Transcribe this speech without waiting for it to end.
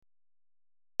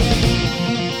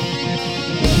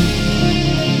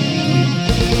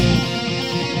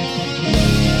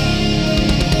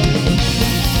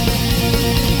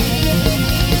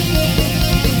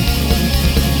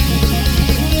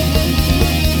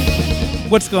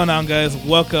What's going on, guys?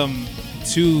 Welcome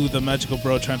to the Magical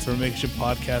Bro Transformation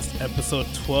Podcast, episode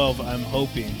 12, I'm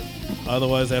hoping.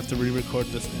 Otherwise, I have to re-record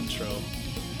this intro.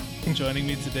 Joining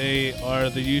me today are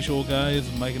the usual guys,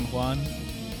 Mike and Juan.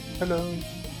 Hello.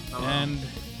 And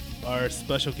our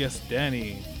special guest,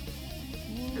 Danny.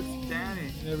 It's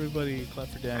Danny. Everybody clap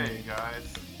for Danny. Hey,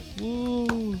 guys.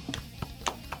 Woo!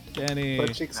 Danny.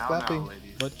 Butt cheeks clapping.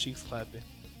 ladies. Butt cheeks clapping.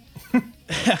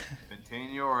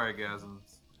 Contain your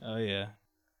orgasms. Oh, yeah.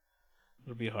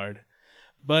 It'll be hard.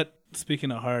 But speaking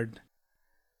of hard,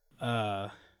 the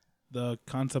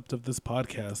concept of this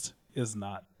podcast is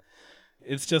not.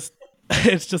 It's just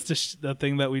a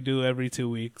thing that we do every 2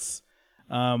 weeks,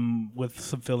 with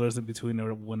some fillers in between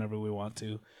or whenever we want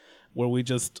to, where we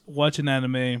just watch an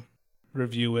anime,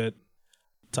 review it,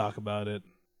 talk about it,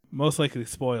 most likely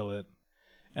spoil it,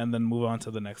 and then move on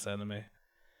to the next anime.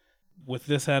 With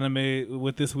this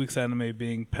week's anime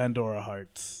being Pandora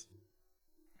Hearts.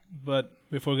 But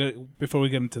before we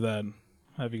get into that,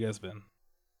 how have you guys been?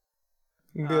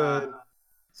 Good.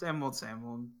 Same old.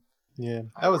 Yeah,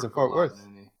 I was in Fort Worth.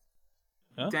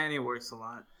 Huh? Danny works a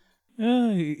lot.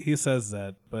 Yeah, he says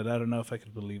that, but I don't know if I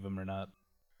could believe him or not.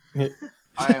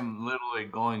 I am literally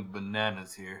going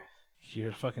bananas here.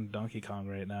 You're fucking Donkey Kong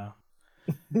right now.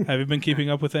 Have you been keeping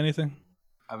up with anything?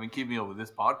 I've been keeping up with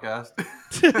this podcast.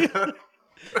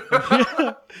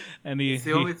 And It's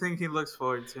the only thing he looks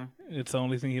forward to. It's the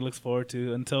only thing he looks forward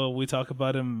to until we talk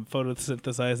about him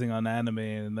photosynthesizing on anime,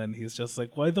 and then he's just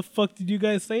like, "Why the fuck did you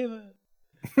guys say that?"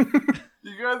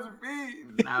 You guys are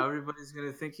mean. Now everybody's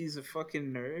gonna think he's a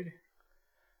fucking nerd.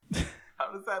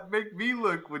 How does that make me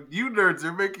look when you nerds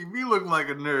are making me look like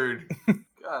a nerd?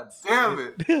 God damn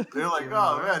it. They're like,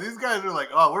 oh man, these guys are like,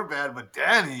 oh, we're bad, but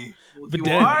Danny. But You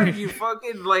Danny- are. You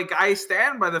fucking like. I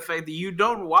stand by the fact that you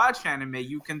don't watch anime.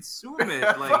 You consume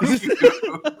it.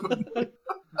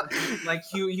 Like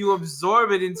you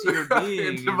absorb it into your being.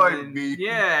 Into and my then- being.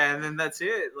 Yeah, and then that's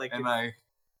it. Like And I,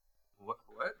 what?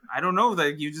 I don't know.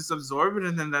 Like you just absorb it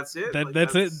and then that's it. Like,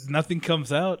 That's it. Nothing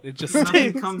comes out. It just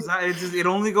Nothing stays. comes out. It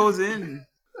only goes in.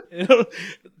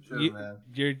 You, man.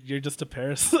 you're just a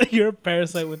parasite. You're a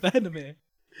parasite with anime.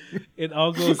 It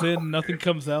all goes in. Nothing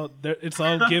comes out. It's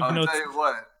all give I'll notes. tell you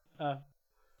what. Uh,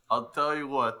 I'll tell you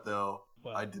what, though.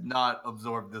 What? I did not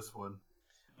absorb this one.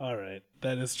 All right,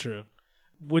 that is true.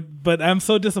 But I'm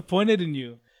so disappointed in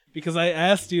you because I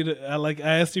asked you to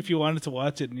I asked you if you wanted to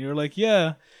watch it, and you were like,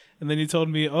 yeah. And then you told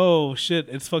me, oh shit,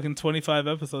 it's fucking 25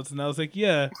 episodes, and I was like,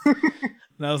 yeah.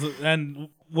 And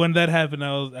when that happened,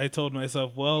 I told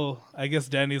myself, well, I guess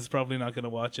Danny's probably not gonna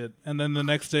watch it. And then the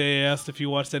next day, I asked if you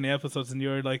watched any episodes, and you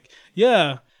were like,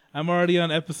 yeah, I'm already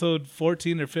on episode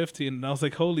 14 or 15, and I was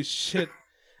like, holy shit,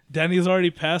 Danny's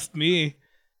already passed me,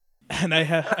 and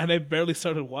I barely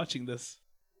started watching this.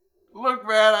 Look,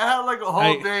 man, I had like a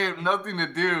whole I- day of nothing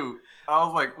to do. I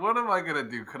was like, what am I going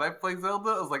to do? Can I play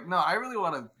Zelda? I was like, no, I really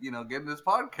want to, get in this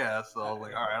podcast. So I was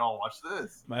like, all right, I'll watch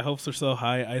this. My hopes were so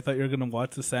high. I thought you were gonna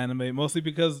watch this anime, mostly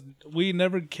because we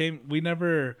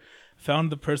never found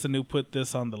the person who put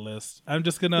this on the list. I'm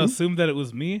just gonna assume that it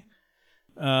was me.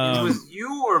 It was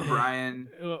you or Brian.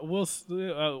 It was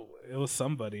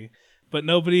somebody, but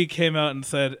nobody came out and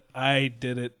said I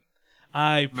did it.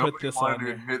 I put Nobody this wanted on to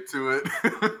there. admit to it.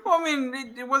 Well, I mean,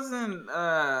 it wasn't.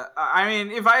 I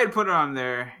mean, if I had put it on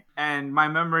there and my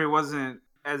memory wasn't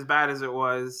as bad as it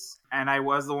was, and I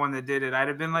was the one that did it, I'd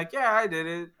have been like, yeah, I did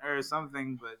it or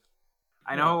something. But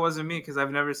I know it wasn't me because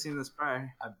I've never seen this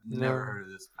prior. I've never heard of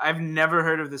this. I've never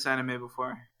heard of this anime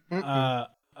before. I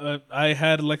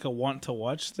had like a want to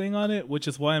watch thing on it, which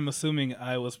is why I'm assuming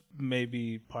I was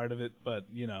maybe part of it. But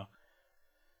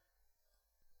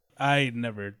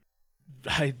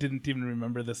I didn't even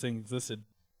remember this thing existed.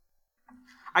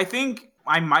 I think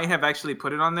I might have actually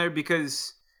put it on there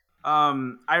because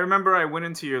I remember I went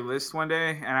into your list one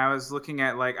day and I was looking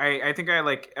at I think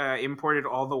I imported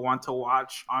all the want to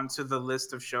watch onto the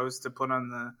list of shows to put on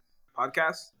the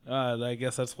podcast. I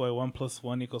guess that's why 1 +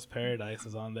 1 = Paradise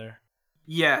is on there.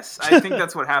 Yes, I think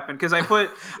that's what happened because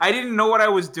I didn't know what I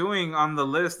was doing on the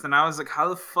list and I was like, how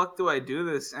the fuck do I do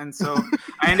this? And so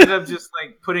I ended up just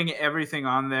putting everything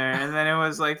on there and then it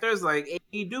was like, there's 80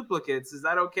 duplicates. Is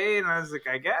that okay? And I was like,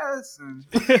 I guess.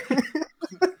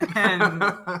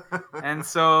 And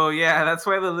so, yeah, that's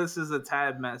why the list is a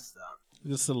tad messed up.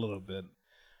 Just a little bit.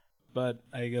 But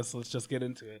I guess let's just get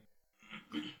into it.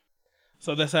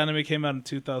 So this anime came out in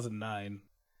 2009.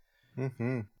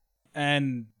 Mm-hmm.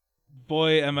 And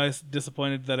boy, am I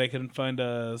disappointed that I couldn't find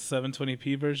a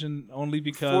 720p version. Only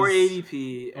because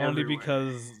 480p. Only everywhere.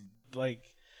 because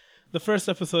the first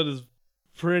episode is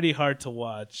pretty hard to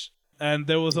watch. And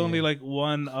there was only Yeah. like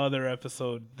one other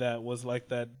episode that was like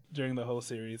that during the whole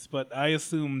series. But I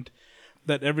assumed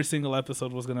that every single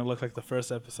episode was gonna look like the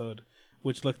first episode,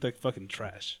 which looked like fucking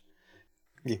trash.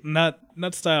 Yeah.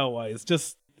 Not style wise,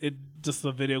 just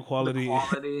the video quality,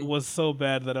 quality. was so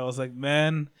bad that I was like,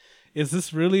 man, is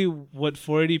this really what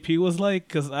 480p was like?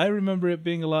 Because I remember it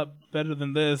being a lot better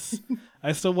than this.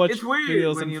 I still watch It's weird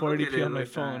videos when in you look at 480p it on my like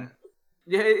phone. that.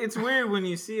 Yeah, it's weird when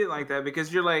you see it like that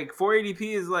because you're like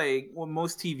 480p is like what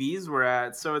most TVs were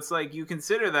at. So it's like you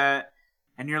consider that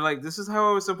and you're like, this is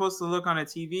how it was supposed to look on a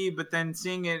TV. But then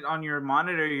seeing it on your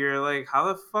monitor, you're like, how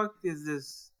the fuck is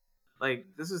this? Like,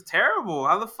 this is terrible.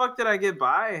 How the fuck did I get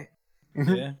by?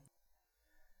 Yeah.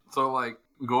 So like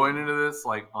going into this,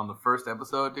 like on the first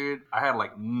episode, dude, I had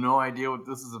like no idea what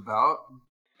this is about.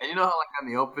 And you know how like on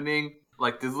the opening,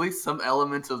 like there's at least some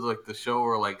elements of like the show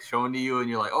are like shown to you, and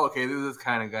you're like, oh, okay, this is this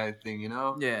kind of guy thing, you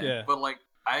know? Yeah. But like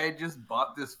I had just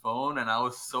bought this phone, and I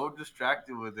was so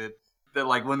distracted with it that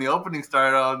like when the opening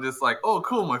started, I was just like, oh,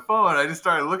 cool, my phone. I just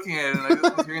started looking at it, and I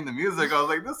just was hearing the music. I was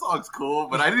like, this song's cool,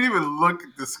 but I didn't even look at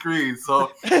the screen.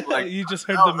 So like You just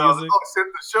heard I the was like, music. oh shit,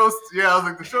 the show's I was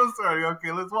like, the show's starting.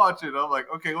 Okay, let's watch it. I'm like,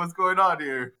 okay, what's going on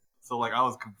here? So like, I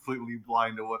was completely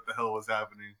blind to what the hell was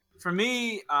happening. For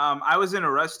me, I was in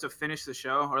a rush to finish the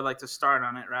show, or like to start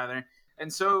on it rather.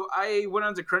 And so I went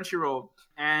on to Crunchyroll,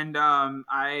 and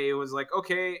I was like,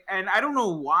 okay. And I don't know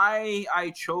why I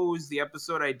chose the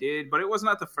episode I did, but it was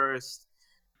not the first.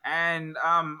 And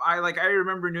I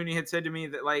remember Noonie had said to me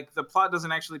that like the plot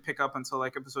doesn't actually pick up until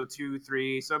like episode 2,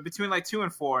 3, so between like 2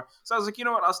 and 4. So I was like, you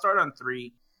know what, I'll start on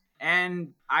 3.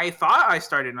 And I thought I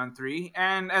started on 3,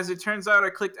 and as it turns out,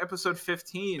 I clicked episode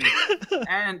 15.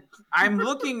 And I'm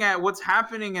looking at what's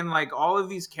happening, and like all of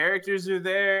these characters are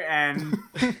there, and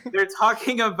they're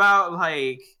talking about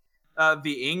like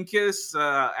the Incas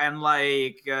and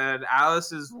like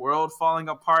Alice's world falling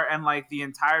apart, and like the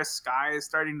entire sky is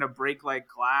starting to break like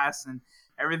glass, and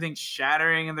everything's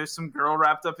shattering, and there's some girl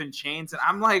wrapped up in chains, and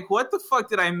I'm like, what the fuck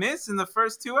did I miss in the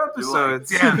first 2 You're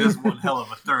episodes? like, damn, this one hell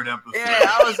of a third episode. Yeah,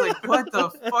 I was like, what the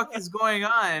fuck is going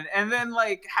on? And then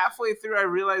like halfway through, I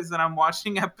realized that I'm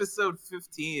watching episode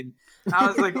 15. I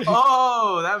was like,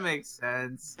 oh, that makes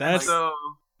sense. That's- so,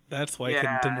 That's why I Yeah.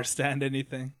 couldn't understand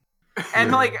anything.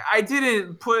 and like I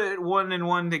didn't put one and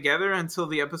one together until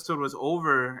the episode was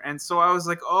over, and so I was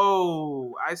like,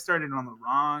 oh, I started on the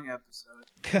wrong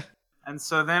episode. And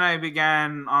so then I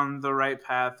began on the right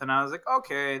path, and I was like,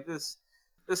 okay, this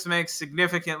makes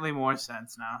significantly more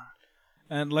sense now.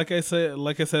 And like I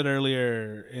said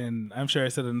earlier, I'm sure I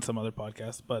said it in some other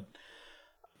podcast, but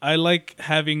I like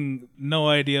having no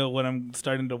idea what I'm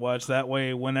starting to watch. That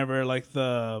way, whenever like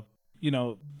the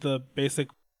basic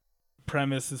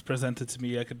premise is presented to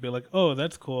me, I could be like, oh,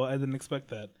 that's cool. I didn't expect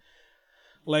that.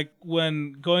 Like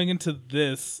when going into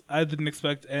this, I didn't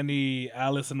expect any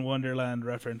Alice in Wonderland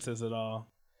references at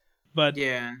all. But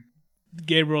Yeah.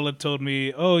 Gabriel had told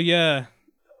me, "Oh yeah,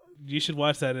 you should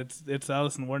watch that. It's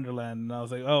Alice in Wonderland." And I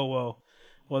was like, "Oh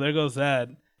well, there goes that."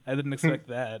 I didn't expect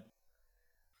that,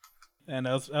 and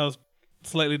I was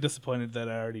slightly disappointed that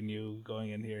I already knew going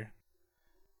in here.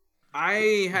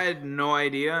 I had no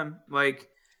idea. Like,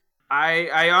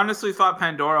 I honestly thought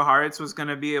Pandora Hearts was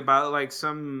gonna be about like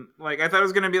some I thought it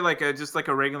was gonna be like just like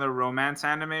a regular romance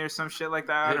anime or some shit like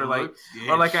that, or like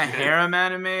a harem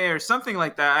anime or something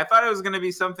like that. I thought it was gonna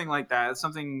be something like that,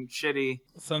 something shitty.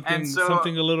 Something so-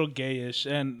 something a little gayish,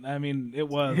 and I mean it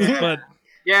was, Yeah. but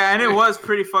Yeah, and it was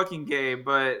pretty fucking gay,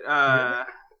 but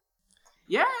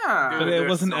yeah. but it There's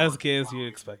wasn't so as much gay as you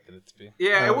expected it to be.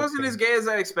 Yeah, Oh, it wasn't okay. as gay as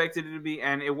I expected it to be,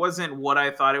 and it wasn't what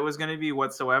I thought it was going to be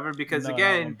whatsoever. Because No, not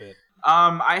again, one bit.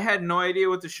 I had no idea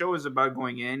what the show was about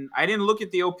going in. I didn't look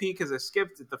at the OP because I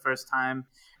skipped it the first time,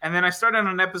 and then I started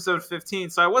on episode 15,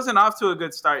 so I wasn't off to a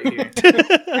good start here.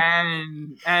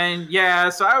 and yeah,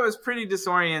 so I was pretty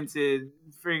disoriented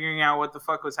figuring out what the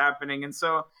fuck was happening, and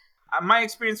so my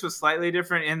experience was slightly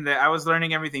different in that I was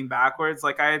learning everything backwards.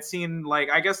 Like I had seen, like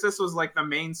I guess this was like the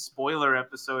main spoiler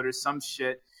episode or some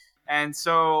shit. And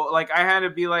so, like, I had to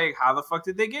be like, how the fuck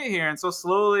did they get here? And so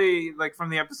slowly, like, from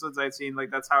the episodes I'd seen,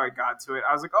 like, that's how I got to it.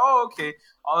 I was like, oh, okay,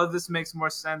 all of this makes more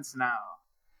sense now.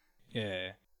 Yeah.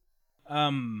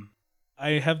 I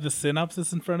have the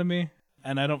synopsis in front of me,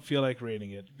 and I don't feel like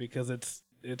reading it because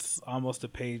it's almost a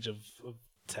page of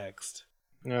text.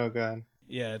 Oh god.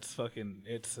 Yeah, it's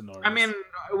enormous. I mean,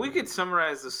 we could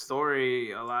summarize the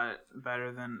story a lot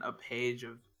better than a page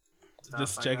of stuff,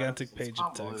 this I gigantic guess. page of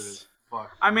convoluted text. as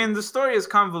fuck. I mean, the story is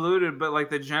convoluted, but, like,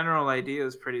 the general idea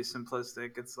is pretty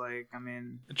simplistic. It's like, I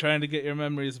mean... Trying to get your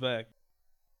memories back.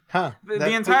 Huh. The that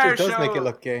entire picture does make show- it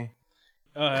look gay.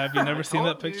 Oh, have you never I seen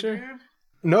that told you, picture?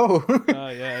 dude. No.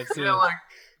 Yeah, it's Yeah, like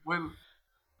when.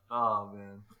 Oh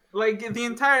man. Like the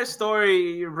entire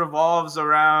story revolves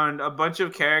around a bunch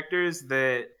of characters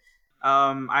that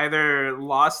either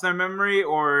lost their memory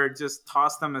or just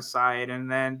tossed them aside,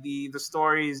 and then the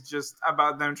story is just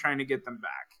about them trying to get them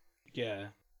back. yeah.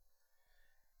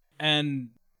 And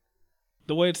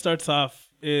the way it starts off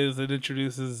is it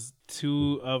introduces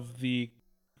it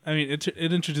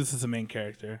introduces the main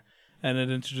character, and it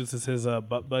introduces his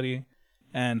butt buddy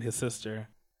and his sister.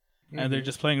 And they're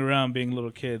just playing around being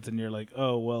little kids, and you're like,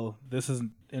 oh, well, this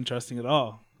isn't interesting at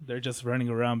all. They're just running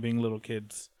around being little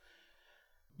kids.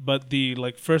 But the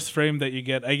like first frame that you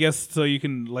get, I guess so you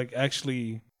can like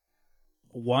actually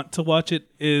want to watch it,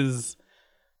 is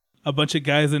a bunch of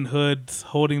guys in hoods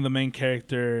holding the main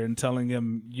character and telling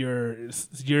him your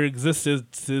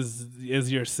existence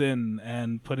is your sin,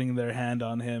 and putting their hand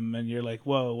on him, and you're like,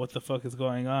 whoa, what the fuck is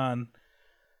going on?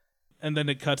 And then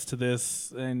it cuts to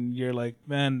this, and you're like,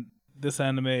 man, this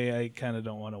anime I kind of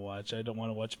don't want to watch. I don't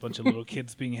want to watch a bunch of little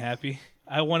kids being happy.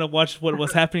 I want to watch what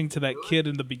was happening to that kid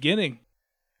in the beginning.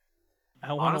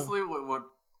 Honestly, what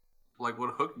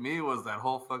hooked me was that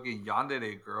whole fucking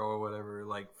yandere girl or whatever,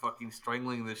 like fucking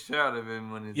strangling the shit out of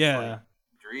him when it's like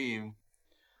dream.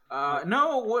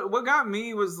 No, what got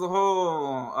me was the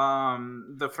whole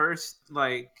the first,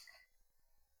 like,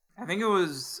 I think it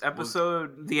was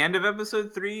the end of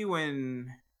episode 3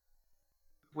 when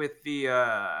with the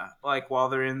like while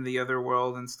they're in the other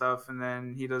world and stuff, and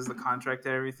then he does the contract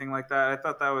and everything like that. I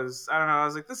thought that was, I don't know, I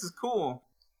was like, this is cool.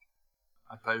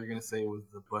 I thought you were gonna say it was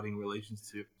the budding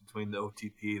relationship between the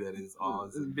OTP that is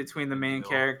Oz, between the main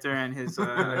character and his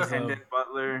attendant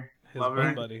butler, his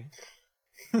lover, buddy,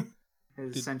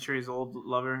 his centuries-old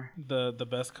lover, the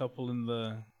best couple in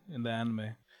the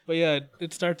anime. But yeah,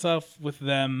 it starts off with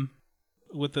them,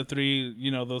 with the three,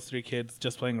 those three kids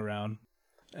just playing around,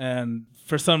 and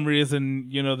for some reason,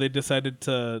 they decided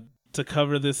to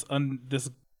cover these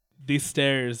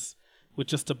stairs with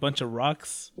just a bunch of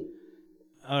rocks,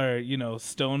 or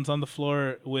stones on the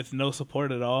floor with no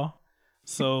support at all.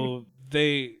 So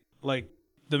they, like,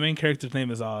 the main character's name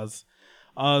is Oz.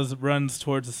 Oz runs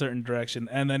towards a certain direction,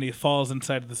 and then he falls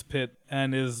inside of this pit,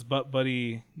 and his butt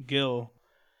buddy Gil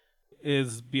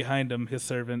is behind him, his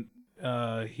servant.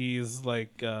 He's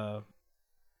like, I'll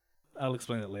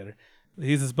explain it later.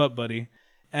 He's his butt buddy,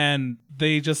 and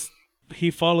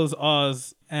he follows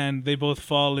Oz, and they both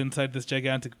fall inside this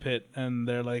gigantic pit, and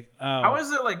they're like, "Oh, how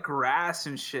is it like grass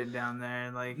and shit down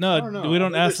there?" Like, no, we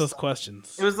don't ask those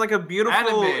questions. It was like a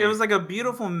beautiful, Anime. It was like a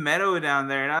beautiful meadow down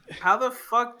there. And how the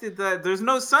fuck did that? There's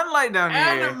no sunlight down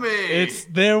Anime. here.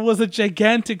 There was a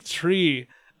gigantic tree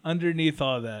underneath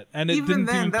all that, and it Even didn't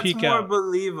then, even that's peek more out.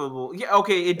 believable. Yeah,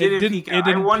 okay, it didn't peek out.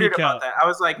 I wondered about that. I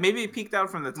was like, maybe it peeked out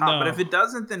from the top, No. but if it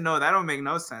doesn't, then no, that don't make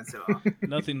no sense at all.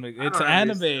 Nothing. It's don't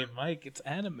anime, understand. Mike. It's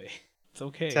anime. It's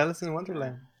okay. It's Alice in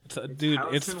Wonderland. Dude,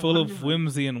 Alice it's in full of Wonderland.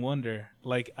 whimsy and wonder.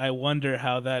 Like, I wonder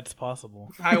how that's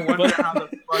possible. I wonder how the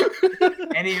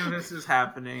fuck any of this is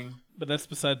happening. But that's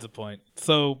besides the point.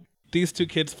 So these two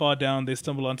kids fall down. They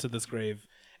stumble onto this grave,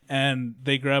 and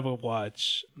they grab a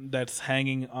watch that's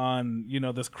hanging on,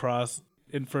 this cross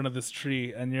in front of this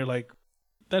tree. And you're like,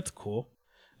 that's cool.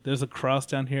 There's a cross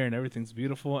down here, and everything's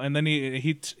beautiful. And then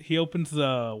he opens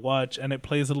the watch, and it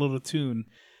plays a little tune,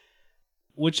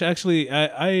 which actually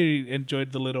I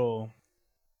enjoyed the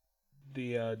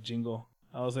jingle.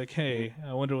 I was like, hey,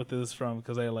 I wonder what this is from,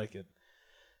 because I like it.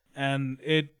 And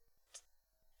it,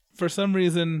 for some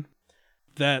reason,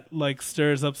 that like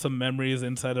stirs up some memories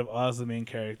inside of Oz, the main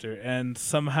character, and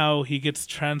somehow he gets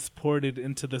transported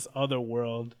into this other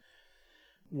world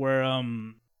where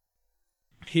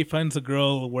he finds a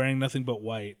girl wearing nothing but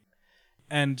white,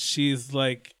 and she's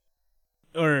like,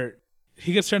 or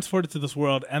he gets transported to this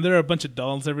world, and there are a bunch of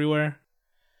dolls everywhere,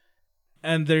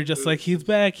 and they're just like, he's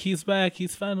back, he's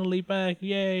finally back,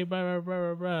 yay, blah, blah, blah,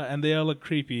 blah, blah. And they all look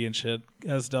creepy and shit,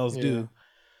 as dolls do.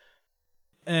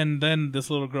 And then this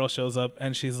little girl shows up,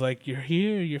 and she's like, you're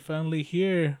here, you're finally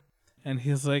here. And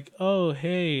he's like, oh,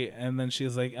 hey. And then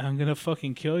she's like, I'm gonna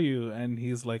fucking kill you. And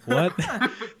he's like, what?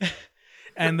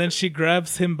 And then she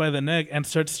grabs him by the neck and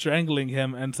starts strangling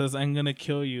him and says, I'm gonna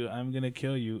kill you,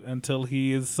 until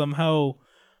he is somehow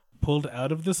pulled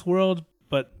out of this world,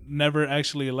 but never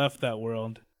actually left that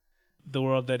world. The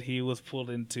world that he was pulled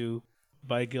into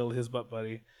by Gil, his butt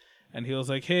buddy. And he was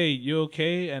like, hey, you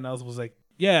okay? And I was like,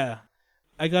 yeah,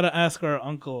 I gotta ask our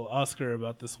uncle Oscar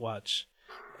about this watch.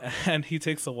 And he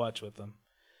takes the watch with him.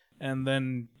 And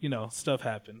then, stuff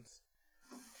happens.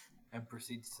 And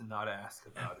proceeds to not ask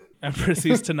about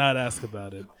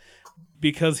it.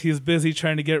 Because he's busy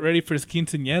trying to get ready for his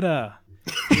quinceañera.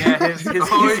 Yeah, his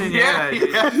quinceañera. Dude.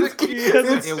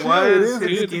 It's It true, was it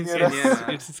his is quinceañera.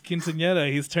 It's his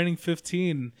quinceañera. He's turning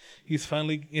 15. He's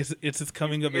finally it's his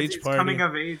coming of age It's party. coming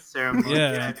of age ceremony.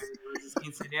 Yeah. Dude, it was his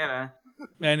quinceañera.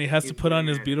 And he has to He's put on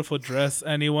his weird. beautiful dress,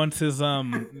 and he wants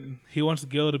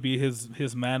Gil to be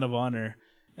his man of honor,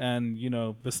 and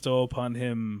bestow upon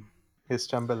him His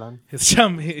Chamberlain. his he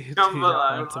Chamberlain.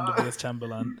 wants him to be his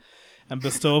chamberlain, and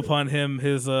bestow upon him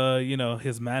his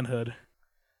his manhood.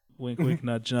 Wink, wink,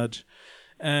 nudge, nudge,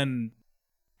 and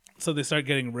so they start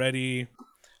getting ready.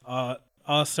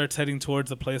 Oz starts heading towards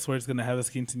the place where he's gonna have his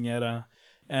quinceañera,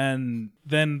 and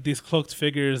then these cloaked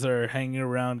figures are hanging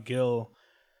around Gil.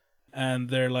 And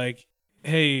they're like,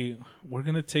 "Hey, we're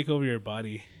gonna take over your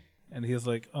body," and he's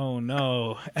like, "Oh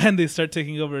no!" And they start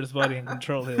taking over his body and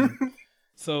control him.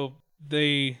 So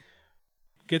they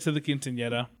get to the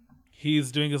quinceañera.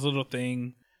 He's doing his little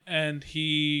thing, and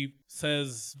he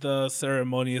says the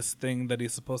ceremonious thing that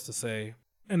he's supposed to say.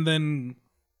 And then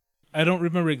I don't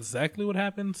remember exactly what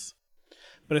happens,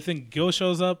 but I think Gil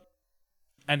shows up,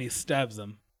 and he stabs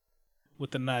him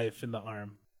with the knife in the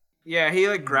arm. Yeah, he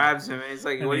like grabs him. And he's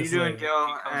like, And "What are you he's doing, like- Gil?"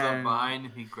 He comes up behind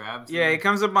and he grabs Yeah, he him.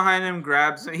 comes up behind him,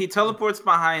 grabs him. He teleports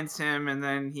behind him, and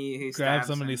then he Grabs stabs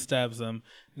him and he stabs him,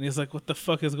 and he's like, "What the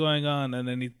fuck is going on?" And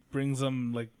then he brings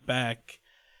him like back,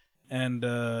 and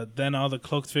then all the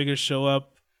cloaked figures show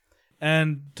up,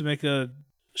 and to make a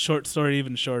short story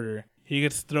even shorter, he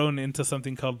gets thrown into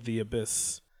something called the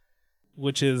Abyss,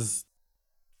 which is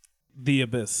the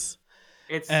Abyss,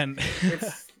 It's and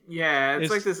it's yeah, it's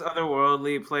like this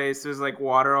otherworldly place. There's like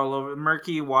water all over,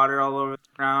 murky water all over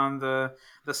the ground. The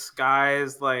sky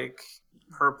is like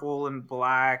purple and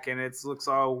black, and it looks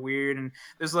all weird. And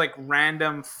there's like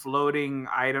random floating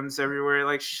items everywhere,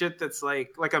 like shit that's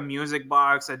like a music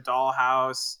box, a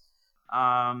dollhouse.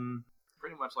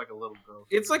 Pretty much like a little girl.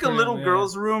 It's like a Yeah, little yeah.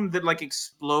 girl's room that like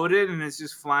exploded, and it's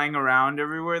just flying around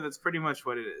everywhere. That's pretty much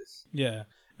what it is. yeah.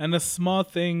 And a small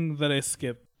thing that I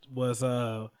skipped was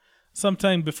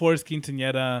sometime before his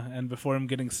quinceañera and before him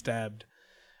getting stabbed,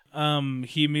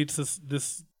 he meets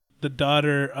the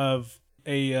daughter of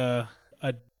a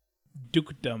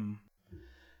dukedom.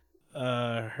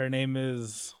 Her name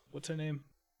is, what's her name?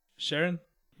 Sharon?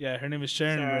 Yeah, her name is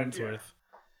Sharon Sharon, Rainsworth.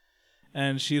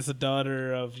 And she's the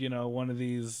daughter of, one of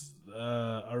these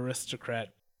aristocrat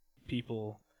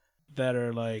people that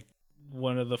are like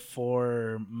one of the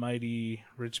 4 mighty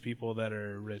rich people that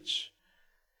are rich.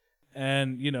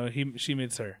 And, she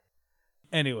meets her.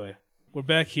 Anyway, we're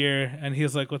back here, and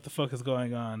he's like, "What the fuck is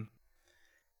going on?"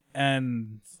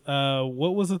 And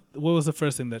what was the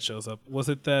first thing that shows up? Was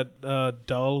it that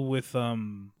doll with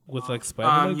like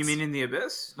spider legs? You mean in the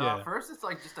abyss? No, Yeah. at first it's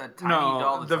like just a tiny doll.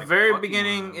 No, That's the like very fucking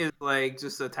beginning with is like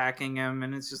just attacking him,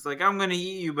 and it's just like, "I'm gonna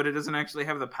eat you," but it doesn't actually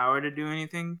have the power to do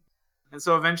anything. And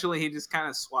so eventually he just kind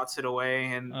of swats it away,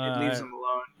 and it leaves him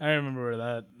alone. I remember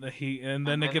that and then And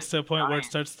it then gets to a point where it giant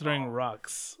starts throwing doll.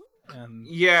 rocks, and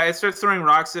Yeah, it starts throwing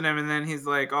rocks at him, and then he's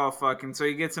like, "Oh fuck!" And so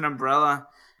he gets an umbrella,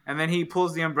 and then he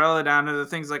pulls the umbrella down, and the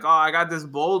thing's like, "Oh, I got this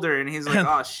boulder," and he's like,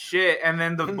 "Oh shit!" And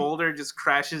then the boulder just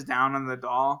crashes down on the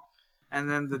doll, and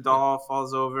then the doll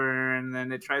falls over, and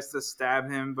then it tries to stab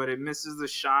him, but it misses the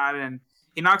shot, and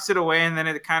he knocks it away, and then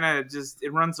it kind of just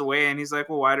it runs away, and he's like,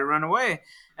 "Well, why'd it run away?"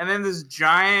 And then this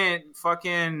giant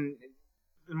fucking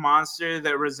monster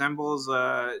that resembles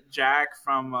Jack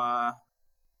from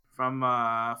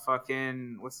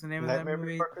fucking what's the name of Nightmare that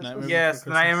movie? Before Christmas? Nightmare Yes,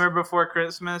 Before Christmas. Nightmare Before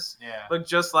Christmas. Yeah. Look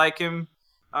just like him.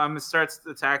 It starts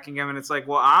attacking him, and it's like,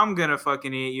 "Well, I'm gonna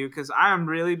fucking eat you because I'm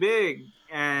really big,"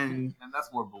 and And that's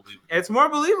more believable. it's more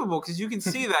believable because you can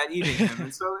see that eating him.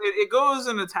 And so it goes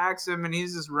and attacks him, and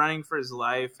he's just running for his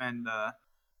life. And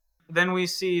then we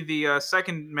see the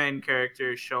second main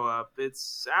character show up.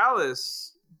 It's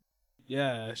Alice.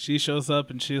 yeah, she shows up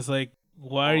and she's like,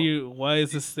 why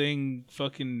is this thing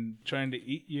fucking trying to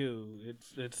eat you?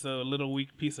 It's a little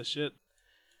weak piece of shit."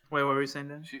 Wait, what were you saying,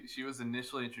 Dan? She was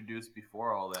initially introduced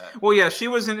before all that Well, yeah, she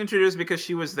wasn't introduced because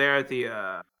she was there at the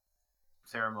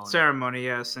ceremony. ceremony,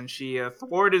 yes, and she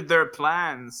thwarted their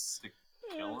plans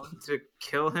Kill him. to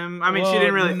kill him. I mean, Well, she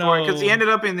didn't really thwart because he no. ended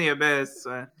up in the abyss.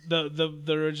 The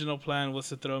original plan was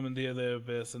to throw him in the other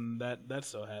abyss, and that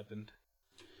so happened.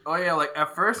 Oh yeah, like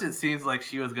at first it seems like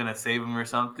she was gonna save him or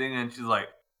something, and she's like,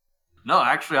 "No,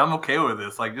 actually, I'm okay with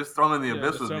this. Like, just throw him in the Yeah,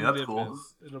 abyss just with throw me. him in That's the cool."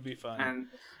 abyss. It'll be fine.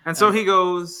 And so he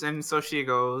goes, and so she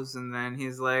goes, and then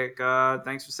he's like,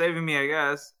 "Thanks for saving me, I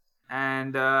guess."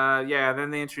 And yeah, then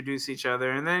they introduce each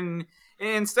other, and then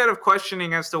instead of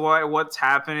questioning as to what's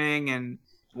happening and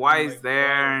why I'm he's like,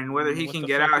 there "Oh, and whether he what can the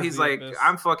get fuck out, is he's the like, abyss?"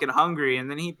 "I'm fucking hungry," and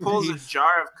then he pulls a He's-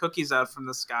 jar of cookies out from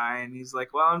the sky, and he's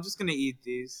like, "Well, I'm just gonna eat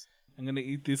these." I'm gonna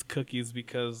eat these cookies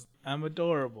because I'm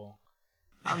adorable.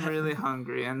 I'm really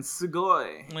hungry and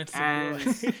sugoi. It's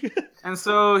And and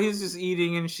so he's just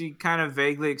eating, and she kind of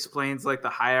vaguely explains like the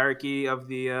hierarchy of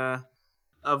the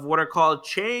of what are called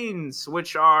chains,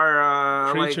 which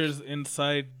are creatures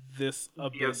inside this the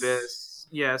abyss. abyss.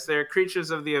 Yes, they're creatures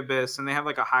of the abyss, and they have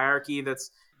like a hierarchy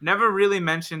that's never really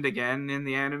mentioned again in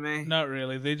the anime. Not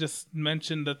really. They just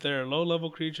mentioned that there are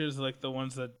low-level creatures like the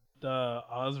ones that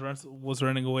was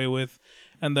running away with,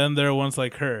 and then there are ones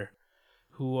like her,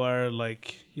 who are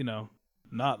like, you know,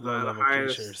 not The low-level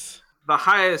highest- creatures. The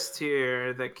highest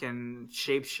tier that can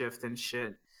shapeshift and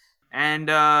shit. And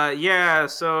yeah,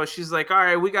 so she's like, all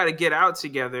right, we got to get out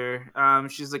together.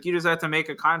 She's like, you just have to make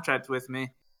a contract with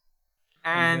me.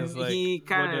 And he's like, he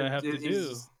kind what do I of have to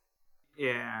do?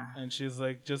 Yeah. And she's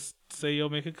like, just say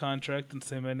you'll make a contract and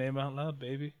say my name out loud,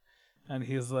 baby. And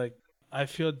he's like, I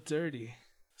feel dirty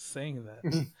saying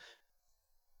that.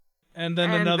 And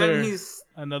then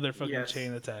another fucking Yes.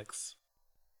 chain attacks.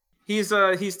 He's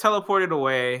teleported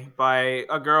away by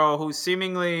a girl who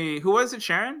was it,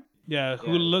 Sharon? Yeah,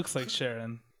 who Yeah. looks like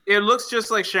Sharon. It looks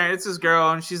just like Sharon. It's this girl,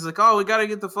 and she's like, "Oh, we gotta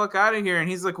get the fuck out of here." And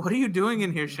he's like, "What are you doing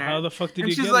in here, Sharon?" How the fuck did and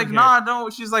you she's get like, in "Nah, here?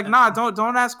 don't." She's like, "Nah,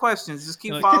 don't ask questions. Just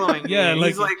keep Like, following me." yeah, And like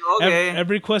he's like, "Okay."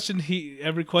 every question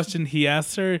he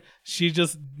asks her, she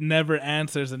just never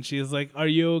answers, and she's like, "Are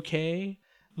you okay?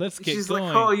 Let's get She's going."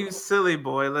 like, "Oh, you silly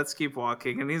boy. Let's keep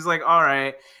walking." And he's like, "All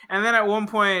right." And then at one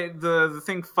point, the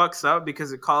thing fucks up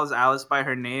because it calls Alice by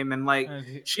her name, and like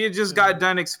And she had just got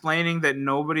done explaining that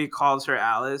nobody calls her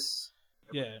Alice.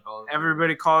 yeah,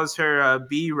 Everybody calls her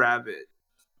Bee Rabbit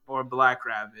or Black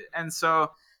Rabbit. And so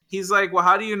he's like, well,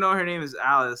 how do you know her name is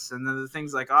Alice? And then the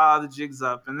thing's like, the jig's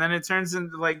up. And then it turns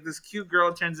into like this cute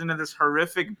girl turns into this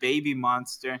horrific baby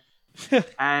monster. And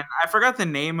I forgot the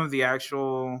name of the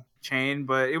actual chain,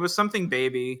 but it was something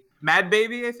baby. Mad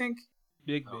Baby, I think.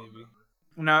 big baby.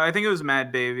 No, I think it was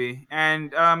Mad Baby.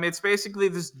 And it's basically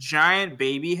this giant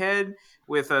baby head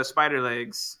with spider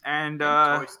legs. And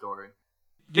Toy Story.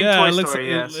 Think Yeah, Toy it looks Story,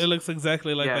 yes. it looks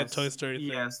exactly like that Yes. Toy Story thing.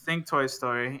 Yes, think Toy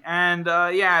Story. And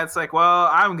yeah, it's like, well,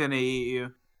 I'm gonna eat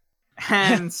you.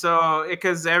 And so,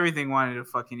 because everything wanted to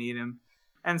fucking eat him.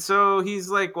 And so he's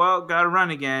like, well, gotta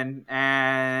run again.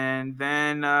 And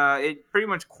then it pretty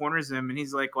much corners him, and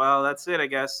he's like, well, that's it, I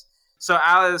guess. So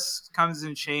Alice comes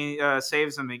and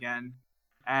saves him again.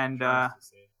 And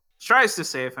tries to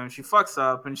save him. She fucks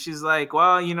up, and she's like,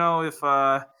 well, you know, if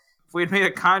we'd made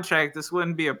a contract, this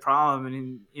wouldn't be a problem.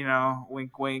 And, you know,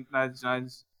 wink, wink, nudge,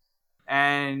 nudge.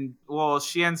 And, well,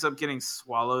 she ends up getting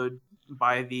swallowed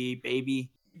by the baby.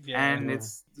 Yeah. And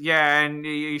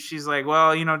and she's like,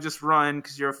 well, you know, just run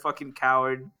because you're a fucking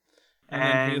coward. And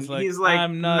then he's like, like,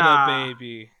 I'm not nah, a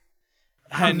baby.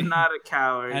 I'm not a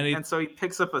coward. and he- And so he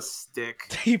picks up a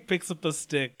stick. He picks up a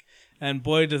stick, and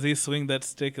boy, does he swing that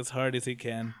stick as hard as he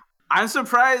can. I'm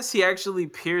surprised he actually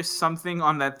pierced something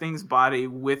on that thing's body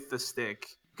with the stick.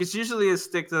 Because usually a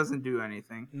stick doesn't do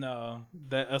anything. No,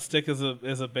 that a stick is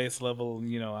a base level,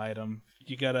 you know, item.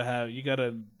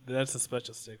 That's a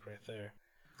special stick right there.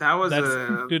 That was That's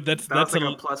a dude. That's that was that's like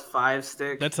a a +5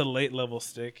 stick. that's a late level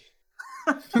stick.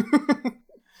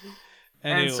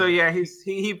 And so yeah,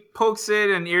 he pokes it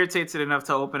and irritates it enough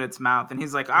to open its mouth, and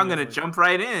he's like, "I'm gonna jump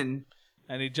right in."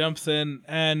 And he jumps in,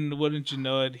 and wouldn't you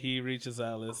know it, he reaches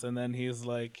Alice, and then he's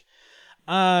like,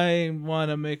 "I want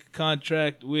to make a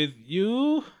contract with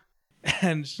you,"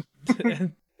 and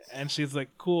and she's like,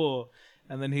 "Cool,"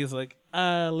 and then he's like,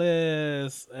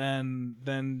 "Alice," and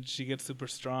then she gets super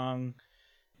strong,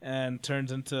 and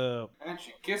turns into, And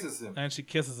she kisses him. and she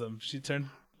kisses him. She turned.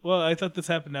 Well, I thought this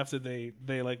happened after they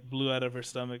like blew out of her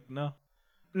stomach. No.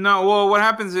 No, well, what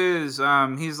happens is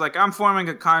he's like, "I'm forming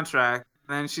a contract,"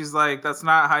 and she's like, "That's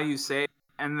not how you say it."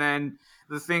 And then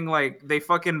the thing, like, they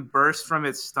fucking burst from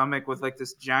its stomach with like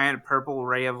this giant purple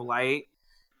ray of light,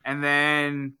 and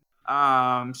then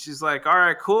she's like, "All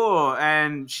right, cool,"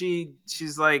 and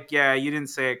she's like, "Yeah, you didn't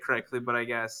say it correctly, but I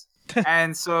guess."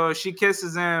 And so she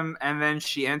kisses him, and then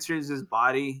she enters his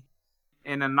body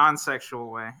in a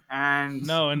non-sexual way, and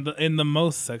No, in the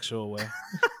most sexual way.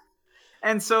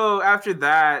 And so after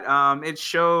that, it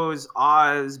shows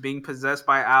Oz being possessed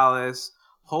by Alice,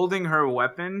 holding her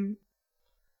weapon.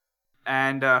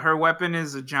 And her weapon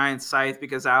is a giant scythe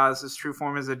because Alice's true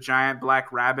form is a giant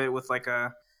black rabbit with like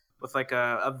a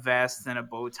vest and a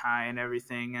bow tie and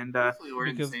everything. And Basically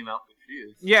wearing because- the same outfit she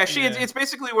is. yeah, Yeah. it's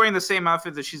basically wearing the same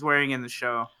outfit that she's wearing in the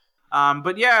show.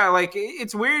 But yeah, like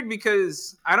it's weird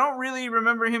because I don't really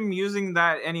remember him using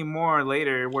that anymore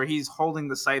later, where he's holding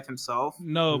the scythe himself.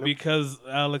 No, Nope. because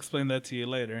I'll explain that to you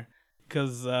later.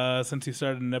 Because since you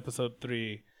started in episode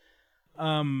 3,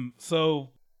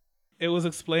 so it was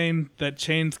explained that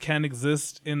chains can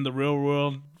exist in the real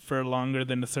world for longer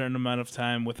than a certain amount of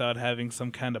time without having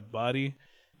some kind of body,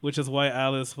 which is why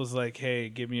Alice was like, hey,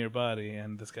 give me your body.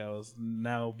 And this guy was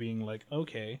now being like,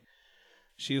 okay.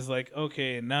 She's like,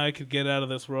 okay, now I could get out of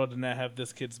this world and not have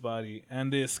this kid's body.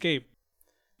 And they escape.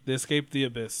 They escaped the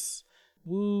abyss.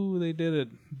 Woo, they did it.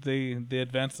 They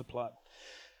advanced the plot.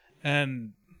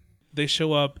 And they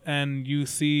show up and you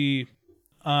see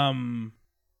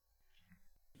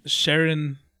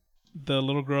Sharon, the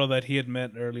little girl that he had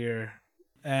met earlier,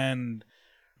 and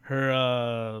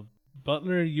her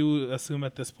butler, you assume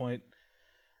at this point.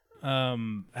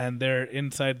 And they're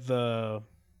inside the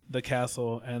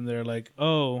castle and they're like,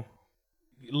 oh,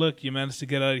 look, you managed to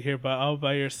get out of here all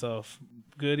by yourself.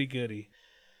 Goody goody.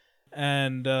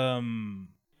 And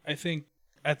I think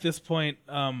at this point,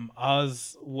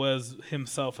 Oz was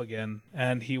himself again,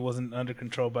 and he wasn't under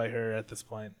control by her at this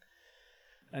point.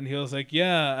 And he was like,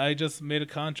 yeah, I just made a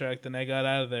contract and I got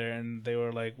out of there. And they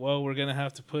were like, well, we're going to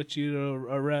have to put you to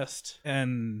arrest.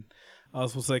 And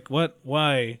Oz was like, what?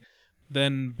 Why?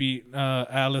 Then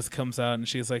Alice comes out and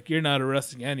she's like, you're not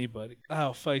arresting anybody.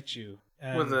 I'll fight you.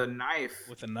 And with a knife.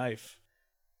 With a knife.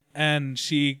 And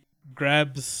she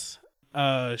grabs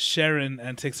Sharon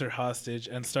and takes her hostage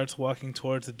and starts walking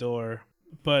towards the door.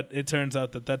 But it turns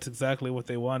out that that's exactly what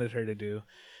they wanted her to do,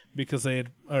 because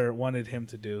wanted him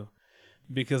to do,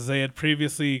 because they had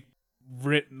previously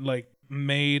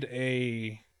made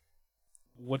a,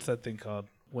 what's that thing called?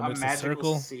 When it's a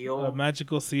circle, seal. A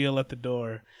magical seal at the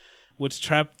door, which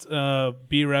trapped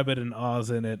B-Rabbit and Oz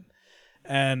in it,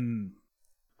 and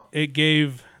it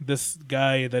gave this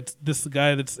guy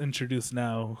that's introduced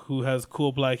now, who has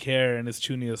cool black hair and is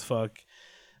chuny as fuck,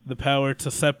 the power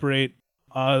to separate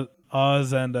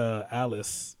Oz and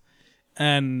Alice.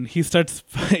 And he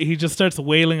just starts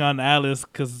wailing on Alice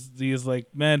because he's like,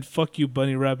 man, fuck you,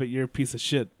 Bunny Rabbit, you're a piece of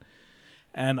shit.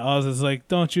 And Oz is like,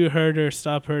 don't you hurt her,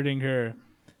 stop hurting her.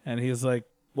 And he's like,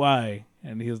 why?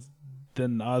 And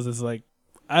then Oz is like,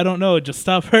 I don't know, just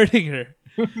stop hurting her.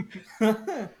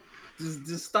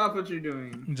 Just stop what you're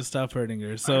doing. Just stop hurting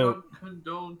her. I So don't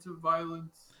condone to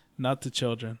violence. not the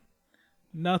children,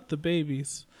 not the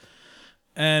babies.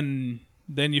 And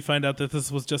then you find out that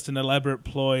this was just an elaborate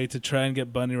ploy to try and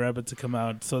get Bunny Rabbit to come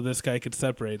out so this guy could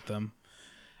separate them.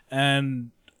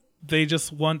 And they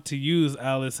just want to use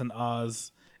Alice and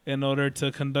Oz in order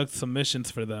to conduct some missions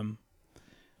for them.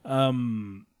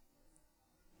 And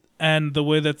the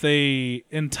way that they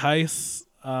entice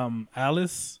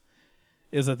Alice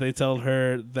is that they tell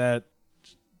her that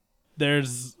there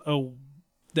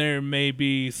may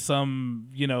be some,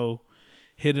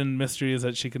 hidden mysteries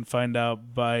that she can find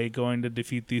out by going to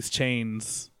defeat these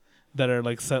chains that are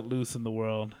set loose in the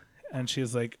world. And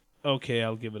she's like, okay,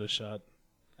 I'll give it a shot.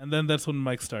 And then that's when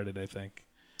Mike started, I think.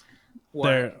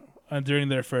 What? During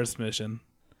their first mission.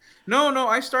 No,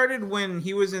 I started when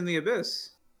he was in the abyss.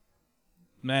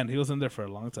 Man, he was in there for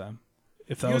a long time.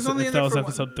 If that He was only in there was for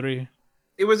episode 3.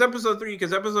 It was episode 3,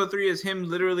 because episode 3 is him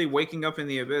literally waking up in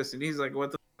the abyss, and he's like,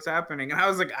 what the fuck's happening? And I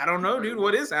was like, I don't know, dude,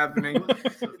 what is happening?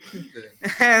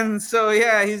 And so,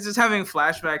 yeah, he's just having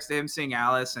flashbacks to him seeing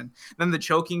Alice, and then the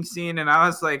choking scene, and I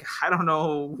was like, I don't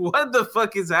know what the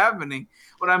fuck is happening.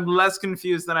 But I'm less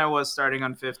confused than I was starting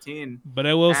on 15. But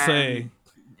I will say,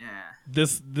 yeah,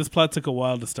 this plot took a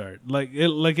while to start.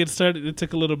 It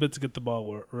took a little bit to get the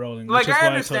ball rolling. like, which is I why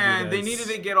told you understand they guys. needed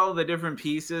to get all the different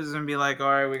pieces and be like, all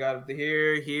right, we got it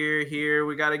here,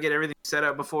 we got to get everything set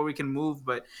up before we can move.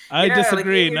 But I yeah,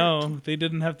 disagree. No, they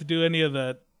didn't have to do any of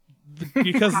that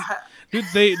because dude,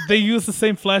 they used the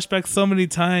same flashback so many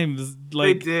times.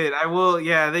 they did.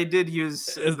 They did use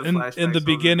the flashbacks in the over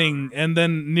beginning, and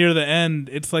then near the end,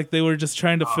 it's like they were just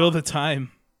trying to fill the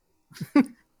time.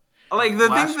 Like the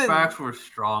thing that Flashbacks were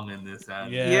strong in this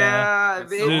anime. yeah,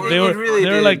 Dude, They were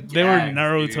gags,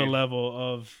 Naruto dude. level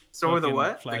of. So were the fucking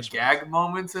what? The flashbacks. gag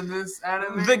moments in this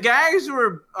anime. the gags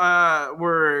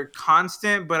were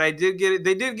constant, but I did get it.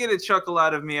 They did get a chuckle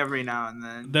out of me every now and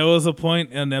then. There was a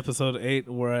point in episode 8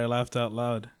 where I laughed out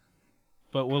loud,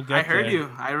 but we'll get I heard there.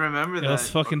 you. I remember It that. was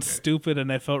fucking stupid,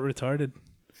 and I felt retarded.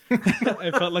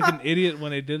 I felt like an idiot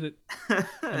when I did it,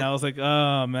 and I was like,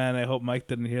 "Oh man, I hope Mike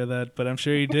didn't hear that," but I'm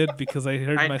sure he did because I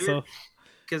heard I myself.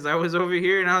 Because I was over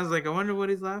here and I was like, I wonder what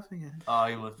he's laughing at. Oh,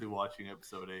 you must be watching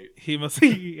episode 8. He must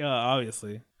be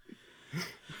obviously.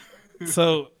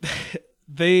 So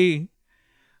they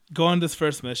go on this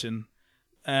first mission,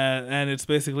 and it's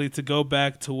basically to go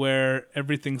back to where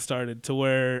everything started, to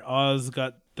where Oz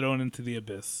got thrown into the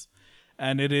abyss,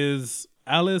 and it is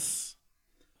Alice,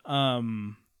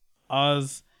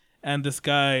 Oz, and this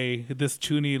guy, this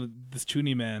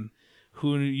chuny man,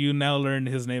 who you now learn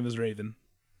his name is Raven.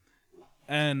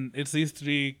 And it's these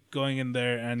three going in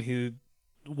there, and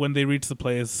when they reach the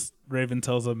place, Raven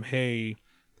tells them, "Hey,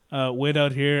 wait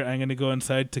out here. I'm gonna go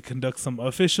inside to conduct some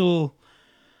official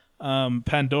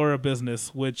Pandora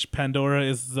business." Which Pandora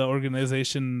is the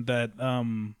organization that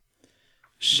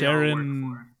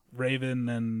Sharon, Raven,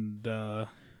 and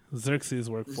Xerxes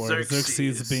work for.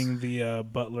 Xerxes being the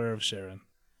butler of Sharon.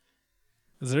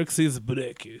 Xerxes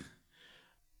Breku.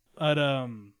 But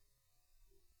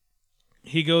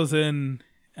he goes in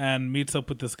and meets up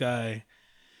with this guy,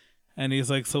 and he's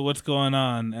like, "So what's going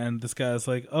on?" And this guy's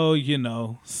like, "Oh,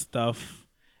 stuff."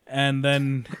 And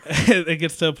then it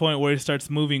gets to a point where he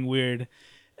starts moving weird,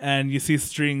 and you see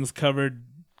strings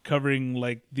covering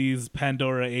like these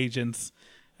Pandora agents,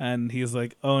 and he's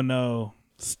like, "Oh no,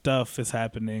 stuff is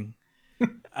happening.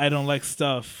 I don't like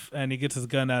stuff." And he gets his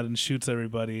gun out and shoots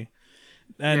everybody.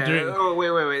 And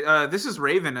wait. This is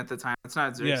Raven at the time. It's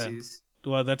not Xerxes.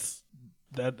 Yeah. Well, that's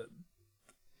that.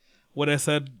 What I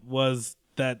said was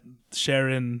that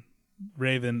Sharon,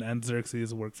 Raven, and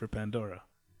Xerxes work for Pandora.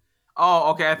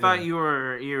 Oh, okay. I thought you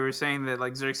were saying that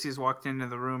like Xerxes walked into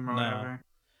the room or whatever.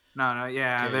 No,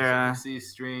 yeah, okay, they're so you see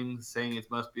strings saying it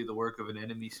must be the work of an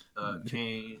enemy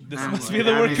chain. This must be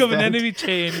the work of an enemy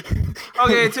chain.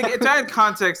 Okay, to add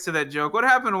context to that joke, what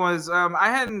happened was I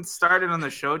hadn't started on the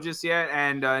show just yet,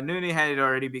 and Noonie had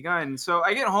already begun. So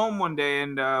I get home one day,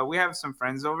 and we have some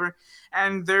friends over,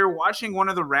 and they're watching one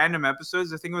of the random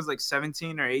episodes. I think it was like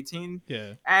 17 or 18.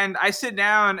 Yeah. And I sit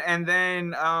down, and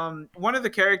then one of the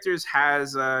characters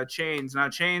has chains. Now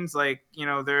chains, like,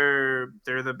 they're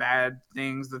the bad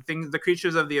things, the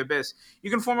creatures of the abyss. You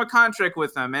can form a contract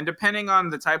with them, and depending on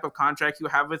the type of contract you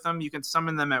have with them, you can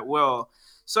summon them at will.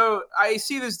 So I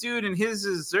see this dude, and his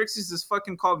is Xerxes is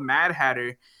fucking called Mad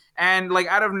Hatter. And like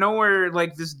out of nowhere,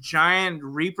 like this giant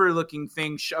Reaper looking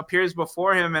thing appears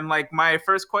before him. And like my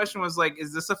first question was like,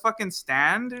 is this a fucking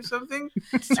stand or something?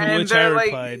 To which I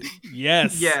replied,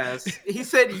 yes. Yes. He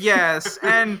said yes.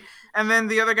 And then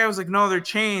the other guy was like, no, they're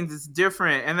chains. It's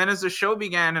different. And then as the show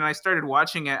began and I started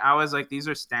watching it, I was like, these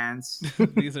are stands.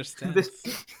 These are stands.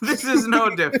 This is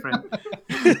no different.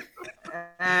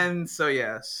 And so,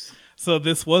 yes. So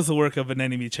this was the work of an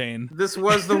enemy chain. This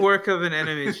was the work of an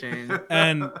enemy chain.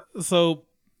 And so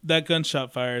that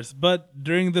gunshot fires. But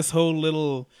during this whole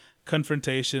little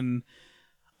confrontation,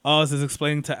 Oz is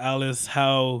explaining to Alice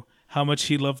how much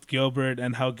he loved Gilbert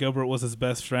and how Gilbert was his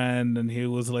best friend and he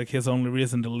was like his only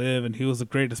reason to live and he was the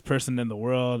greatest person in the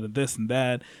world and this and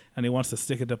that and he wants to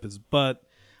stick it up his butt.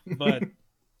 But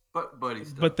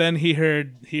but then he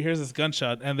hears this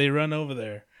gunshot and they run over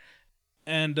there.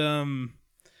 And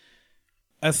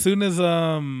as soon as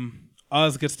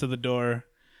Oz gets to the door,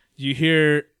 he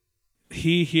hears,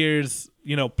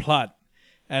 plot,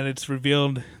 and it's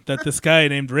revealed that this guy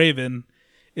named Raven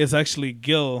is actually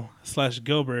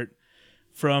Gil/Gilbert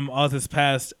from Oz's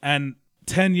past, and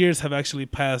 10 years have actually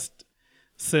passed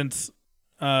since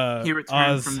Oz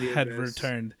had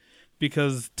returned,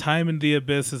 because time in the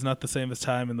Abyss is not the same as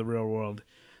time in the real world.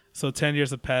 So 10 years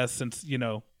have passed since,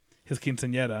 his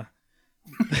quinceañera.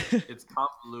 It's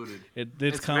convoluted.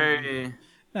 It's convoluted.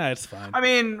 Nah, it's fine. I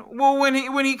mean, well,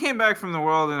 when he came back from the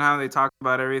world and how they talked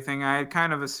about everything, I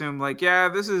kind of assumed like, yeah,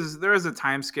 there was a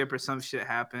time skip or some shit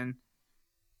happened.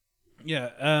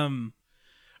 Yeah.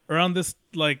 Around this,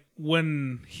 like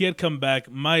when he had come back,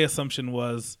 my assumption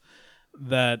was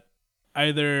that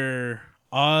either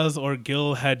Oz or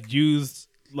Gil had used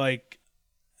a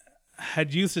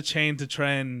chain to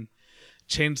try and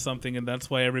change something, and that's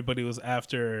why everybody was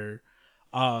after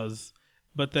Oz.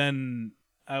 But then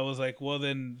I was like, well,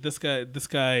 then this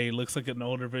guy looks like an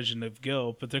older version of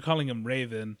Gil, but they're calling him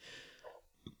Raven,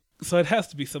 so it has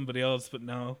to be somebody else. But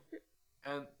no.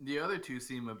 And the other two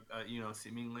seem,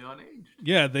 seemingly unaged.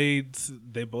 Yeah, they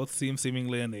both seem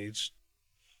seemingly unaged.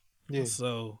 Yeah.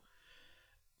 So,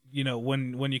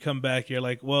 when you come back, you're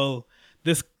like, well,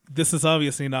 this is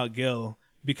obviously not Gil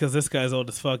because this guy's old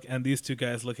as fuck, and these two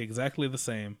guys look exactly the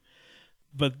same.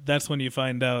 But that's when you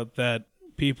find out that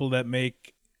people that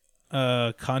make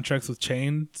contracts with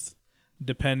chains,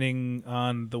 depending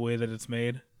on the way that it's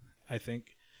made, I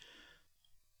think,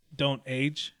 don't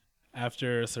age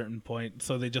after a certain point,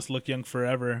 so they just look young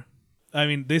forever. I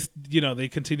mean, they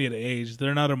continue to age.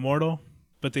 They're not immortal,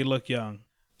 but they look young.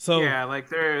 So yeah, like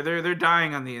they're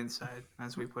dying on the inside,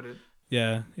 as we put it.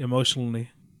 Yeah, emotionally,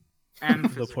 and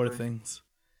the poor things.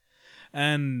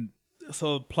 And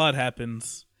so plot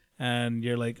happens. And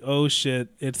you're like, oh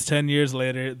shit, it's 10 years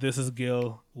later, this is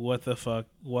Gil, what the fuck,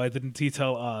 why didn't he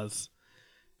tell Oz?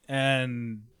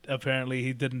 And apparently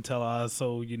he didn't tell Oz,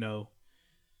 so,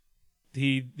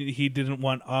 he didn't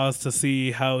want Oz to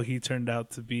see how he turned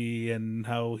out to be and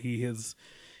how he has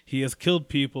killed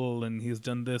people and he's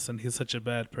done this and he's such a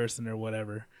bad person or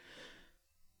whatever.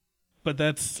 But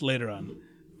that's later on.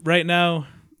 Right now,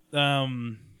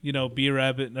 B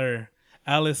Rabbit or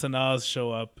Alice and Oz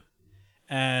show up,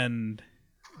 and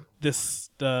this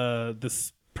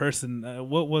person,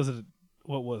 what was it?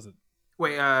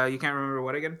 Wait, you can't remember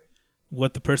what again?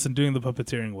 What the person doing the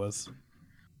puppeteering was?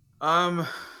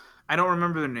 I don't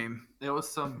remember their name. There was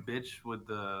some bitch with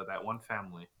that one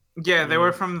family. Yeah, they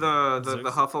were from the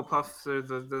Hufflepuffs or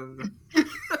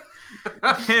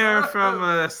they're from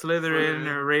Slytherin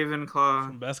or Ravenclaw.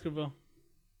 From Baskerville?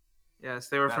 Yes,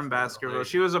 they were from Baskerville. Baskerville.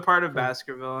 She was a part of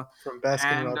Baskerville. From Baskin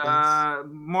And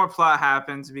Robbins. more plot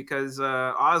happens because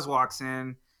Oz walks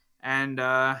in and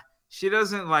she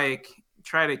doesn't like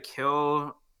try to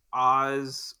kill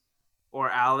Oz or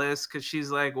Alice because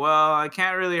she's like, well, I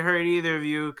can't really hurt either of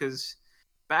you because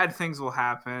bad things will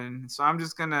happen. So I'm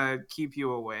just gonna keep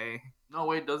you away. No,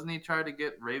 wait, doesn't he try to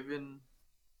get Raven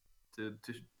to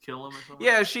kill him or something?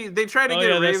 Yeah, they try to Oh, get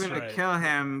yeah, that's Raven to right. kill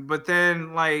him, but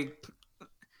then like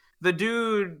the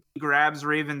dude grabs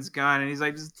Raven's gun and he's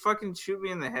like, just fucking shoot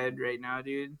me in the head right now,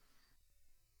 dude.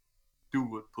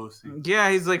 Do it, pussy. Yeah,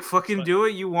 he's like, fucking But- do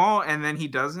it, you won't, and then he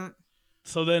doesn't.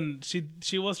 So then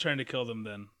she was trying to kill them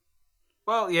then.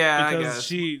 Well, yeah, I Because guess.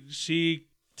 she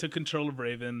took control of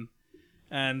Raven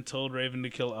and told Raven to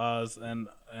kill Oz, and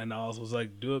Oz was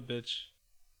like, do it, bitch.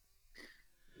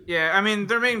 Yeah, I mean,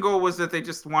 their main goal was that they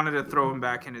just wanted to throw him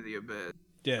back into the abyss.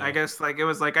 Yeah. I guess like it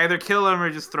was like either kill him or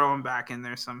just throw him back in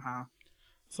there somehow.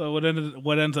 So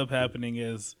what ends up happening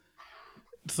is,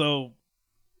 so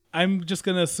I'm just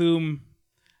gonna assume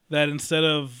that instead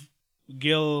of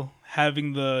Gil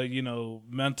having the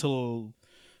mental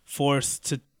force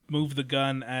to move the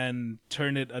gun and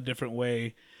turn it a different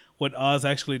way, what Oz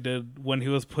actually did when he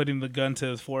was putting the gun to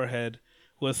his forehead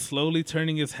was slowly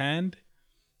turning his hand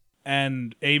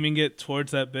and aiming it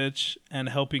towards that bitch and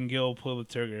helping Gil pull the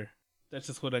trigger. That's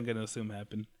just what I'm gonna assume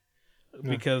happened.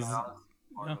 Because Smart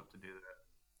No. enough to do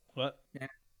that. what?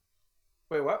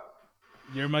 Wait, what?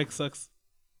 Your mic sucks.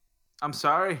 I'm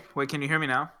sorry. Wait, can you hear me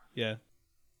now? Yeah.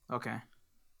 Okay.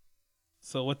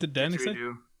 So what did Danny What should say? we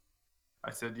do?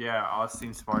 I said, yeah, Oz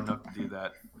seems smart enough to do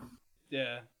that.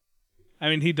 Yeah. I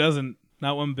mean, he doesn't,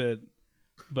 not one bit.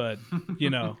 But,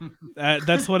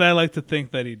 that's what I like to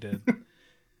think that he did.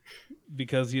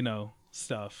 Because,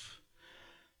 stuff.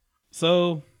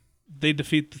 So, they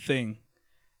defeat the thing.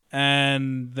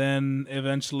 And then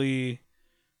eventually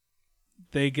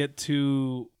they get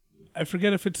to, I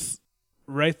forget if it's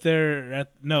right there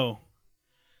no.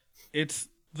 It's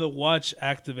the watch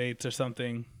activates or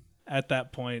something at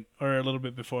that point, or a little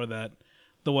bit before that.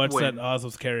 The watch When? that Oz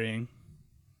was carrying.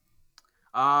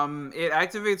 It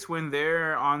activates when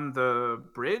they're on the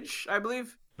bridge, I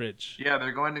believe. Bridge. Yeah,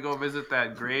 they're going to go visit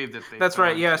that grave that they That's right.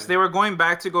 found, Yes, too. they were going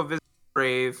back to go visit the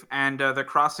grave, and they're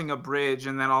crossing a bridge,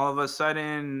 and then all of a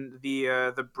sudden,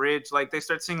 the bridge, like they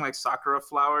start seeing like sakura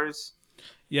flowers.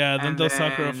 Yeah, then And those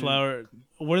sakura then- flower.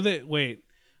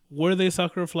 Were they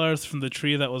sakura flowers from the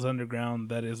tree that was underground?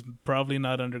 That is probably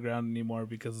not underground anymore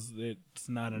because it's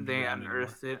not underground They anymore.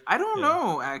 unearthed it. I don't Yeah.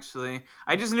 know, actually.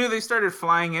 I just knew they started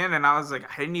flying in, and I was like,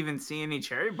 I didn't even see any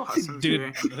cherry blossoms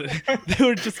Dude, here. they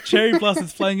were just cherry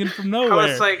blossoms flying in from I nowhere.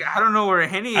 was like, I don't know where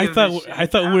any. I of thought this shit I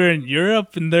thought is we were in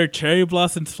Europe and there are cherry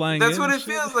blossoms flying That's in. what and it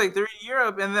shit. feels like. They're in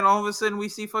Europe, and then all of a sudden we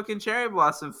see fucking cherry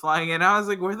blossom flying in. I was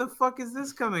like, where the fuck is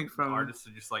this coming The from? artists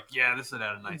are just like, yeah, this would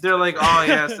add a nice They're touch. like, oh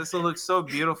yes, this will look so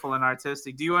beautiful and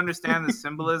artistic. Do you understand the Do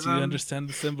symbolism? you understand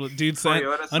the symbol? Dude,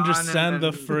 Toyota-san understand and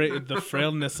the then- the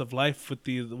frailness of life with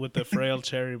the frail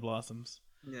cherry blossoms.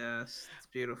 Yes, it's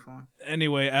beautiful.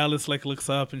 Anyway, Alice looks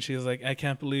up and she's like, I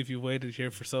can't believe you waited here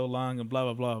for so long and blah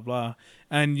blah blah blah.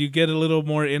 And you get a little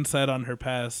more insight on her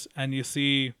past and you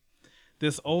see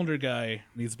this older guy,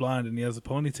 and he's blonde and he has a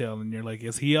ponytail, and you're like,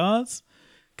 is he Oz?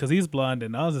 Because he's blonde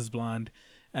and Oz is blonde,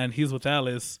 and he's with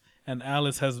Alice, and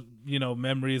Alice has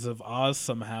memories of Oz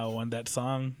somehow on that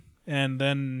song, and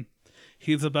then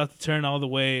he's about to turn all the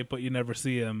way, but you never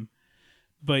see him.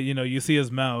 But you see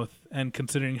his mouth, and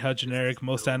considering how generic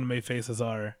most anime faces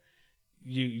are,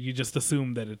 you just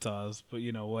assume that it's Oz. But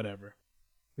whatever.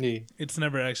 Yeah. It's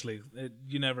never actually.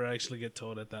 You never actually get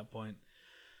told at that point.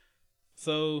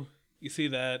 So you see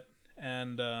that,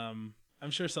 and I'm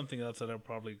sure something else that I'm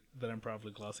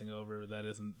probably glossing over that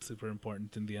isn't super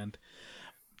important in the end.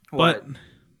 What? But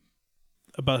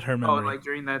about her Oh, memory. like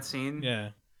during that scene? Yeah.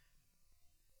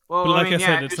 Well, But like I mean, I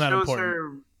said, it it's just not shows important.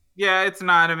 her. Yeah, it's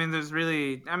not. I mean, there's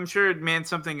really. I'm sure it meant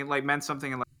something in like manga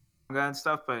and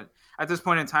stuff, but at this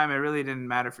point in time, it really didn't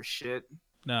matter for shit.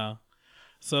 No.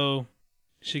 So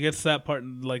she gets that part,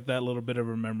 like that little bit of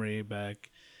her memory back,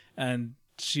 and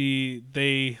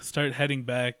they start heading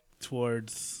back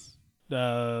towards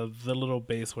the little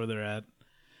base where they're at,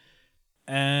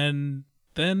 and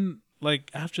then like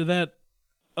after that,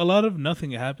 a lot of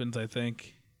nothing happens. I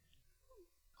think.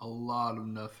 A lot of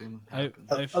nothing I,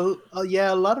 happens. I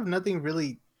Yeah, a lot of nothing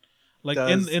really. like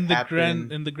does in the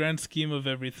happen. grand scheme of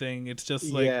everything, it's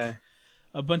just like Yeah,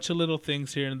 a bunch of little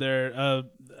things here and there.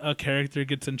 A character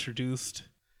gets introduced,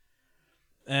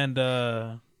 and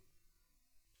I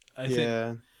think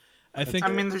yeah. I think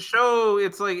I mean, the show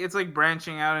it's like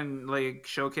branching out and like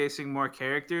showcasing more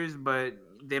characters, but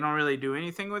they don't really do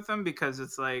anything with them because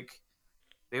it's like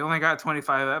they only got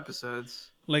 25 episodes.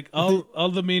 like all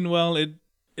the meanwhile it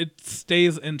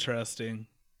stays interesting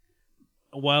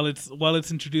while it's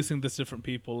introducing this different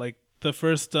people. Like the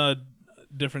first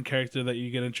different character that you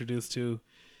get introduced to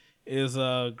is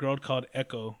a girl called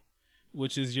Echo,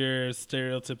 which is your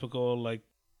stereotypical like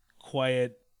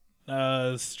quiet,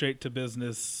 straight to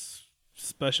business,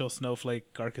 special snowflake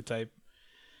archetype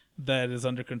that is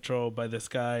under control by this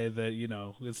guy that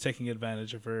is taking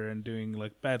advantage of her and doing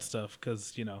like bad stuff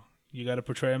because you got to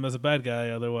portray him as a bad guy,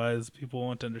 otherwise people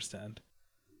won't understand.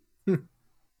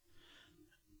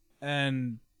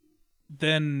 And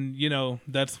then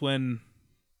that's when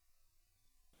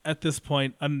at this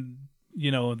point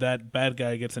that bad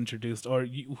guy gets introduced, or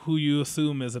who you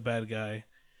assume is a bad guy,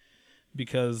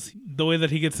 because the way that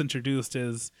he gets introduced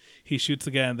is he shoots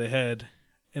a guy in the head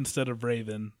instead of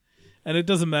Raven, and it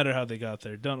doesn't matter how they got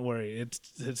there. Don't worry,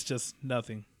 it's just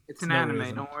nothing. It's an no anime.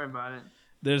 reason. Don't worry about it.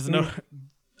 There's no.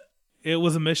 It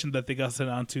was a mission that they got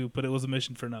sent on to, but it was a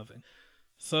mission for nothing.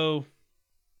 So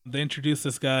they introduce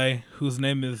this guy whose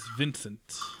name is Vincent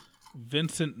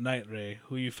Nightray,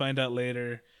 who you find out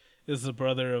later is the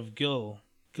brother of Gilbert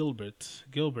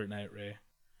Nightray,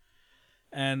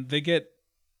 and they get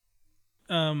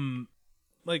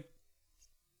like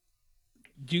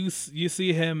you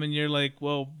see him and you're like,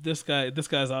 well, this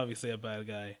guy's obviously a bad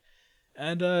guy,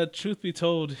 and truth be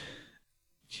told,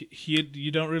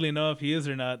 you don't really know if he is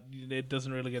or not. It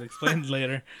doesn't really get explained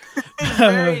later. It's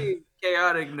very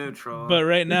chaotic neutral. But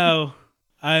right now,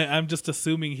 I'm just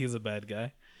assuming he's a bad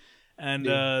guy. And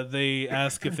they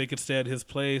ask if they could stay at his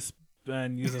place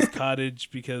and use his cottage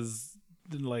because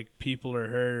like people are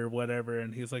hurt or whatever.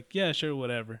 And he's like, yeah, sure,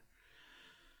 whatever.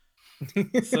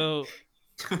 So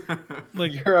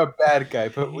like, You're a bad guy,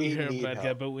 but we you're a need bad help.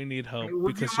 guy, but we need help. Would you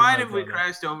because you're mind my if we brother.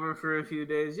 crashed over for a few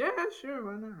days? Yeah, sure,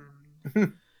 why not?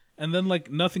 And then like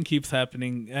nothing keeps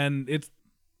happening, and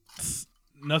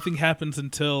nothing happens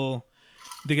until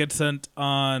they get sent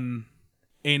on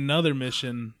another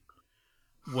mission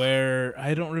where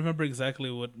I don't remember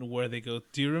exactly where they go.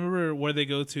 Do you remember where they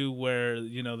go to where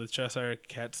the Cheshire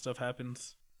Cat stuff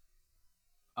happens?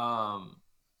 Aren't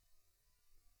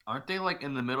they like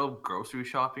in the middle of grocery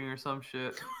shopping or some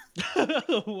shit?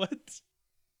 What?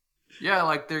 Yeah,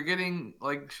 like they're getting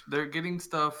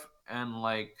stuff, and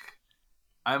like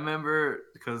I remember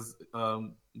because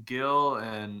Gil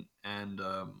and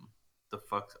the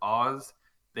fuck's Oz,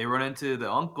 they run into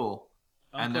the uncle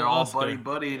and they're all Oscar.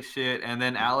 buddy and shit, and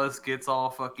then Alice gets all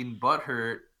fucking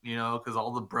butthurt, because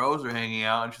all the bros are hanging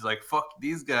out, and she's like, "Fuck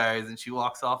these guys," and she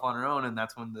walks off on her own, and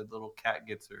that's when the little cat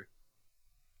gets her.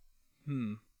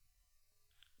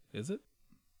 Is it?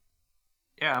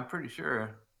 Yeah, I'm pretty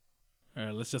sure. All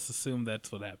right, let's just assume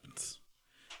that's what happens.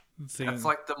 That's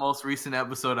like the most recent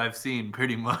episode I've seen,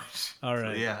 pretty much. All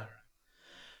right. So, yeah.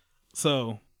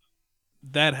 So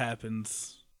that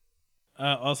happens.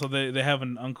 Also, they have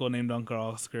an uncle named Uncle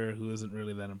Oscar who isn't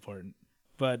really that important,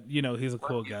 but he's a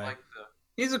cool guy, Like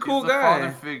He's a cool he's the guy.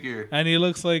 father figure. and he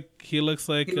looks like He looks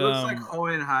like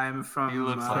Hohenheim from He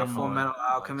looks like Full Metal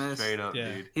Alchemist. Straight up,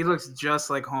 Yeah. dude. He looks just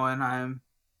like Hohenheim.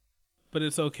 but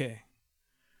it's okay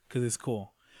because he's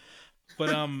cool.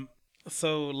 But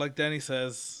so like Danny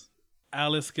says,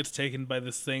 Alice gets taken by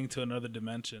this thing to another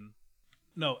dimension.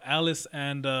 No, Alice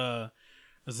and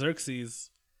Xerxes,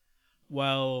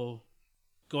 while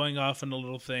going off in a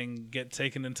little thing, get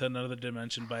taken into another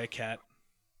dimension by a cat.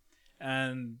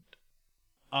 And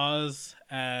Oz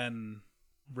and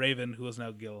Raven, who is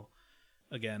now Gil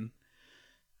again,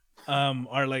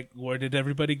 are like, where did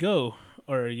everybody go?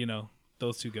 Or,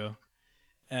 those two go.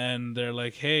 And they're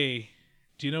like, hey,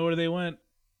 do you know where they went?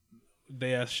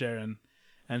 They asked Sharon.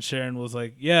 And Sharon was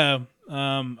like, yeah,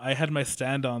 I had my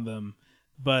stand on them,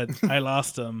 but I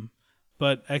lost them.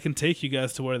 But I can take you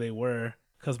guys to where they were,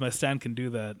 because my stand can do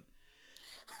that.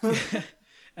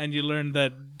 And you learn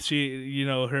that she,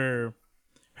 her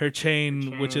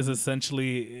chain, which is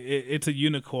essentially, it's a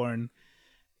unicorn,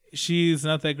 she's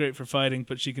not that great for fighting,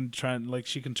 but she can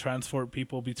transport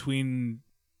people between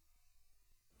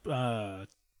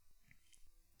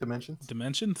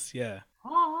dimensions. Yeah.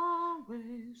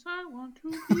 Always I want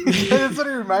to That's what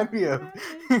it reminded me of.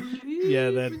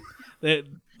 Yeah,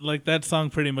 that song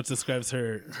pretty much describes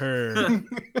her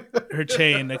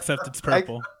chain, except it's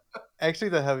purple. Actually,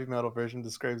 the heavy metal version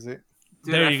describes it.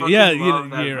 Dude, There I you go. fucking Yeah, love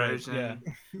that you're right. version. Yeah,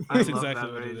 I that's love exactly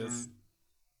that what it version. is.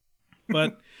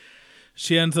 But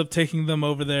she ends up taking them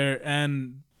over there,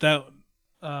 and that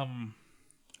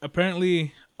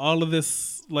apparently all of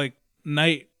this like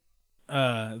night,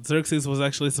 Xerxes was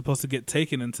actually supposed to get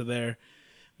taken into there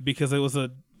because it was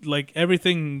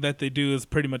everything that they do is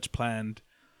pretty much planned.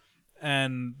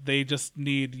 And they just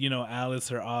need,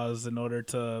 Alice or Oz in order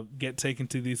to get taken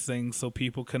to these things so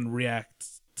people can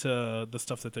react to the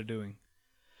stuff that they're doing.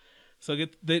 So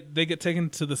they get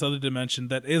taken to this other dimension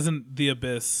that isn't the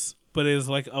Abyss, but is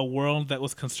like a world that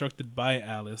was constructed by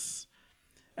Alice.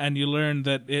 And you learn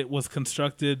that it was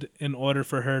constructed in order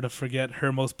for her to forget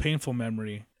her most painful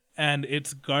memory. And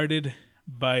it's guarded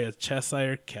by a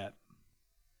Cheshire cat.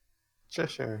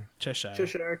 Cheshire.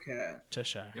 Cheshire Cat.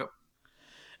 Cheshire. Yep.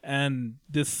 And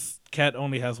this cat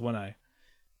only has one eye.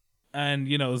 And,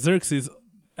 Xerxes,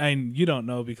 and you don't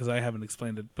know because I haven't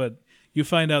explained it, but you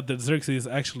find out that Xerxes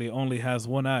actually only has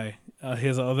one eye.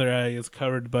 His other eye is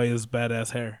covered by his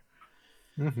badass hair.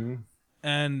 Mm-hmm.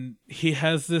 And he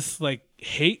has this,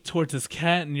 hate towards his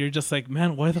cat, and you're just like,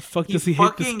 man, why the fuck does he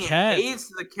hate this cat? He hates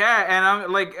the cat, and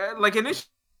I'm like initially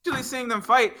seeing them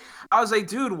fight, I was like,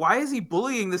 dude, why is he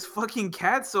bullying this fucking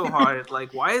cat so hard?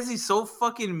 Like, why is he so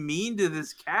fucking mean to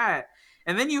this cat?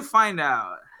 And then you find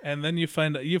out. And then you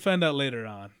find out later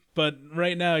on. But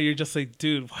right now you're just like,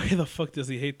 dude, why the fuck does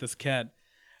he hate this cat?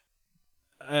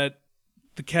 The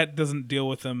cat doesn't deal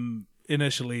with him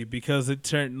initially because it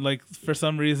turned for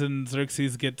some reason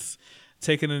Xerxes gets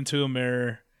taken into a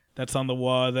mirror that's on the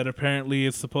wall that apparently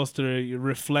is supposed to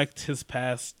reflect his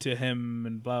past to him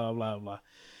and blah blah blah blah.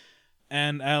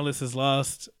 And Alice is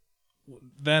lost.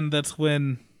 Then that's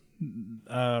when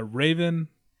Raven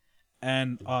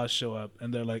and Oz show up,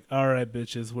 and they're like, "All right,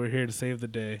 bitches, we're here to save the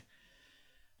day."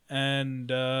 And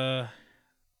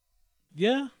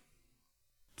yeah,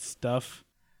 stuff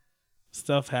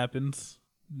happens.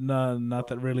 Not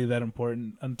that really that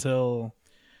important until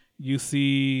you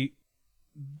see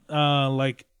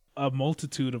a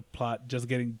multitude of plot just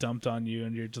getting dumped on you,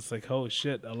 and you're just like, "Oh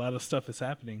shit, a lot of stuff is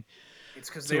happening." It's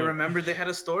because they remembered they had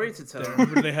a story to tell.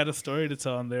 They had a story to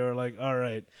tell, and they were like, all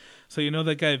right. So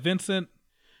that guy, Vincent,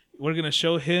 we're going to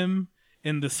show him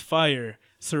in this fire,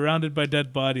 surrounded by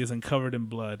dead bodies and covered in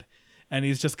blood. And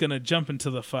he's just going to jump into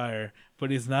the fire,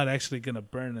 but he's not actually going to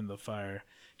burn in the fire.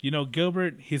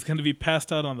 Gilbert, he's going to be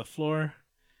passed out on the floor,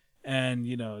 and,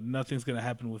 nothing's going to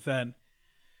happen with that.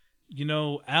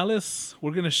 Alice,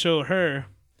 we're going to show her,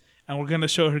 and we're going to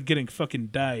show her getting fucking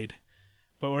died.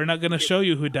 But we're not going to show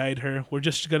you who died her. We're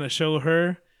just going to show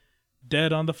her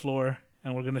dead on the floor,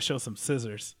 and we're going to show some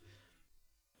scissors.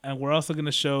 And we're also going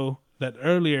to show that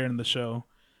earlier in the show,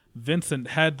 Vincent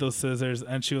had those scissors,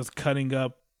 and she was cutting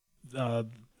up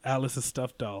Alice's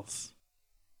stuffed dolls.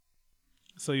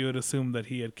 So you would assume that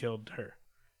he had killed her.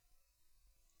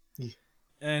 Yeah.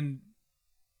 And,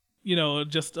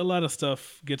 just a lot of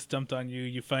stuff gets dumped on you.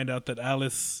 You find out that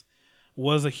Alice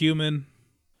was a human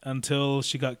until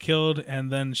she got killed,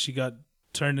 and then she got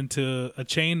turned into a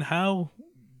chain. How?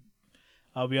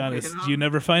 I'll be honest, you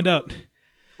never find out.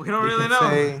 We don't really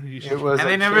know. It was and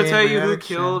they never tell you who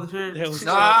killed her. It was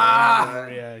Ah!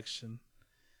 reaction.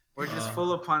 We're just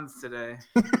full of puns today.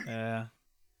 Yeah.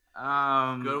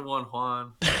 Good one,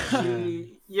 Juan.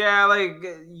 Yeah,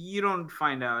 you don't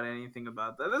find out anything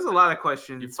about that. There's a lot of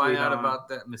questions. You find out about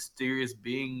that mysterious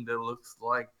being that looks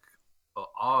like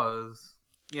Oz.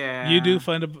 Yeah. You do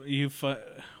find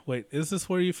Wait, is this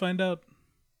where you find out?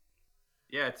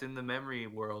 Yeah, it's in the memory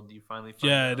world. You finally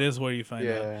find out. Yeah, it is where you find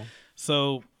out.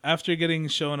 So after getting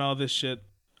shown all this shit,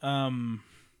 Oz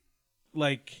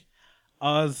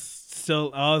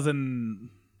and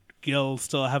Gil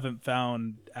still haven't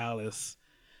found Alice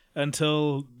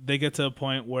until they get to a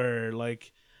point where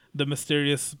the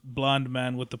mysterious blonde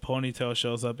man with the ponytail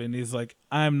shows up, and he's like,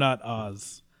 "I'm not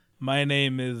Oz. My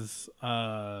name is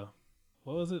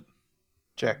what was it?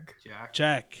 Jack.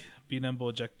 Jack. Be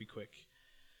nimble, Jack, be quick.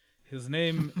 His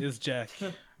name is Jack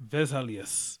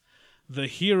Vesalius, the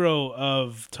hero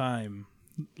of time,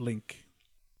 Link."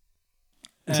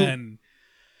 And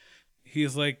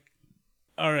he's like,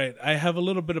 all right, I have a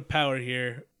little bit of power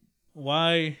here.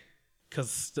 Why?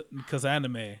 Because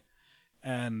anime.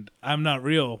 And I'm not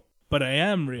real, but I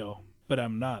am real. but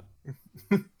I'm not.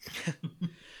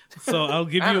 So I'll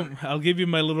give you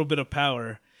my little bit of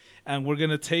power, and we're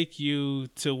gonna take you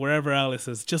to wherever Alice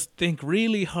is. Just think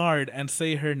really hard and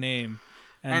say her name,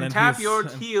 And then tap your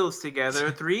heels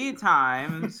together 3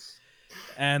 times.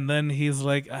 And then he's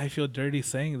like, I feel dirty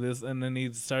saying this, and then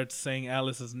he starts saying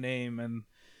Alice's name, and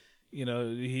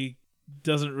he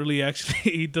doesn't really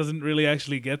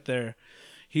actually get there.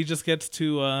 He just gets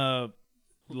to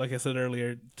like I said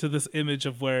earlier, to this image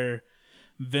of where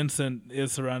Vincent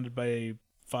is surrounded by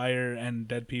fire and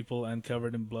dead people and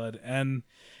covered in blood, and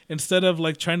instead of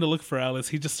like trying to look for Alice,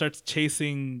 he just starts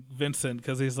chasing Vincent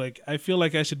because he's like, I feel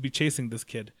like I should be chasing this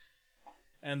kid.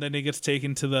 And then he gets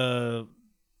taken to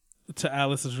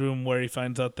Alice's room where he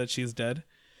finds out that she's dead,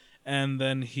 and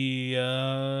then he's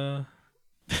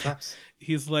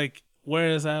like, where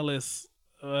is Alice?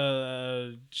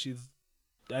 I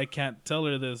can't tell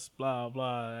her this, blah blah.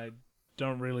 I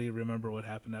don't really remember what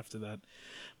happened after that.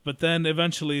 But then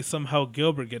eventually somehow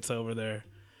Gilbert gets over there,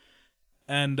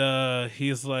 and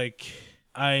he's like,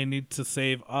 I need to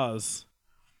save Oz.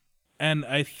 And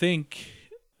I think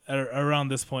around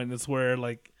this point is where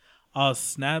like Oz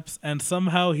snaps, and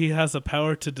somehow he has a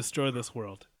power to destroy this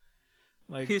world.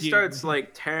 Like he starts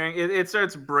like tearing it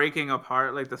starts breaking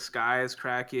apart, like the sky is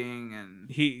cracking, and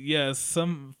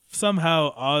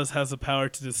somehow Oz has a power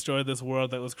to destroy this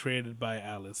world that was created by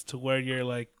Alice, to where you're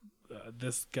like,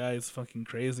 this guy is fucking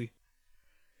crazy.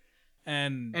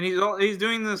 And he's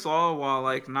doing this all while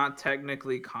like not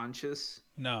technically conscious.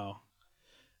 No.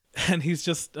 And he's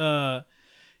just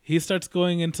he starts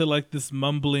going into like this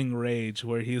mumbling rage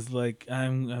where he's like,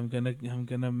 I'm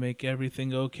gonna make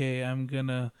everything okay. I'm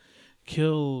gonna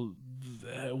kill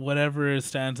whatever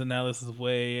stands in Alice's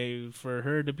way for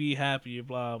her to be happy,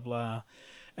 blah blah.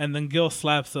 And then Gil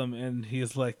slaps him, and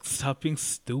he's like, stop being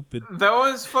stupid. That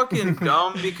was fucking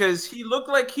dumb because he looked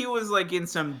like he was like in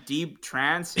some deep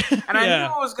trance, and I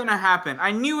knew it was gonna happen.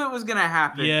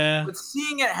 Yeah. But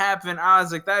seeing it happen, I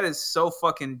was like, that is so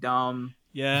fucking dumb.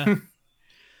 Yeah.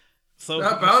 So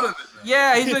snap out of it, man.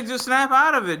 Yeah, he's like, just snap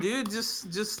out of it, dude.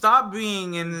 Just stop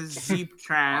being in this deep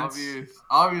trance.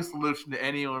 Obvious solution to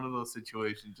any one of those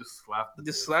situations. Just slap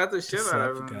the shit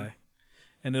out of him. Guy.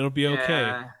 And it'll be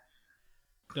okay.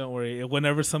 Don't worry.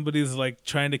 Whenever somebody's like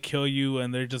trying to kill you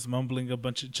and they're just mumbling a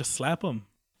bunch of, just slap them.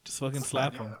 Just fucking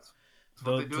slap them.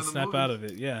 They'll just snap out of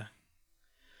it. Yeah.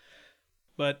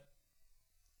 But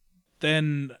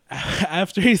then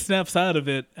after he snaps out of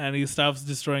it and he stops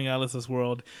destroying Alice's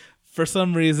world, for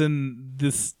some reason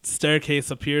this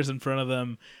staircase appears in front of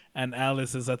them, and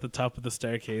Alice is at the top of the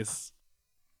staircase.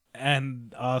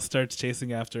 And Oz starts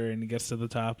chasing after her, and he gets to the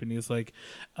top, and he's like,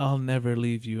 I'll never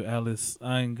leave you, Alice.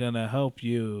 I'm gonna help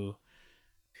you.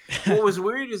 What was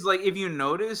weird is, like, if you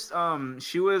noticed,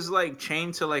 she was, like,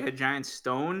 chained to, like, a giant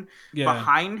stone. Yeah.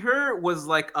 Behind her was,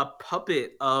 like, a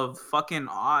puppet of fucking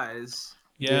Oz.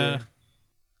 Yeah.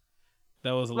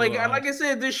 That was a like I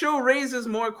said, the show raises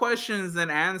more questions than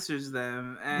answers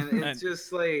them. And it's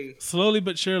just, like... Slowly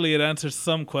but surely it answers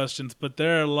some questions, but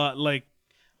there are a lot, like...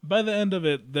 By the end of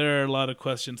it, there are a lot of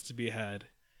questions to be had.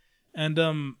 And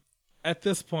at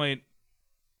this point,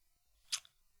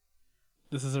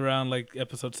 this is around like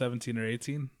episode 17 or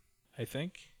 18, I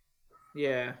think.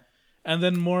 Yeah. And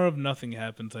then more of nothing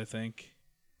happens, I think.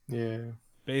 Yeah.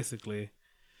 Basically.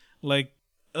 Like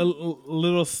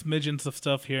little smidgens of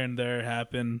stuff here and there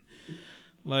happen.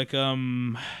 Like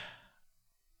you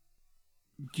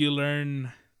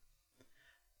learn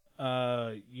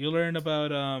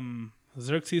about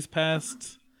Xerxes'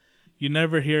 past. You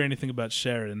never hear anything about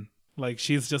Sharon. Like,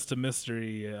 she's just a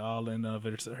mystery all in of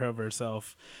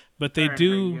herself. But they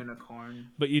do.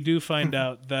 But you do find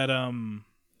out that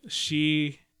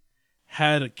she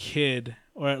had a kid,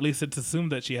 or at least it's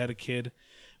assumed that she had a kid,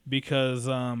 because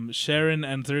Sharon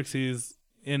and Xerxes,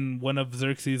 in one of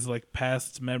Xerxes' like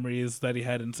past memories that he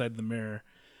had inside the mirror,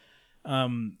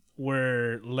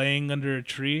 were laying under a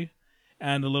tree.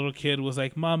 And the little kid was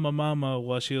like, Mama, Mama,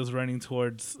 while she was running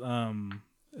towards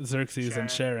Xerxes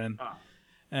and Sharon. Oh.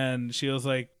 And she was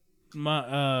like,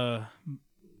 Mama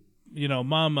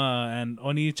and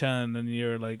Oni-chan. And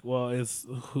you're like, well,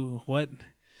 who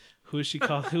is she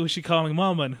calling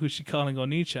Mama, and who's she calling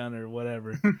Oni-chan or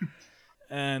whatever?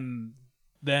 And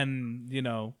then,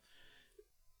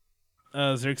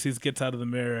 Xerxes gets out of the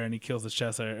mirror and he kills the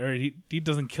Cheshire, or he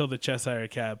doesn't kill the Cheshire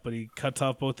cat, but he cuts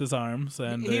off both his arms,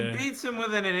 and he beats him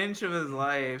within an inch of his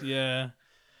life. Yeah,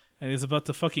 and he's about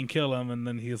to fucking kill him, and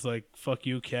then he's like, "Fuck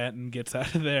you, cat," and gets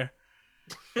out of there.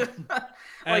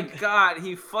 God,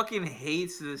 he fucking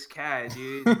hates this cat,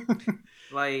 dude.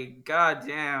 Like,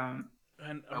 goddamn.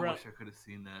 And I wish I could have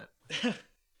seen that.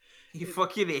 He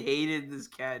fucking hated this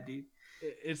cat, dude.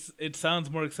 It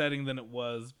sounds more exciting than it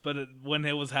was, but when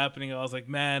it was happening, I was like,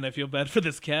 man, I feel bad for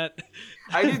this cat.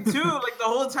 I did too. Like the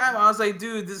whole time, I was like,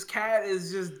 dude, this cat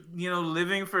is just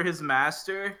living for his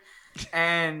master,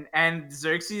 and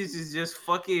Xerxes is just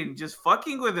fucking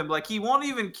with him. Like he won't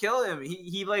even kill him.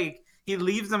 He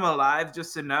leaves him alive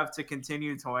just enough to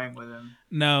continue toying with him.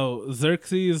 Now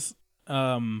Xerxes,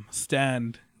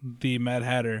 stand the Mad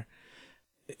Hatter.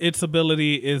 Its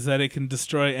ability is that it can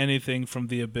destroy anything from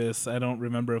the abyss. I don't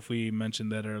remember if we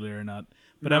mentioned that earlier or not,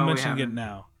 but No, I'm we mentioning it haven't.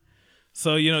 now.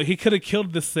 So, he could have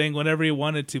killed this thing whenever he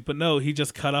wanted to, but no, he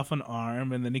just cut off an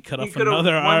arm, and then he cut off could've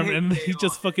another arm, one-hit and he KO'd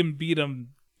just fucking beat him.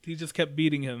 He just kept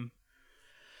beating him.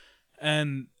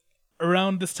 And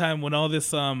around this time, when all this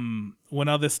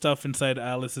stuff inside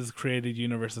Alice's created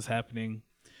universe is happening,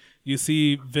 you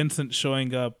see Vincent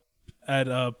showing up at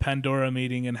a Pandora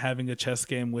meeting and having a chess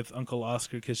game with Uncle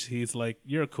Oscar because he's like,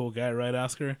 you're a cool guy, right,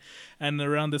 Oscar? And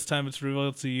around this time, it's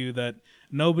revealed to you that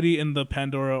nobody in the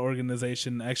Pandora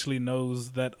organization actually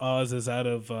knows that Oz is out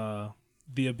of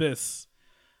the abyss.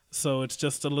 So it's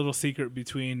just a little secret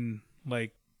between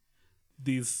like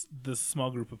this small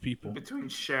group of people. Between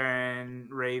Sharon,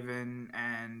 Raven,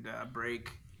 and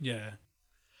Break. Yeah.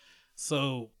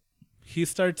 So he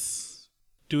starts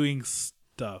doing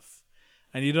stuff.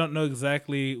 And you don't know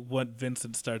exactly what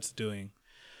Vincent starts doing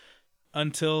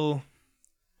until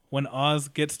when Oz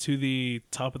gets to the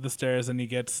top of the stairs and he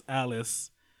gets Alice.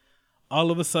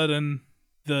 All of a sudden,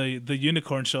 the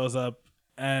unicorn shows up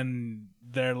and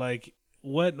they're like,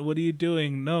 "What are you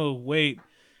doing? No, wait,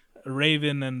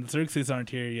 Raven and Xerxes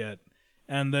aren't here yet."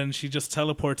 And then she just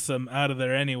teleports them out of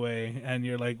there anyway. And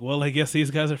you're like, "Well, I guess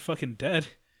these guys are fucking dead.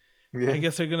 Yeah. I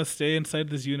guess they're gonna stay inside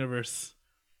this universe."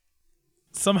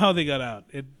 Somehow they got out.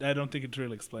 I don't think it's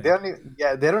really explained. They don't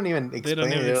even explain They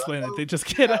don't even it. explain it. They just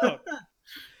get out.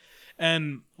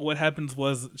 And what happens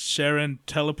was Sharon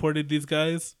teleported these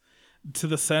guys to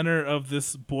the center of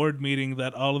this board meeting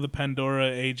that all of the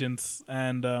Pandora agents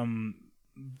and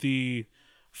the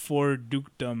four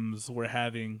dukedoms were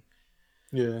having.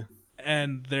 Yeah.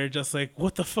 And they're just like,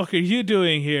 "What the fuck are you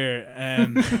doing here?"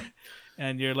 And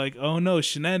and you're like, "Oh no,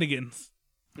 shenanigans."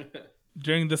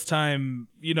 During this time,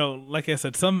 like I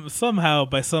said, somehow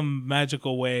by some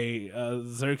magical way,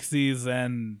 Xerxes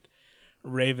and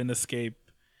Raven escape,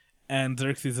 and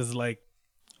Xerxes is like,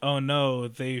 "Oh no,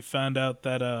 they found out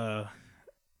that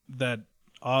that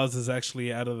Oz is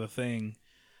actually out of the thing,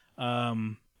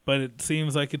 but it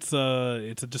seems like it's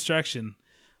a distraction.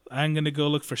 I'm gonna go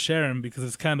look for Sharon because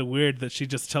it's kind of weird that she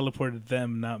just teleported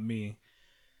them, not me."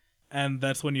 And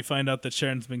that's when you find out that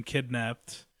Sharon's been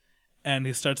kidnapped. And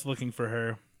he starts looking for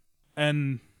her.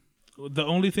 And the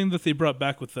only thing that they brought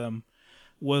back with them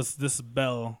was this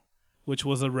bell, which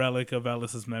was a relic of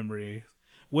Alice's memory.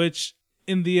 Which,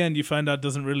 in the end, you find out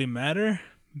doesn't really matter.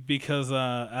 Because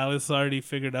Alice already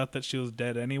figured out that she was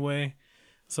dead anyway.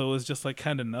 So it was just like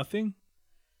kind of nothing.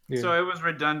 Yeah. So it was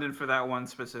redundant for that one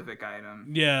specific item.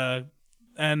 Yeah.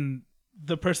 And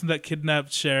the person that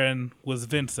kidnapped Sharon was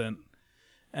Vincent.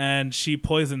 And she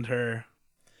poisoned her.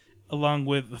 Along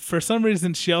with, for some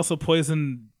reason,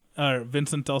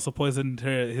 Vincent also poisoned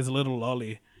his little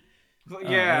lolly.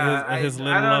 Yeah, his I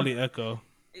little don't- lolly Echo.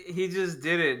 He just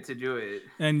did it to do it.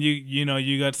 And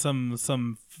you got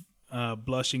some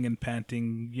blushing and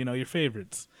panting, your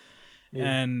favorites. Yeah.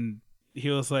 And he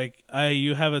was like,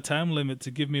 you have a time limit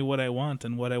to give me what I want,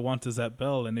 and what I want is that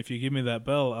bell. And if you give me that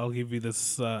bell, I'll give you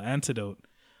this antidote.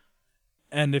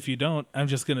 And if you don't, I'm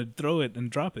just gonna throw it and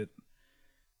drop it.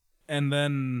 And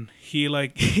then he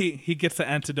he gets the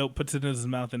antidote, puts it in his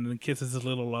mouth, and then kisses his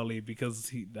little lolly because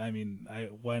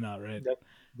why not, right?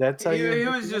 That's how He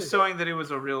was just showing that it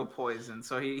was a real poison.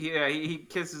 So he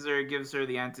kisses her, gives her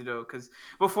the antidote. Because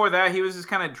before that, he was just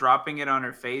kind of dropping it on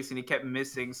her face, and he kept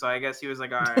missing. So I guess he was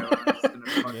like, "All right, well, I'm just gonna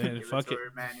fucking give fuck it to it.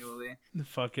 her manually."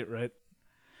 Fuck it, right?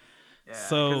 Yeah.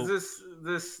 So-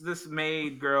 Because this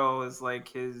maid girl is like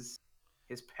his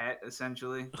pet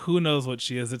essentially. Who knows what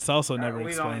she is? It's also never We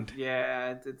don't- explained.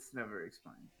 Yeah, it's never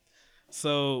explained.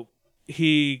 So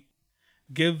he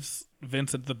gives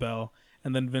Vincent the bell,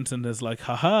 and then Vincent is like,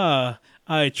 "Haha,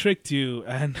 I tricked you."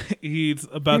 And he's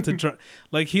about to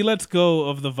he lets go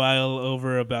of the vial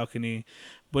over a balcony,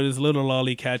 but his little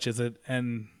lolly catches it,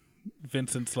 and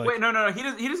Vincent's like, Wait, no.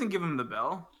 He doesn't give him the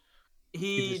bell.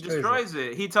 He destroys destroys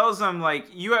it. He tells him like,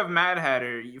 "You have Mad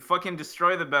Hatter. You fucking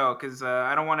destroy the bell because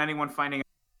I don't want anyone finding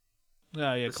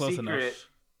 "Oh yeah, the close secret." enough."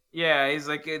 Yeah, he's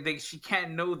like, she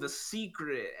can't know the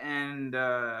secret, and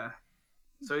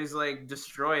so he's like,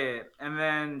 destroy it. And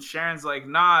then Sharon's like,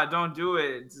 "Nah, don't do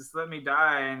it. Just let me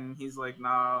die." And he's like,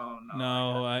 "No.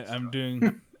 No, I gotta I'm destroy it."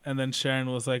 doing. And then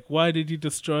Sharon was like, "Why did you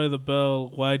destroy the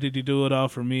bell? Why did you do it all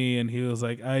for me?" And he was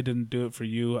like, "I didn't do it for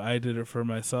you. I did it for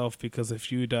myself because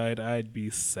if you died, I'd be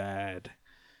sad."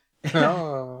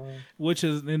 Oh. Which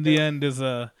is, in the end, is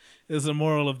a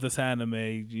moral of this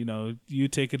anime. You know, you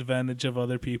take advantage of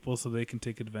other people so they can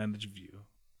take advantage of you.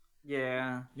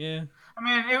 Yeah. Yeah. I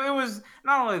mean, it was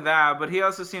not only that, but he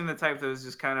also seemed the type that was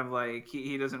just kind of like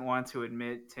he doesn't want to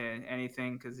admit to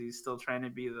anything because he's still trying to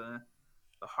be the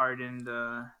hardened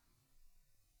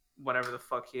whatever the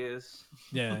fuck he is.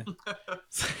 Yeah.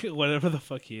 Whatever the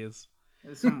fuck he is.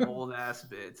 Some old ass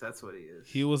bitch. That's what he is.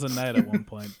 He was a knight at one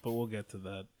point, but we'll get to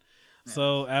that. Yeah.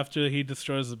 So after he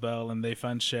destroys the bell and they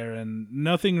find Sharon,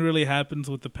 nothing really happens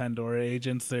with the Pandora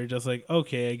agents. They're just like,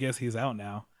 okay, I guess he's out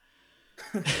now.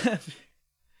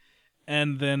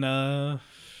 And then,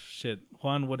 shit,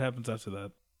 Juan, what happens after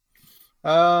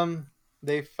that?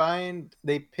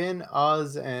 They pin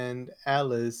Oz and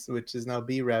Alice, which is now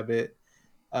B Rabbit,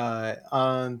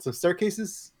 on some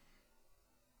staircases.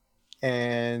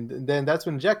 And then that's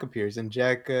when Jack appears, and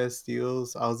Jack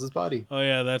steals Oz's body. Oh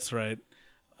yeah, that's right.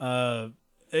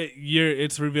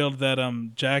 It's revealed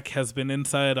that Jack has been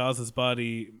inside Oz's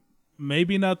body,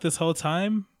 maybe not this whole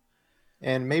time,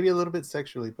 And maybe a little bit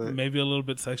sexually, but maybe a little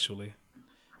bit sexually,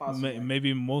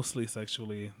 maybe mostly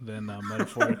sexually than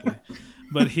metaphorically.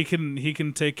 But he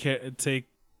can take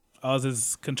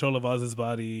Oz's control of Oz's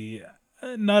body,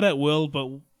 not at will,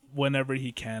 but whenever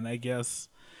he can, I guess.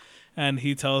 And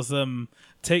he tells them,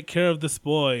 "Take care of this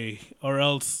boy, or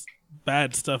else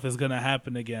bad stuff is gonna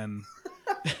happen again."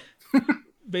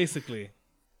 Basically,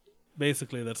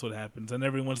 that's what happens, and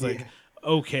everyone's like,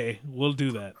 "Okay, we'll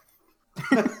do that.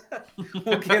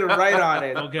 We'll get right on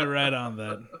it. We'll get right on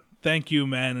that. Thank you,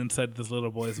 man." Inside this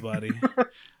little boy's body.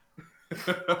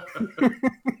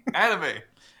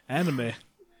 Anime.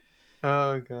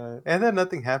 oh god! And then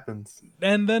nothing happens.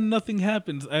 And then nothing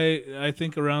happens. I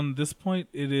think around this point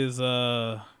it is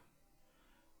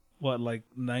like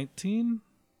 19?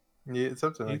 Yeah,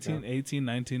 something like 18, that. 18,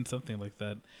 19, something like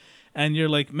that. And you're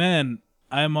like, man,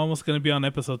 I'm almost going to be on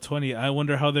episode 20. I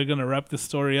wonder how they're going to wrap this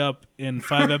story up in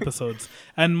 5 episodes.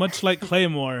 And much like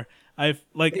Claymore, I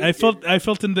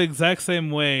felt in the exact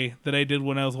same way that I did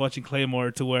when I was watching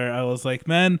Claymore, to where I was like,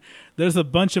 man, there's a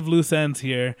bunch of loose ends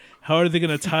here. How are they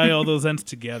going to tie all those ends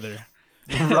together?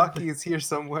 Rocky is here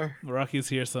somewhere. Rocky's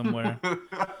here somewhere.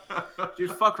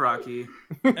 Dude, fuck Rocky.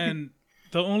 And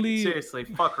Seriously,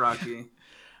 fuck Rocky.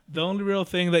 The only real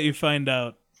thing that you find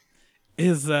out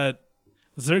is that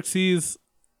Xerxes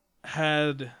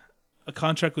had a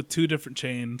contract with 2 different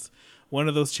chains. One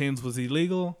of those chains was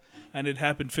illegal, and it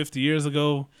happened 50 years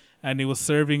ago, and he was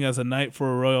serving as a knight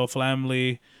for a royal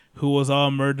family who was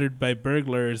all murdered by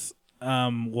burglars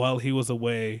while he was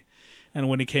away. And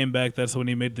when he came back, that's when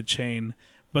he made the chain.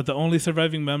 But the only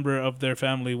surviving member of their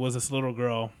family was this little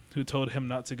girl who told him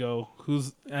not to go.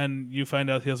 And you find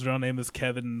out his real name is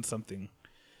Kevin something.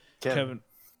 Kevin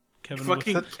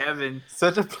Fucking Kevin.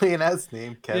 Such a plain ass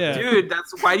name, Kevin. Yeah. Dude,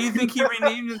 why do you think he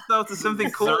renamed himself to something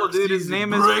cool, dude? His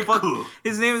name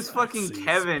is fucking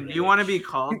Kevin. Do you want to be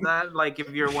called that? Like,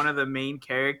 if you're one of the main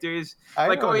characters?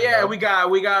 Like, oh yeah, we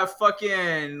got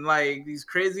fucking like these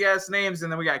crazy ass names,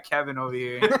 and then we got Kevin over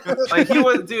here. Like,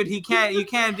 you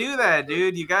can't do that,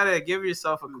 dude. You gotta give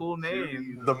yourself a cool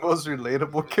name. The most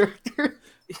relatable character.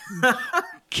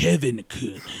 Kevin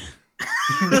could.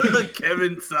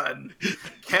 Kevin's son.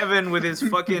 Kevin with his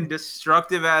fucking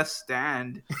destructive ass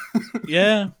stand.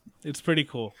 Yeah, it's pretty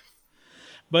cool.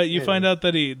 But you find out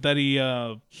that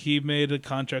he made a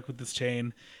contract with this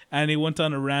chain, and he went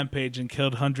on a rampage and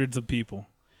killed hundreds of people.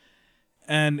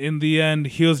 And in the end,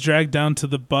 he was dragged down to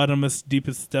the bottomless,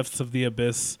 deepest depths of the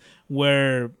abyss,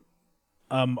 where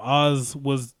Oz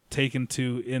was taken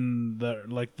to in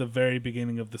the very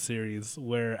beginning of the series,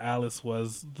 where Alice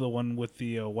was the one with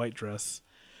the white dress.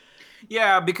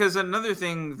 Yeah, because another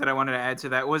thing that I wanted to add to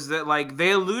that was that, like,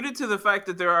 they alluded to the fact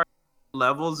that there are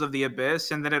levels of the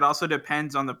abyss, and that it also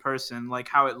depends on the person, like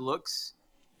how it looks.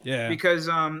 Yeah. Because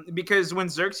when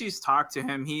Xerxes talked to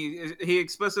him, he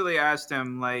explicitly asked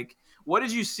him, like, what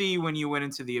did you see when you went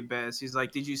into the abyss? He's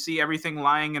like, did you see everything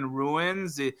lying in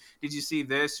ruins? Did you see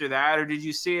this or that? Or did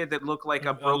you see it that looked like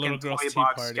a broken toy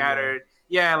box scattered?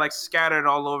 Yeah, like scattered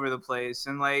all over the place.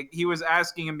 And like, he was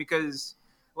asking him because,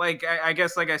 like, I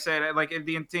guess, like I said, like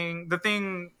the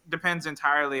thing depends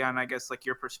entirely on, I guess, like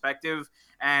your perspective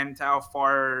and how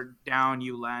far down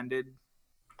you landed.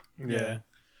 Yeah.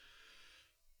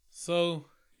 So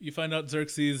you find out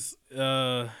Xerxes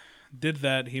did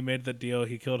that. He made the deal.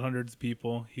 He killed hundreds of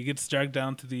people. He gets dragged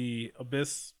down to the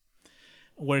abyss,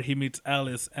 where he meets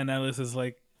Alice, and Alice is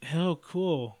like, "Hell,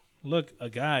 cool! Look, a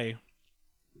guy."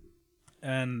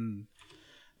 and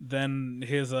then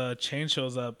his chain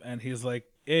shows up, and he's like,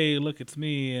 "Hey, look, it's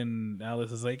me." And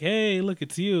Alice is like, "Hey, look,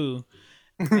 it's you."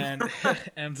 And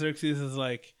and Xerxes is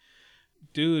like,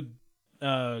 "Dude,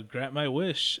 grant my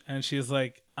wish." And she's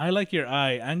like, "I like your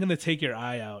eye. I'm gonna take your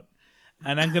eye out,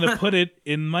 and I'm gonna put it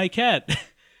in my cat."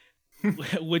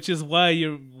 which is why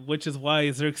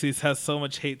Xerxes has so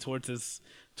much hate towards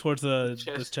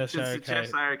the Cheshire Cat.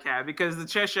 Cheshire Cat, because the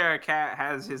Cheshire Cat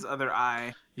has his other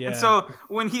eye. Yeah. And so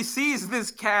when he sees this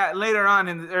cat later on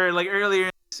earlier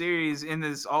in the series in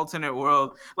this alternate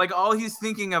world, like all he's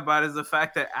thinking about is the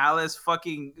fact that Alice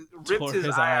fucking ripped his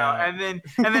eye out and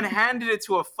then handed it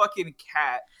to a fucking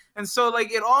cat. And so,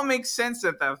 like, it all makes sense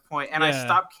at that point. And I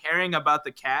stopped caring about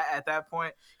the cat at that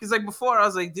point. Because, like, before I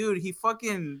was like, dude,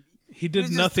 he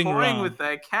did nothing wrong with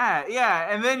that cat.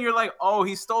 Yeah. And then you're like, oh,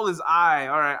 he stole his eye.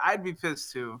 All right. I'd be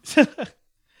pissed too.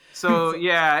 So,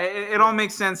 yeah, it all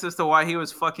makes sense as to why he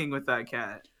was fucking with that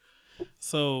cat.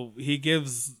 So he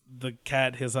gives the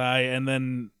cat his eye, and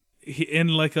then he, in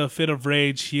like a fit of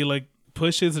rage, he like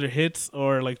pushes or hits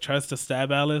or like tries to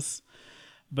stab Alice.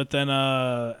 But then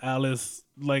Alice,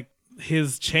 like,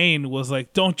 his chain was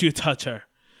like, "Don't you touch her.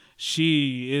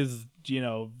 She is,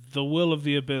 the will of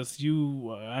the abyss.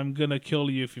 I'm gonna kill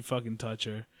you if you fucking touch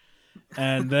her."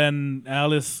 And then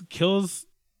Alice kills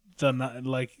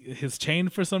his chain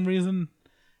for some reason.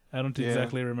 I don't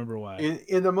exactly remember why.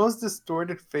 In the most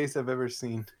distorted face I've ever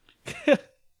seen.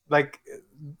 Like,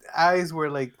 eyes were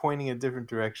like pointing in different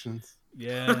directions.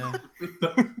 Yeah.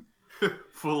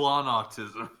 Full on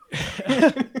autism.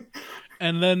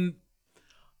 And then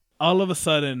all of a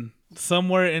sudden,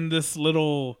 somewhere in this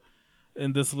little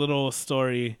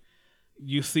story,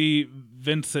 you see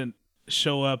Vincent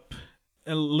show up,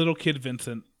 a little kid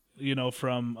Vincent,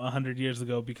 from 100 years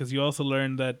ago, because you also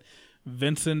learn that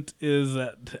Vincent is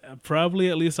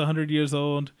probably at least 100 years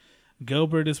old.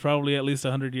 Gilbert is probably at least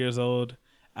 100 years old.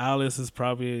 Alice is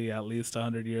probably at least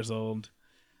 100 years old.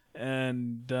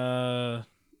 And Sharon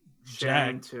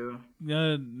Jack too.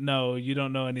 No, you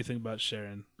don't know anything about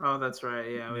Sharon. Oh, that's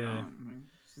right. Yeah, we don't.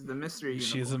 She's the mystery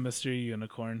unicorn. She's a mystery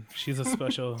unicorn. She's a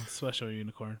special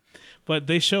unicorn. But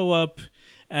they show up,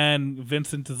 and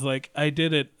Vincent is like, "I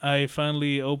did it. I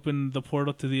finally opened the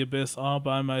portal to the abyss all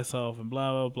by myself," and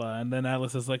blah, blah, blah. And then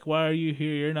Alice is like, "Why are you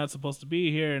here? You're not supposed to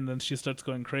be here." And then she starts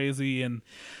going crazy, and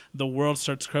the world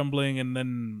starts crumbling. And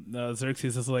then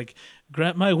Xerxes is like,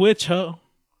 "Grant my wish, ho."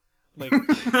 Like,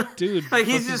 dude. Like,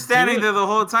 he's just standing there the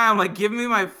whole time, like, give me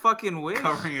my fucking wish.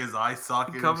 Covering his eye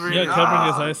socket. Covering his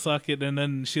eye socket. And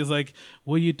then she's like,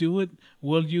 "Will you do it?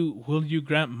 Will you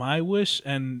grant my wish?"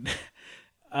 And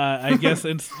I guess,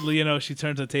 she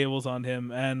turns the tables on him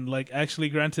and, like, actually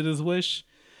granted his wish.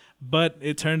 But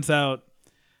it turns out,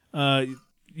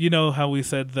 how we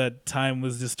said that time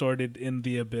was distorted in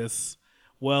the abyss.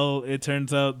 Well, it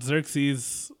turns out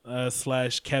Xerxes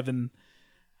 / Kevin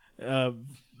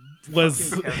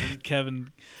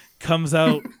Kevin comes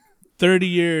out 30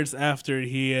 years after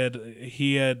he had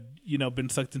been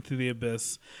sucked into the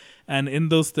abyss, and in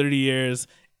those 30 years,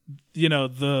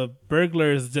 the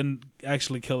burglars didn't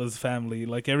actually kill his family.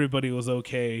 Like, everybody was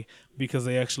okay because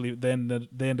they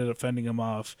ended up fending him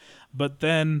off. But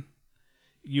then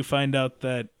you find out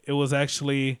that it was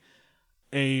actually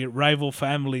a rival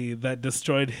family that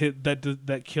destroyed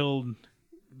that killed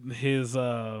his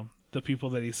the people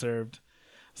that he served.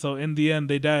 So in the end,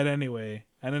 they died anyway.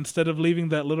 And instead of leaving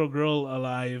that little girl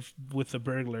alive with the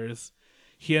burglars,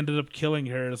 he ended up killing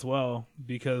her as well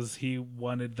because he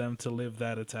wanted them to live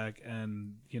that attack,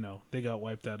 and, they got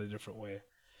wiped out a different way.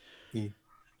 Yeah.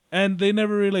 And they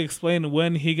never really explain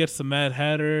when he gets the Mad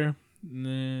Hatter.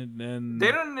 And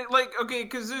they don't, like, okay,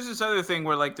 because there's this other thing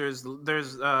where, like, there's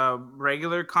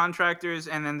regular contractors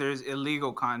and then there's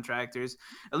illegal contractors.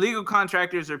 Illegal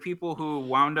contractors are people who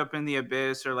wound up in the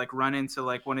abyss or, like, run into,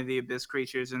 like, one of the abyss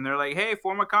creatures, and they're like, "Hey,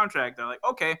 form a contract." They're like,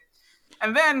 "Okay."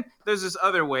 And then there's this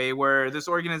other way where this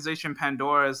organization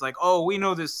Pandora is like, "Oh, we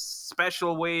know this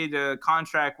special way to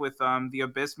contract with the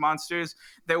abyss monsters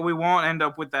that we won't end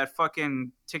up with that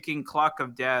fucking ticking clock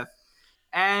of death."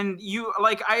 And you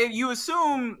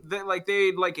assume that, like,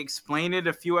 they, like, explain it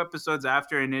a few episodes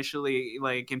after initially,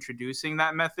 like, introducing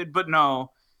that method, but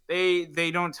no, they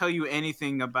don't tell you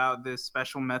anything about this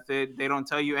special method. They don't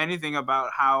tell you anything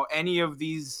about how any of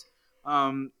these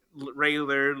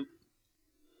regular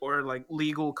or, like,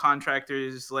 legal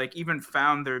contractors, like, even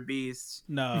found their beasts.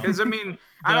 No, because I mean,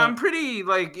 I'm pretty,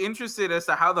 like, interested as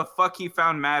to how the fuck he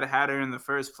found Mad Hatter in the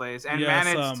first place and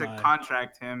managed to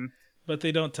contract him. But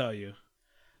they don't tell you.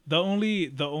 The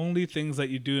only things that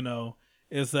you do know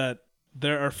is that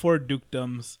there are 4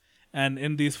 dukedoms, And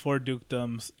in these 4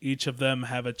 dukedoms, each of them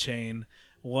have a chain.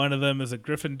 One of them is a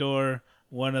Gryffindor.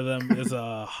 One of them is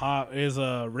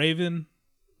a Raven.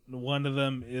 One of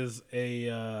them is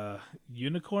a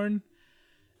unicorn.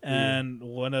 And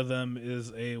one of them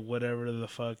is a whatever the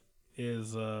fuck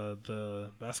is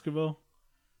the Baskerville.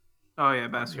 Oh yeah,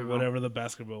 basketball. Whatever the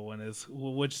basketball one is,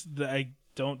 which I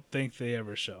don't think they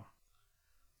ever show.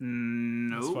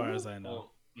 No. As far as I know.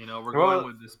 Well, you know, we're going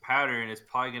with this pattern. It's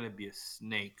probably going to be a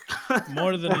snake.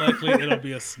 More than likely, it'll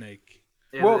be a snake.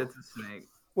 Yeah, Well- it's a snake.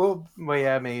 Well,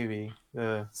 yeah, maybe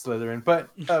Slytherin, but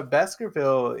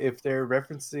Baskerville, if they're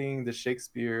referencing the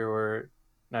Shakespeare or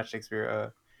not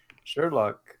Shakespeare,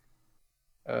 Sherlock,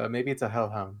 maybe it's a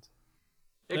hellhound.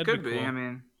 It That'd could be be. cool. I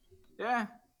mean, yeah.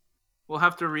 We'll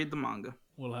have to read the manga.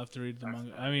 We'll have to read the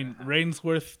manga. I mean,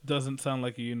 Rainsworth doesn't sound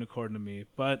like a unicorn to me,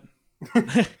 but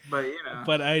But you know,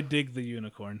 but I dig the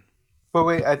unicorn. But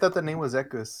wait, I thought the name was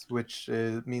Equus, which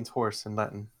means horse in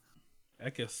Latin.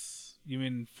 Equus. You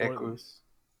mean Equus.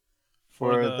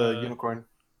 for For the the unicorn.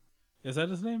 Is that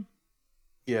his name?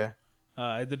 Yeah.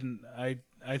 I didn't.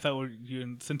 I thought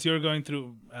since you were going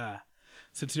through.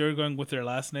 Since you were going with their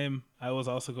last name, I was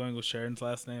also going with Sharon's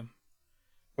last name.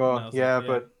 And I Well, was yeah,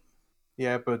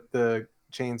 like, but the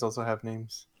chains also have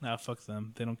names. Nah, fuck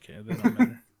them. They don't care. They don't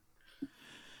matter.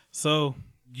 So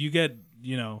you get,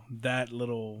 that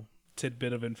little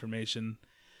tidbit of information.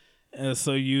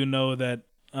 So you know that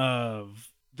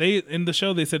they in the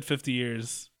show they said 50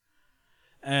 years.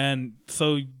 And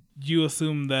so you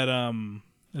assume that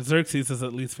Xerxes is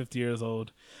at least 50 years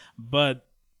old. But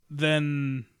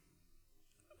then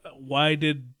why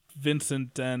did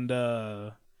Vincent and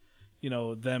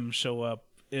them show up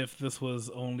if this was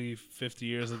only 50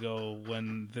 years ago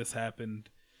when this happened,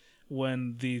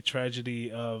 when the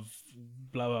tragedy of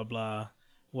blah blah blah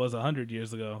was 100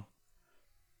 years ago?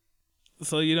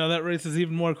 So that raises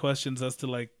even more questions as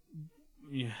to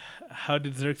how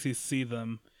did Xerxes see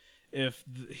them if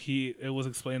it was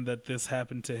explained that this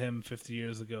happened to him 50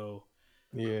 years ago.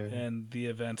 Yeah. And the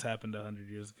events happened 100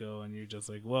 years ago, and you're just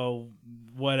like, well,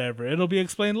 whatever. It'll be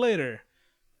explained later.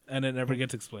 And it never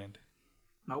gets explained.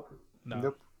 nope. No.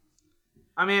 Nope.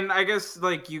 I mean, I guess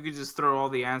you could just throw all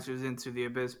the answers into the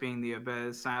abyss being the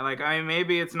abyss.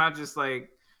 Maybe it's not just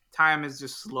time is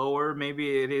just slower.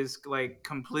 Maybe it is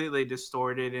completely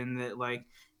distorted in that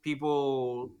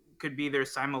people could be there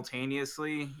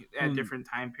simultaneously at different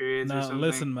time periods or Now, something.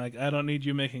 listen, Mike, I don't need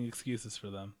you making excuses for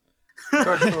them.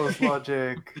 Dark Souls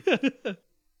logic.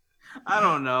 I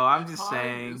don't know. I'm just Time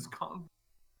saying. is con-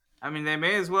 I mean, they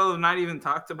may as well have not even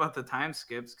talked about the time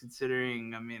skips,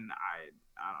 considering. I mean,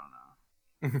 I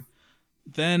don't know.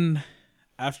 Then,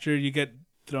 after you get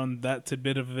thrown that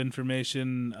tidbit of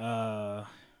information,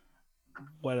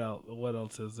 what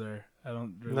else is there? I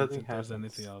don't really Nothing think there's happens.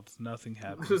 anything else. Nothing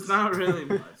happens. There's not really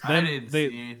much. I Then didn't they-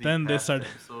 see anything then they past start-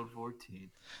 episode 14.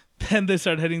 Then they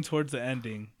start heading towards the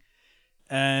ending,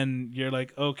 and you're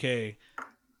like, okay,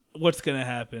 what's gonna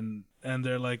happen? And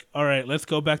they're like, all right, let's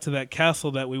go back to that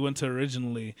castle that we went to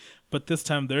originally, but this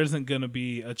time there isn't gonna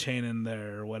be a chain in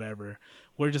there or whatever.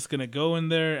 We're just gonna go in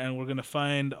there and we're gonna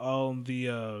find all the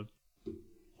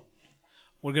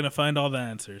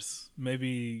answers.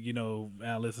 Maybe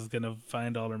Alice is gonna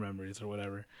find all her memories or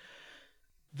whatever.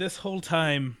 This whole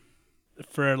time,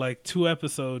 for 2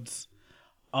 episodes,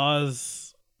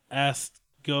 Oz asked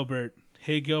Gilbert,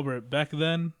 "Hey Gilbert, back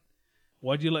then,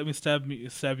 why'd you let me stab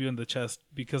you in the chest?"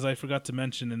 Because I forgot to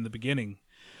mention in the beginning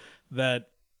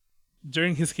that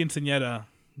during his quinceañera,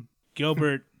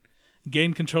 Gilbert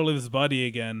gained control of his body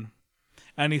again,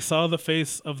 and he saw the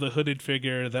face of the hooded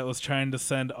figure that was trying to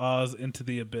send Oz into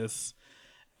the abyss.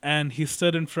 And he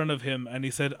stood in front of him and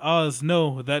he said, "Oz,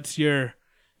 no, that's your..."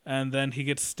 And then he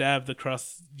gets stabbed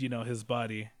across, his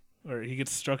body, or he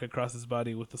gets struck across his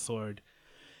body with the sword.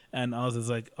 And Oz is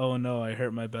like, "Oh no, I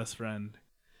hurt my best friend."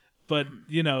 But,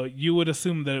 you would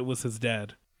assume that it was his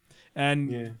dad.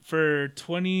 And Yeah. for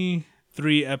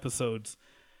 23 episodes,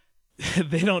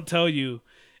 they don't tell you.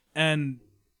 And,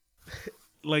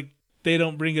 they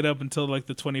don't bring it up until,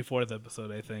 the 24th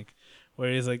episode, I think.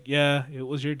 Where he's like, "Yeah, it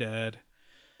was your dad."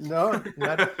 No,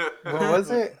 not. What was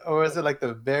it? Or was it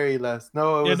the very last?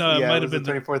 No, it was. it might have was been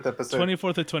the 24th episode.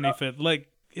 24th or 25th.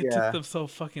 It Yeah. took them so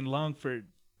fucking long for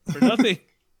nothing.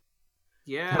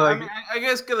 Yeah, Like- I mean, I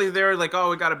guess they're like, "Oh,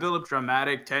 we got to build up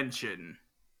dramatic tension,"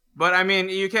 but I mean,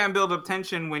 you can't build up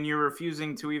tension when you're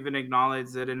refusing to even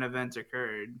acknowledge that an event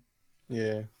occurred.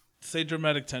 Yeah. Say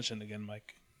dramatic tension again,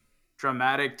 Mike.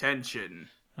 Dramatic tension.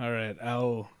 All right,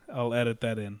 I'll edit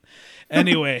that in.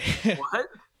 Anyway, What?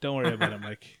 don't worry about it,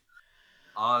 Mike.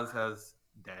 Oz has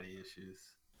daddy issues.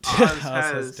 Oz Oz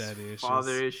has daddy issues.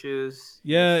 father issues.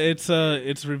 Yeah,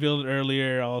 it's revealed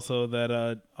earlier also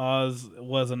that Oz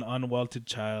was an unwanted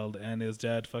child and his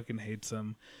dad fucking hates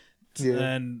him. Yeah.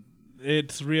 And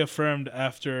it's reaffirmed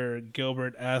after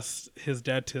Gilbert asked his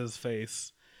dad to his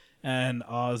face, and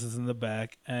Oz is in the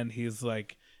back, and he's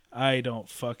like, "I don't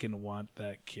fucking want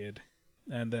that kid."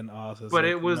 And then Oz is But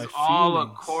like, it was "My all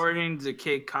feelings." according to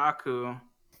Keikaku.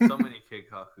 So many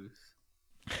Keikakus.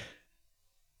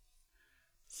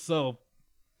 So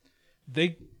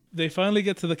they finally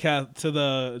get to the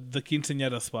the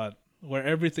quinceañera spot where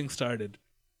everything started,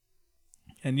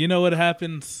 and you know what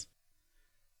happens?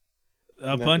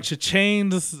 A bunch of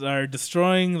chains are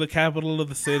destroying the capital of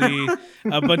the city.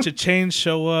 A bunch of chains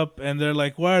show up, and they're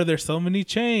like, "Why are there so many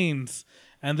chains?"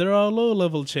 And they're all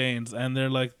low-level chains, and they're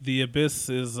like, "The abyss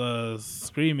is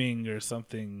screaming or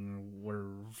something,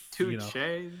 or Two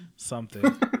chains. something."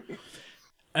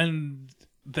 And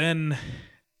then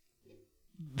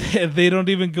they don't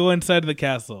even go inside the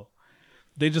castle.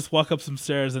 They just walk up some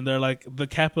stairs, and they're like, "The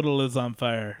capital is on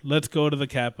fire. Let's go to the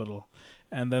capital."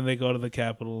 And then they go to the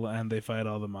capital and they fight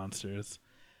all the monsters.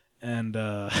 And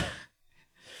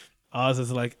Oz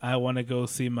is like, "I want to go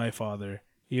see my father,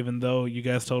 even though you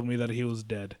guys told me that he was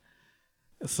dead."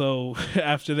 So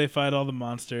after they fight all the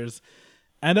monsters,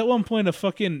 and at one point a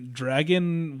fucking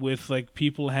dragon with like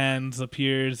people hands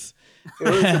appears. It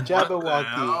was a What the Jabberwocky.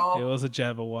 hell? It was a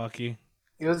Jabberwocky.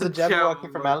 It was a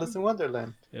Jabberwocky from Alice in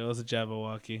Wonderland. It was a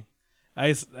Jabberwocky.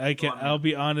 I'll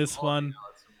be honest, one.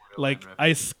 Like Reference.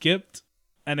 I skipped,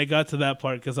 and I got to that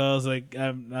part because I was like,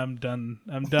 I'm done.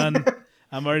 I'm done.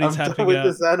 I'm already I'm done tapping with out.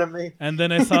 this anime. And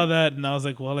then I saw that, and I was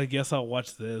like, well, I guess I'll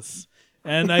watch this.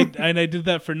 And I did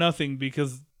that for nothing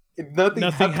because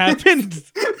Nothing happened.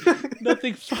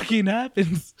 Nothing fucking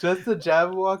happens. Just the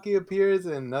Jabberwocky appears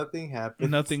and nothing happens.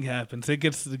 Nothing happens. It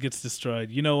gets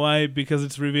destroyed. You know why? Because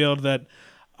it's revealed that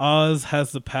Oz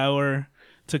has the power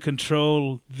to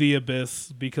control the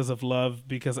abyss because of love.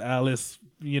 Because Alice,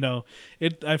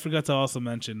 I forgot to also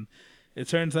mention. It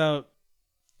turns out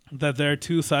that there are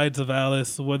two sides of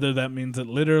Alice. Whether that means it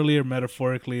literally or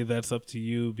metaphorically, that's up to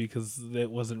you because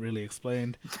it wasn't really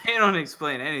explained. They don't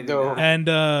explain anything. No. And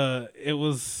it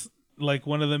was like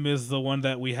one of them is the one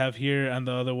that we have here, and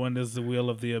the other one is the Wheel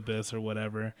of the Abyss or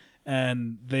whatever.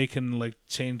 And they can like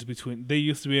change between. They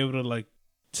used to be able to like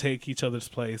take each other's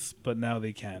place, but now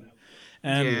they can't.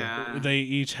 And Yeah. they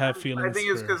each have feelings. I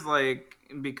think it's for-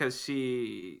 because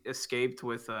she escaped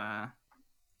with Oz.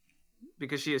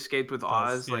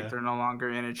 Oz, yeah. Like they're no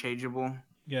longer interchangeable.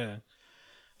 Yeah.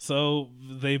 So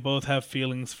they both have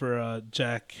feelings for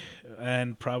Jack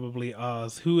and probably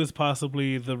Oz, who is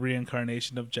possibly the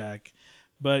reincarnation of Jack.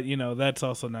 But, that's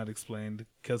also not explained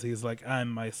because he's like, "I'm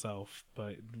myself,"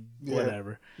 but Yeah.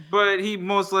 whatever. But he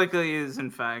most likely is, in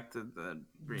fact, the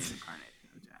reincarnation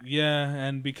of Jack Yeah,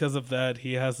 and because of that,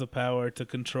 he has the power to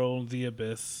control the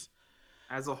abyss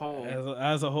as a whole.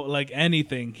 as a whole. Like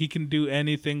anything, he can do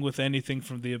anything with anything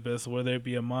from the abyss, whether it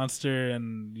be a monster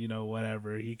and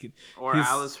whatever. He can, Or he's-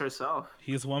 Alice herself.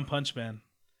 He's One Punch Man.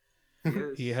 He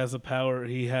is. He has a power.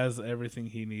 He has everything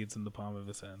he needs in the palm of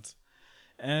his hands.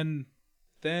 And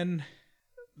then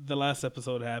the last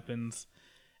episode happens,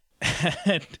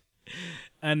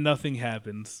 and nothing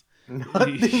happens.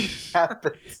 Nothing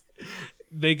happens.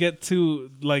 They get to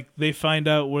they find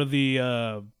out where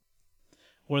the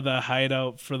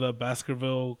hideout for the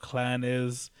Baskerville clan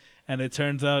is, and it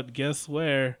turns out, guess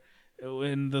where?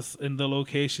 In the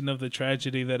location of the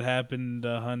tragedy that happened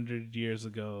 100 years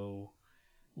ago,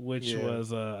 which Yeah.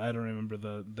 was I don't remember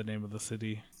the name of the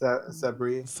city.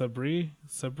 Sabri. Sabri.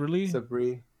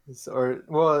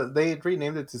 They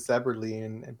renamed it to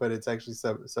Saberly, but it's actually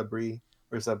Sabri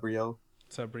or Sabriel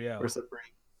Sabriel.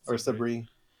 or Sabri.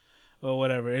 Well,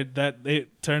 whatever. It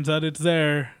turns out it's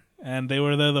there, and they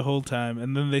were there the whole time.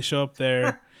 And then they show up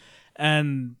there,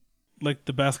 and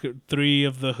three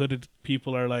of the hooded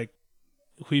people are like,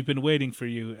 "We've been waiting for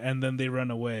you," and then they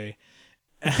run away,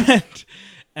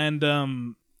 and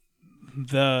the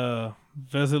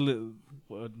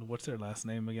what's their last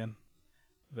name again?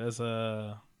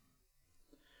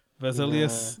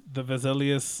 Vesalius. The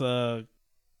Vesalius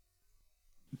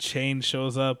chain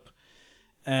shows up,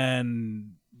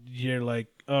 and you're like,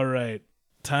 all right,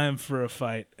 time for a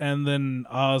fight. And then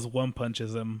Oz one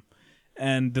punches him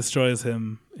and destroys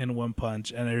him in one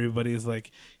punch, and everybody's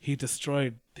like, he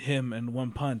destroyed him in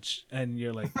one punch, and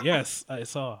you're like, yes, I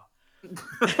saw.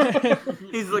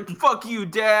 He's like, "Fuck you,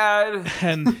 Dad."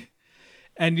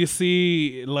 And you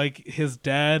see his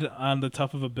dad on the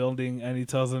top of a building, and he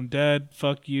tells him, "Dad,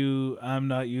 fuck you, I'm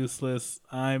not useless,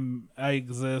 I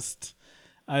exist,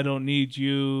 I don't need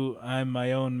you, I'm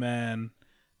my own man."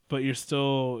 but you're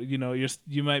still,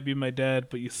 you might be my dad,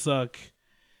 but you suck.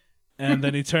 And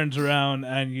then he turns around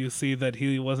and you see that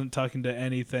he wasn't talking to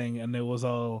anything, and it was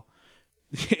all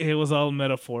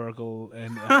metaphorical,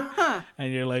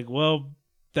 and you're like, well,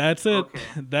 that's it. Okay.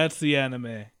 That's the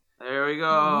anime. There we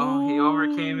go. He Ooh.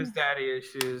 overcame his daddy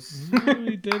issues. Ooh,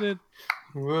 he did it.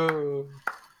 Whoa.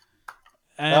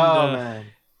 And Man.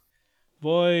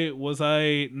 boy, was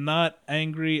I not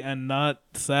angry and not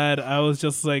sad. I was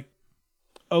just like,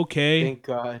 okay, Thank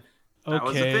God. okay, That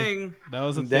was a thing. That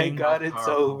was a Thank thing. God it's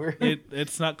over.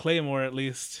 It's not Claymore, at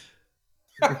least.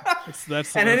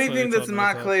 That's And what anything I that's told not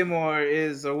myself. Claymore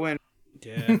is a win.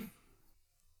 Yeah.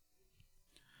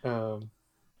 Um,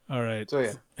 All right. so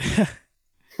yeah.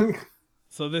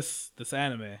 So this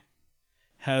anime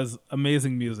has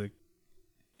amazing music,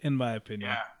 in my opinion.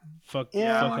 Yeah. Fuck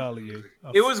Yeah. all of you.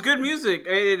 It was good music.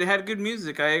 It had good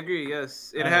music. I agree.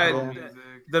 Yes, it I had know.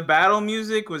 the battle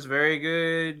music was very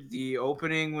good. The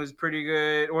opening was pretty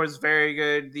good, or was very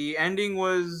good. The ending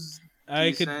was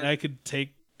decent. I could leave.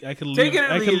 Take it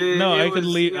or I could leave it. no. It I could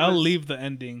was- leave. it I'll was- leave the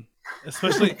ending,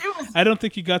 especially. It was- I don't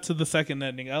think you got to the second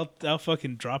ending. I'll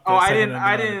fucking drop that Oh, I second didn't. ending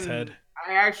I on its didn't. head.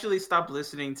 I actually stopped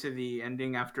listening to the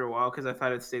ending after a while because I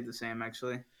thought it stayed the same.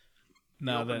 Actually,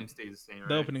 No, the that opening stays the same, right?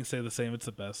 the opening stay the same. It's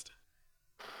the best.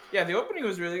 yeah, the opening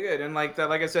was really good, and like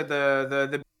I said,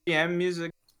 the BM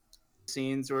music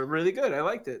scenes were really good. I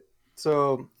liked it.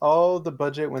 So all the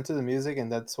budget went to the music,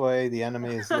 and that's why the anime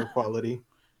is low quality.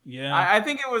 Yeah. I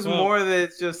think it was Well- more that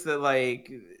it's just that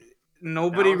like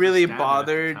nobody That was the really standard at the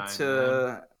bothered time,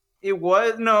 to. It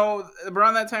was no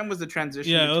around that time was the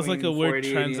transition. Yeah, it was like a between weird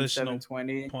 480 and transitional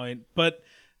 720. point, but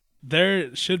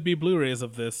there should be Blu-rays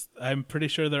of this. I'm pretty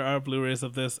sure there are Blu-rays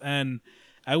of this, and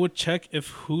I would check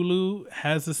if Hulu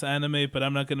has this anime, but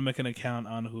I'm not gonna make an account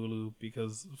on Hulu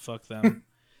because fuck them.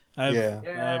 I've Yeah.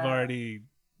 I've already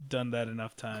done that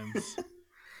enough times.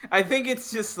 I think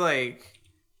it's just like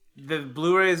the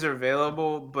Blu-rays are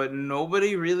available, but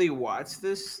nobody really watched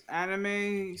this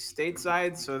anime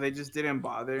stateside, so they just didn't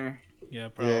bother. Yeah,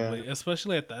 probably,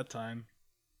 especially at that time.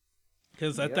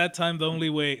 Because at Yep. that time, the only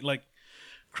way, like,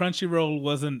 Crunchyroll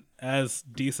wasn't as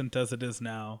decent as it is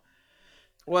now.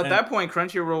 Well, at And- that point,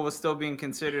 Crunchyroll was still being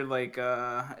considered like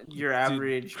your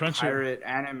average Crunchy- pirate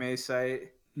anime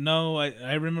site. No,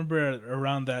 I remember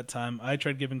around that time, I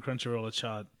tried giving Crunchyroll a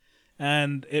shot,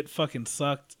 and it fucking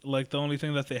sucked. Like, the only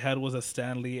thing that they had was a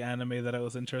Stan Lee anime that I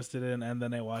was interested in, and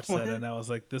then I watched What? that, and I was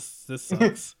like, this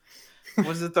sucks.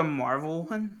 Was it the Marvel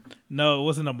one? No, it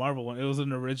wasn't a Marvel one. It was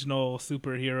an original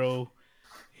superhero.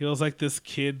 He was like this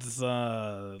kid's,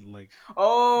 like,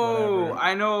 Oh, Whatever.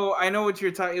 I know what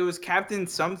you're talking. It was Captain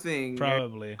something. or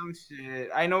probably. some shit.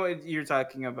 I know what you're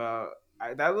talking about.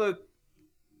 That looked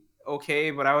okay,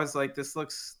 but I was like, this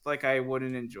looks like I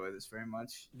wouldn't enjoy this very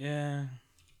much. Yeah.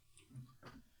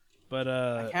 But,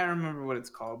 I can't remember what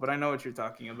it's called, but I know what you're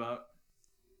talking about.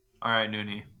 All right,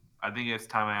 Noonie. I think it's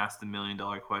time I ask the $1 million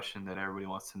question that everybody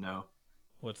wants to know.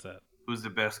 what's that? Who's the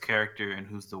best character and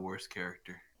who's the worst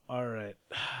character? All right.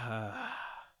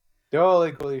 They're all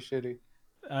equally shitty.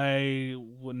 I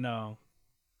would know.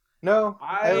 No,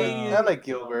 I- I like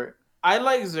Gilbert. I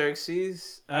like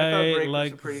Xerxes. I thought I Break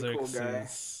like was a pretty cool guy.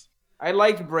 Xerxes. I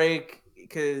liked Break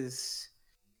because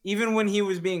even when he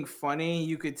was being funny,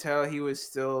 you could tell he was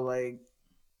still like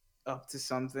up to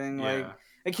something. Like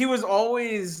he was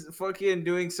always fucking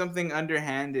doing something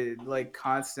underhanded, like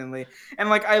constantly. And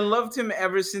like I loved him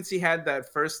ever since he had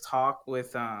that first talk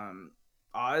with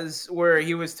Oz, where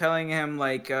he was telling him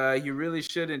like you really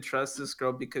shouldn't trust this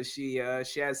girl because she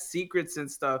has secrets and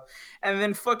stuff. And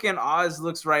then fucking Oz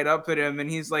looks right up at him and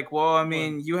he's like, well, I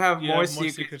mean, you have you more have more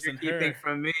secrets you're than keeping her.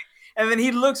 from me. And then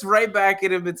he looks right back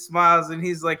at him and smiles and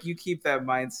he's like, you keep that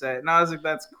mindset. And I was like,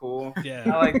 that's cool. Yeah.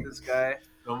 I like this guy.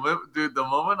 The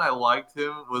moment I liked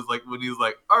him was like when he was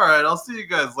like, "All right, I'll see you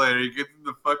guys later." He gets in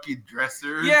the fucking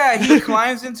dresser. Yeah, he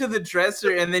climbs into the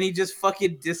dresser and then he just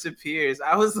fucking disappears.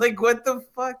 I was like, what the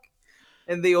fuck?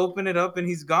 And they open it up and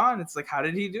he's gone. It's like, how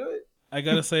did he do it? I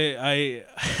gotta say,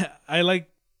 I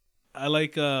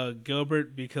like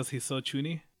Gilbert because he's so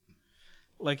chuny.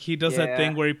 Like he does that Yeah.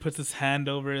 thing where he puts his hand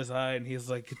over his eye and he's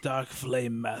like, "Dark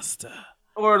Flame Master."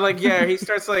 Or like, yeah, he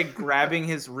starts like grabbing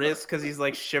his wrist because he's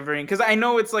like shivering. Because I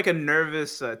know it's like a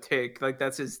nervous tick. Like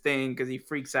that's his thing because he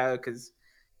freaks out because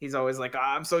he's always like,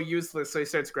 I'm so useless. So he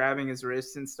starts grabbing his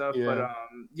wrist and stuff. Yeah. But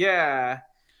yeah.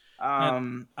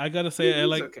 I gotta say,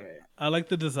 he's okay. I like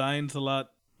the designs a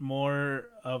lot more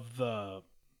of the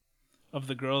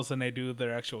girls than I do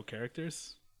their actual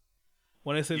characters.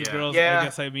 When I say the Yeah. girls, Yeah. I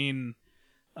guess I mean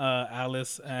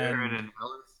Alice and Sharon and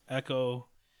Alice. Echo,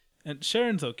 and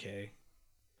Sharon's okay.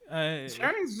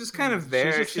 Sharon's just kind of She's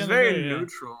there. just She's kinda very there, yeah.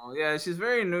 neutral. Yeah, she's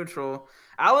very neutral.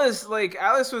 Alice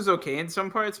was okay in some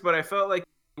parts, but I felt like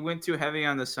it went too heavy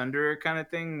on the Sunderer kind of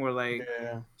thing, where like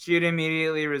Yeah. she'd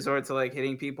immediately resort to like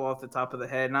hitting people off the top of the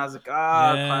head, and I was like,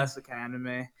 Yeah. classic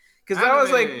anime. Because that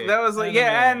was like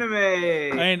yeah, anime.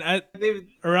 I mean, They-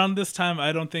 around this time,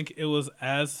 I don't think it was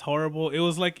as horrible. It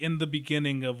was like in the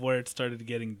beginning of where it started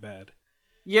getting bad.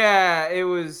 Yeah, it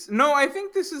was. No, I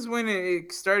think this is when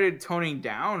it started toning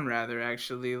down. Rather,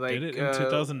 actually, like Did it in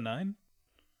 2009?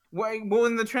 well,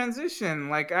 in the transition,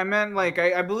 like I meant, like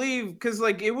I believe, because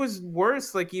like it was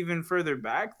worse, like even further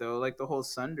back though, like the whole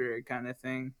Sunder kind of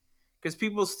thing, because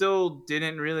people still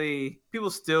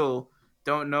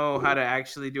don't know how to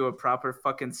actually do a proper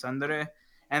fucking Sundere,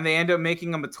 and they end up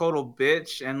making him a total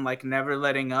bitch and like never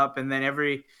letting up, and then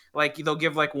they'll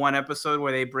give like one episode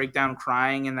where they break down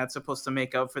crying, and that's supposed to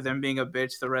make up for them being a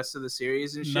bitch the rest of the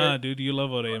series and shit. Nah, dude, you love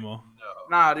Oremo. No.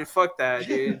 Nah, dude, fuck that,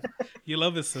 dude. You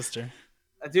love his sister.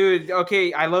 Dude,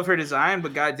 okay, I love her design,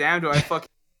 but goddamn, do I fucking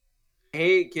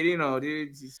hate Kirino, dude?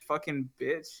 He's fucking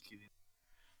bitch.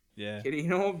 Yeah.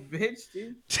 Kirino, bitch,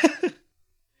 dude.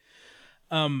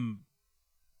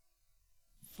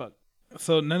 Fuck.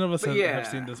 So none of us But have yeah.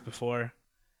 seen this before.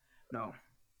 No.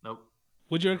 Nope.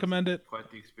 Would you recommend it? Quite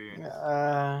the experience.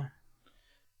 Uh,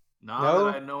 Now No.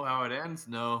 that I know how it ends,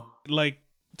 no. Like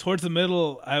towards the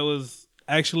middle, I was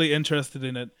actually interested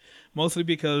in it, mostly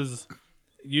because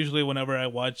usually whenever I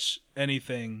watch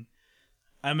anything,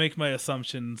 I make my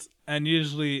assumptions, and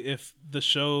usually if the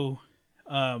show,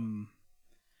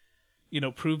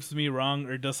 proves me wrong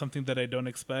or does something that I don't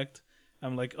expect,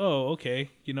 I'm like, oh, okay,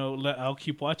 I'll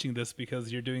keep watching this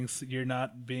because you're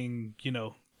not being,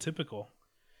 typical.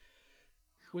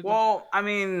 Well, I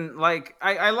mean, like,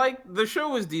 I like the show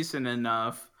was decent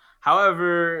enough.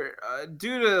 However,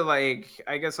 due to like,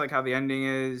 I guess like how the ending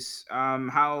is,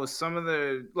 how some of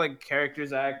the like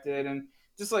characters acted, and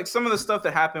just like some of the stuff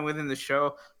that happened within the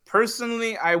show,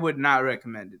 personally, I would not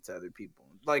recommend it to other people.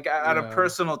 Like out of Yeah.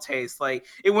 personal taste, like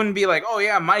it wouldn't be like, oh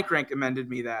yeah, Mike recommended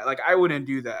me that. Like I wouldn't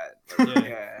do that.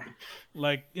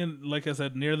 Like, yeah. Like I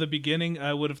said, near the beginning,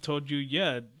 I would have told you,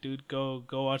 yeah, dude, go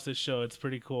watch this show. It's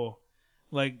pretty cool.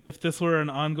 Like, if this were an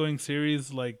ongoing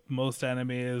series, like most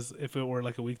anime is, if it were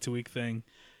like a week-to-week thing,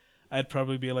 I'd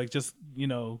probably be like, just,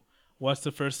 watch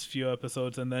the first few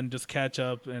episodes and then just catch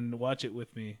up and watch it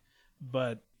with me.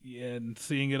 But, and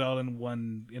seeing it all in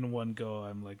one go,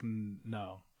 I'm like,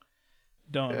 no.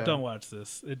 Don't watch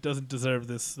this. It doesn't deserve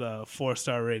this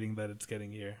 4-star rating that it's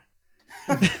getting here.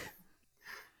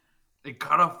 It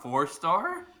got a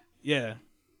 4-star? Yeah,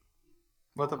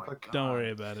 what the Oh my fuck? God. don't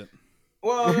worry about it.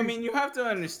 Well, I mean, you have to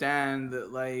understand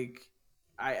that, like,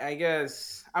 I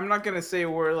guess I'm not gonna say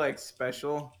we're like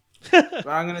special, but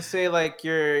I'm gonna say like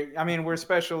we're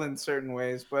special in certain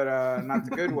ways, but not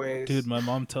the good ways. Dude, my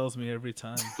mom tells me every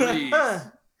time.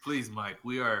 Please, Mike.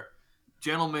 We are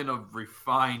gentlemen of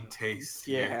refined taste.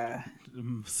 here. Yeah.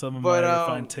 Some of But, my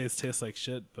refined taste tastes like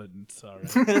shit, but it's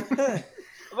alright.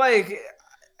 Like,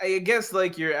 I guess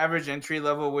like your average entry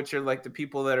level, which are like the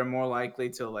people that are more likely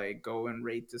to like go and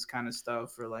rate this kind of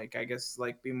stuff, or like I guess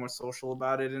like be more social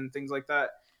about it and things like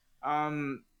that.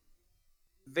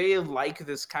 They like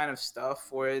this kind of stuff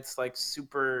where it's like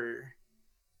super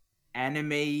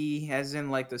anime-y, as in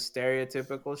like the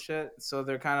stereotypical shit. So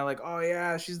they're kind of like, oh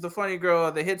yeah, she's the funny girl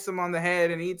that hits him on the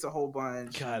head and eats a whole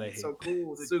bunch. God, I It's hate so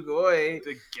cool. Sugoi.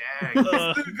 The gag.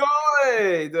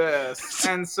 Sugoi. Yes.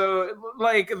 And so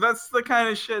like that's the kind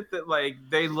of shit that like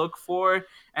they look for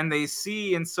and they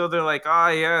see, and so they're like,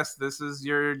 yes, this is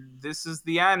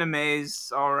the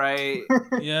animes, all right.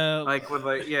 Yeah, Like with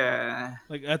like yeah.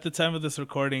 like at the time of this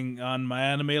recording, on my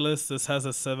anime list, this has a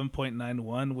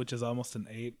 7.91, which is almost an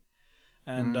 8.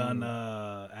 And on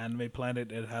Anime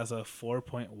Planet, it has a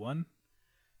 4.1.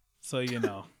 So,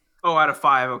 Oh, out of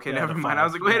 5. Okay, Yeah, never out of mind. I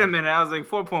was 5, like, wait yeah. a minute. I was like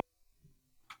 4.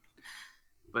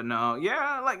 But no,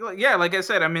 yeah, like I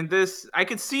said, I mean, this I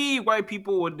could see why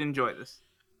people would enjoy this.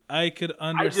 I could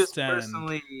I just understand.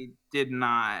 personally did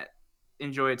not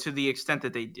enjoy it to the extent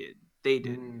that they did. They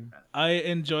did. I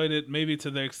enjoyed it maybe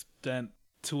to the extent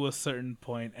to a certain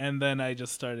point, and then I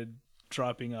just started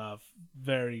dropping off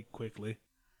very quickly.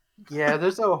 Yeah,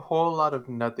 there's a whole lot of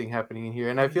nothing happening in here,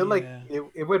 and I feel like Yeah.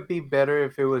 it would be better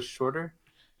if it was shorter,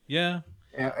 Yeah.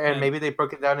 and maybe they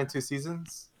broke it down into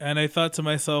seasons. And I thought to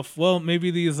myself, well, maybe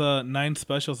these 9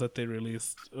 specials that they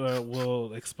released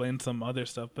will explain some other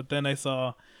stuff. But then I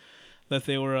saw that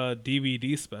they were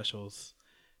DVD specials.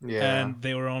 Yeah, And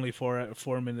they were only 4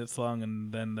 minutes long,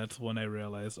 and then that's when I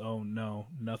realized, oh no,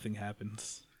 nothing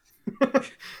happens.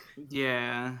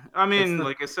 Yeah, I mean, the-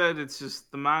 like I said, it's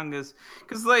just the mangas,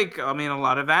 because like I mean, a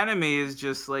lot of anime is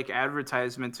just like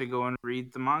advertisement to go and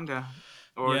read the manga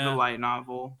or the Yeah, light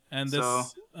novel. and So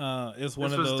this is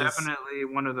one this of was those. definitely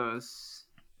one of those.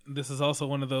 This is also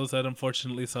one of those that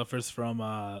unfortunately suffers from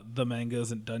the manga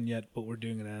isn't done yet, but we're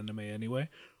doing an anime anyway.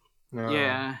 No.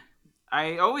 Yeah.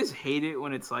 I always hate it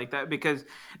when it's like that because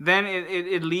then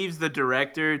it leaves the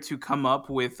director to come up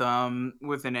with an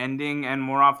ending, and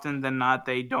more often than not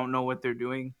they don't know what they're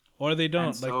doing. Or they And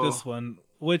don't, like so this one,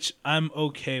 which I'm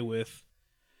okay with,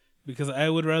 because I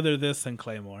would rather this than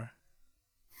Claymore.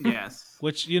 yes.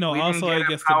 Which, We didn't also get I a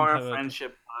guess power didn't of have a...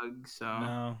 friendship hug, so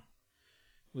No.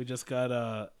 We just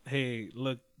got hey,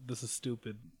 look, this is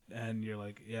stupid. And you're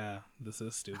like, yeah, this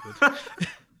is stupid.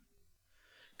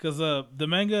 Because the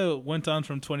manga went on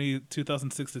from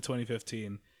 2006 to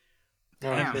 2015.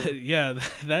 Damn. And, yeah,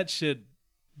 that shit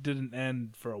didn't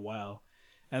end for a while.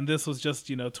 And this was just,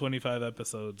 25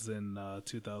 episodes in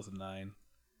 2009.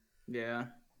 Yeah.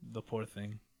 The poor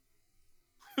thing.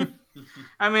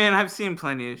 I mean, I've seen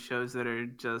plenty of shows that are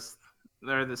just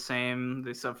they're the same.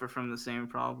 They suffer from the same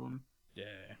problem, Yeah.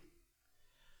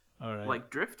 All right. like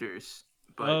Drifters.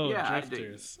 But yeah,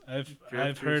 Drifters. I've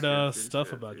Drifters, heard Drifters,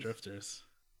 stuff about Drifters. Drifters.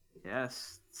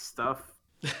 Yes, stuff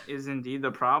is indeed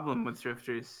the problem with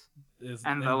Drifters.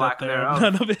 And the that lack there are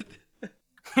thereof. none of it.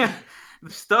 The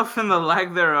stuff and the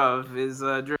lack thereof is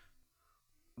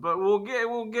but we'll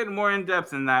get more in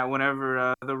depth in that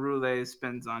whenever the roulette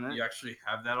spins on it. You actually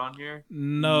have that on here?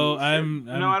 No, Sure. I'm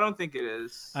no, I don't think it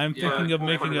is. I'm Yeah, thinking of we'll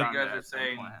making put it a on You guys there are at some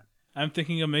saying- point. I'm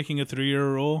thinking of making a 3-year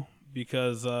rule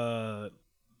because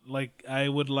like I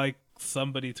would like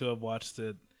somebody to have watched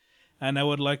it, and I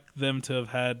would like them to have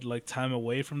had like time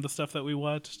away from the stuff that we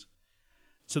watched,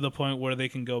 to the point where they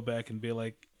can go back and be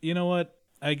like, you know what,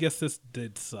 I guess this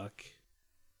did suck.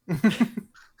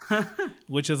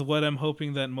 Which is what I'm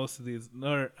hoping that most of these,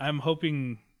 or I'm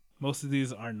hoping most of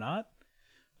these are not,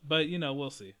 but we'll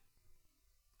see.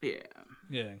 Yeah.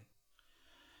 Yeah.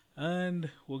 And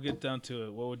we'll get down to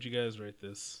it. What would you guys rate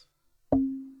this?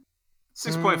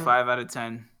 6.5 out of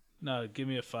 10. No, give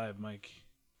me a 5, Mike.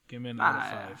 Give me an out of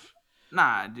Nah, 5.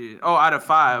 Nah, dude. Oh, out of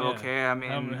 5. Yeah. Okay. I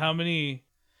mean, How many,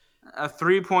 a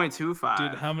 3.25.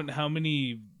 dude? How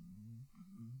many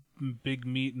big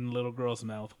meat in little girl's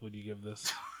mouth would you give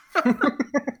this?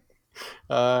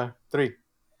 3.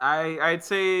 I'd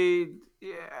say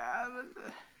yeah.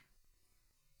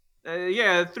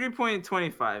 Yeah,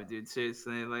 3.25, dude.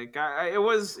 Seriously, like it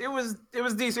was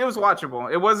decent. It was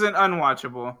watchable. It wasn't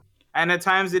unwatchable, and at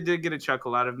times it did get a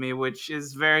chuckle out of me, which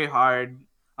is very hard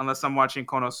unless I'm watching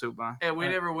Konosuba. Hey, we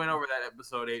never went over that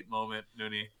episode 8 moment,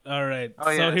 Noonie. All right. Oh, So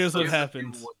yeah, here's so what it's-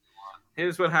 happens.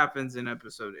 Here's what happens in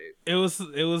episode 8. It was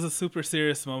a super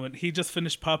serious moment. He just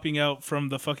finished popping out from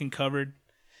the fucking cupboard.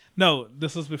 No,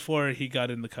 this was before he got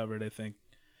in the cupboard, I think,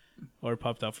 or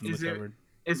popped out from Is the it- cupboard.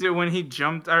 Is it when he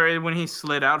jumped or when he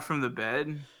slid out from the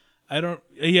bed? I don't.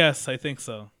 Yes, I think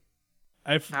so.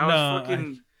 That was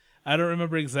fucking. I don't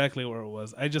remember exactly where it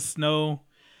was. I just know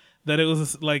that it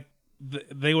was like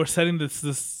they were setting this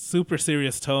super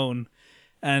serious tone,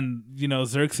 and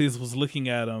Xerxes was looking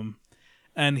at him,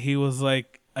 and he was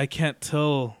like, "I can't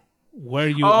tell where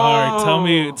you are. Tell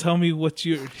me tell me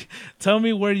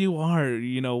where you are. What are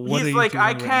He's you like, doing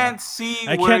I right can't now? see.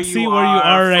 I can't see where you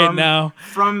are right now."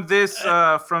 From this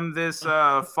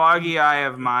foggy eye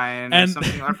of mine, And- or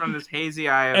something, or from this hazy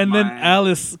eye of And mine. then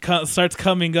Alice starts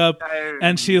coming up,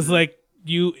 and she's like,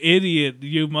 "You idiot!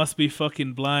 You must be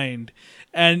fucking blind."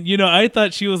 And I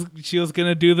thought she was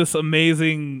gonna do this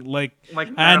amazing like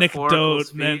metaphorical anecdote,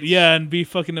 and, speech. and be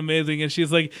fucking amazing. And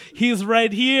she's like, "He's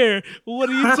right here. What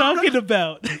are you talking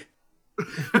about?"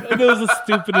 And it was the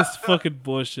stupidest fucking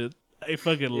bullshit. I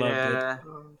fucking loved it. Yeah.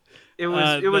 It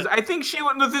was. I think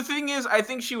the thing is, I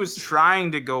think she was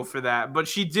trying to go for that, but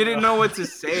she didn't know what to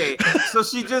say, so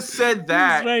she just said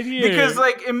that. right here. Because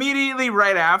like immediately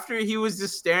right after, he was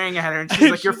just staring at her, and she's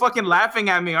like, "You're fucking laughing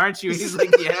at me, aren't you?" He's like,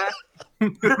 "Yeah."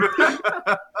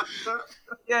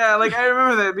 Yeah, like I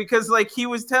remember that because like he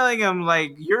was telling him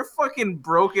like, "You're fucking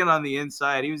broken on the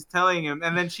inside." He was telling him,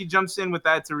 and then she jumps in with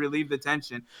that to relieve the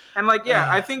tension. And like,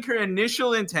 yeah, I think her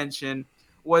initial intention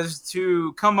was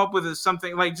to come up with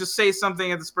something like just say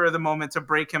something at the spur of the moment to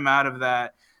break him out of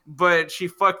that. But she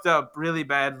fucked up really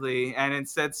badly and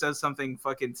instead says something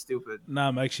fucking stupid.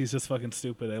 Nah, Mike, she's just fucking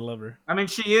stupid. I love her. I mean,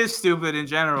 she is stupid in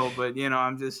general, but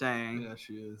I'm just saying. Yeah,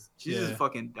 she is. She's Yeah. just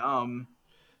fucking dumb.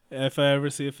 If I ever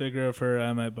see a figure of her,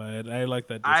 I might buy it. I like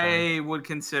that design. I would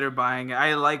consider buying it.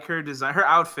 I like her design. Her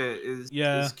outfit is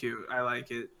cute. I like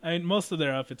it. I mean, most of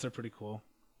their outfits are pretty cool.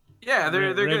 Yeah,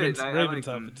 they're Raven's, good. I Raven's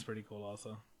like them. outfit's pretty cool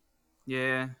also.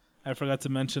 Yeah. I forgot to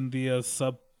mention the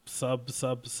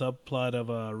subplot of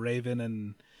Raven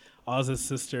and Oz's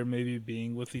sister maybe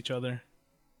being with each other.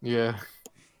 Yeah.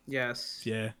 Yes.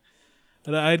 Yeah.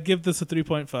 But I'd give this a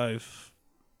 3.5.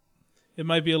 It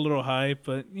might be a little high,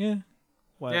 but yeah.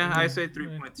 Why- Yeah, I say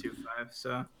 3.25.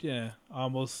 So Yeah,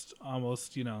 almost,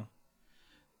 you know.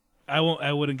 I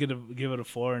wouldn't give it a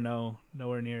 4, no.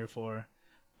 Nowhere near a 4.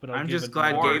 But I'm give just it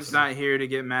glad more. Gabe's not here to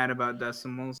get mad about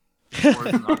decimals. 4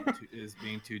 is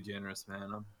being too generous, man.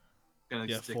 I'm gonna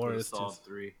Yeah, stick 4 with a is solid too-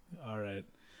 3. All right.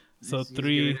 So He's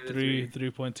 3, giving it a 3,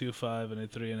 3. 3.25, and a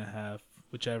 3.5,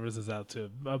 which averages out to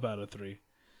about a 3,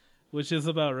 which is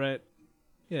about right.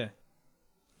 Yeah,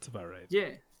 it's about right. Yeah.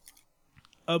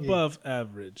 Above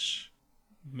average,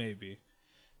 maybe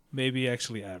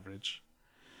actually average.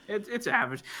 It's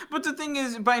average. But the thing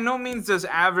is, by no means does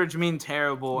average mean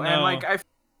terrible. And No. like I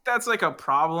that's like a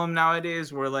problem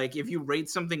nowadays where like if you rate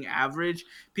something average,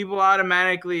 people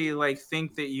automatically like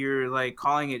think that you're like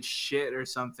calling it shit or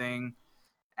something.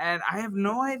 And I have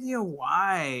no idea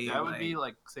why. That would be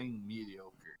like saying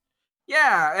mediocre.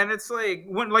 Yeah, and it's like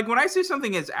when I say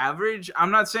something is average,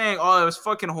 I'm not saying oh it was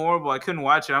fucking horrible, I couldn't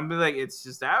watch it. I'm be like it's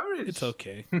just average. It's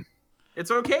okay. It's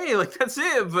okay, like that's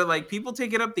it. But like people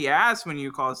take it up the ass when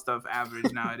you call stuff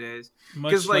average nowadays.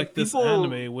 Much like, like this people-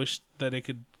 anime, wish that it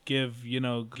could give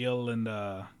Gil and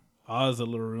Oz a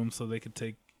little room so they could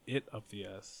take it up the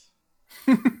ass.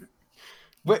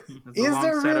 But It's a is long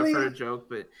there setup really? for a joke,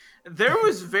 but there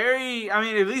was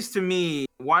at least to me,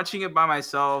 watching it by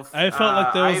myself. I felt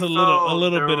like there was a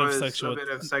little there bit of was sexual- a bit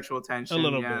of sexual tension. a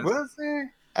little yes. bit. Was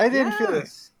there? I didn't feel it.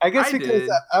 Yes, I guess I because did.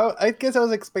 I guess I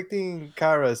was expecting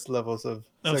Kara's levels of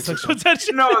Sexual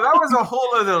tension. No, that was a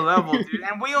whole other level, dude.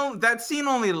 And that scene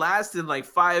only lasted like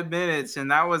 5 minutes,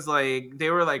 and that was like they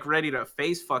were like ready to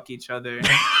face fuck each other.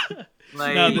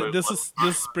 Like No, this is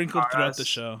sprinkled throughout the Karas.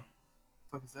 show.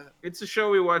 What is that? it's a show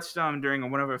we watched during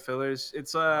one of our fillers.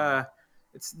 It's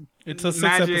It's a 6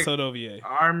 magic episode OVA.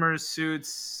 armor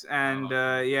suits, and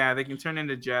yeah, they can turn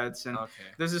into jets. And Okay.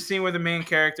 there's a scene where the main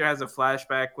character has a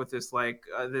flashback with this like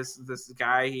this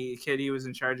guy kid he was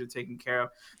in charge of taking care of.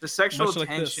 The sexual Much like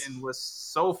this. tension was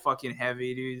so fucking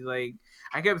heavy, dude. Like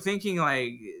I kept thinking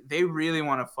like they really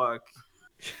want to fuck.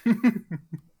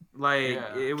 Like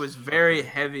Yeah. it was very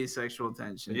heavy sexual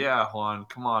tension. Yeah, Juan,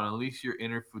 come on. Unleash your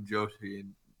inner Fujoshi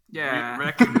and Yeah.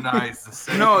 recognize the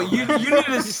sexual No, you tension. need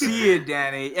to see it,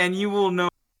 Danny, and you will know.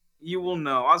 You will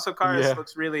know. Also, Karis Yeah.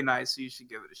 looks really nice, so you should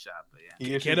give it a shot. But yeah.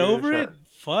 You should Get give over a it.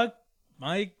 Fuck,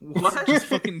 Mike. What?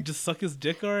 Just suck his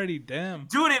dick already. Damn.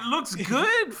 Dude, it looks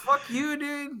good. Fuck you,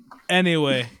 dude.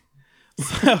 Anyway,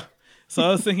 so I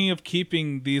was thinking of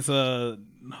keeping these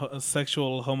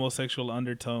homosexual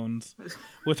undertones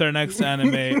with our next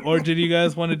anime, or did you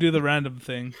guys want to do the random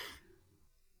thing?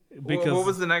 Because What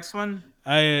was the next one?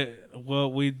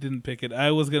 we didn't pick it.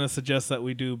 I was gonna suggest that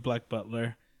we do Black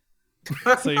Butler.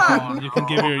 So you can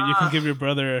give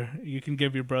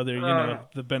your brother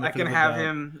the benefit. I can of the have doubt.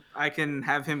 him. I can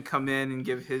have him come in and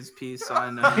give his piece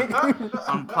on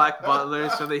Black Butler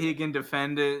so that he can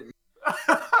defend it.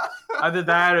 Either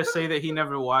that or say that he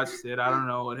never watched it. I don't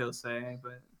know what he'll say,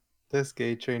 but This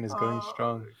gay train is going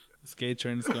strong. This gay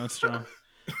train is going strong.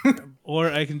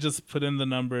 Or I can just put in the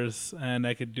numbers and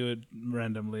I could do it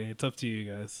randomly. It's up to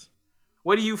you guys.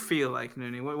 what do you feel like,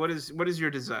 Noonie? What is your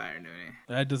desire,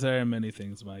 Noonie? I desire many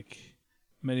things, Mike.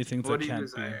 Many things What I do you can't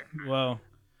desire? be. Well,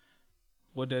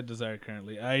 what do I desire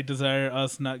currently? I desire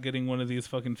us not getting one of these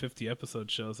fucking 50 episode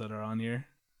shows that are on here.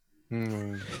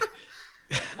 Hmm.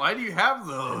 Why do you have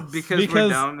those? Because Because- we're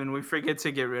dumb and we forget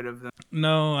to get rid of them.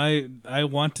 No, I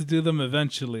want to do them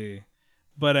eventually,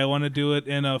 but I want to do it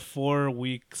in a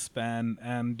 4-week span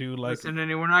and do like Listen,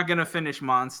 Noonie, we're not gonna finish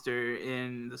Monster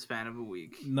in the span of a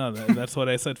week. no, that's what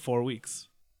I said. 4 weeks.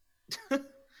 I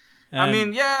And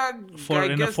mean, yeah, I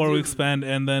in a guess, 4-week dude. span,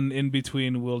 and then in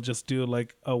between we'll just do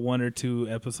like a 1 or 2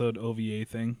 episode OVA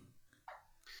thing,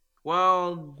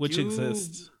 Well, which do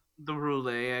exists. the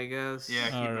roulette, I guess. Yeah,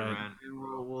 keep All it, right. man.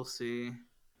 And we'll see.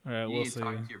 All right, You we'll need to see.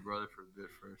 talk to your brother for a bit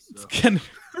first. It's So. gonna...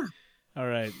 All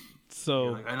right, You're so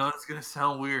like, I know it's gonna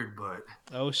sound weird, but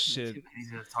oh shit. he's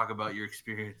gonna talk about your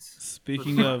experience.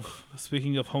 Speaking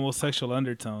of homosexual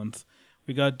undertones,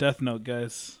 we got Death Note,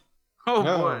 guys. Oh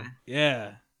No. boy,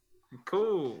 Yeah,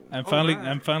 cool. I'm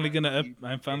Alright.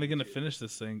 finally gonna finish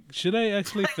this thing. Should I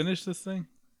actually finish this thing?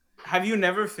 Have you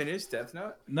never finished Death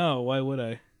Note? No, why would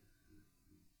I?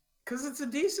 Because it's a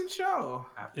decent show.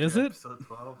 After Is it? Episode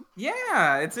 12.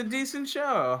 Yeah, it's a decent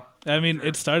show. I mean,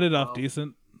 it started off Well,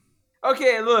 decent.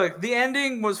 Okay, look, the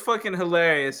ending was fucking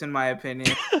hilarious in my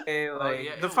opinion. Okay, like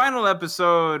yeah, the it final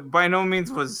episode by no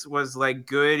means was like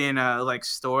good in a like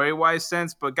story wise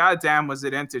sense, but goddamn was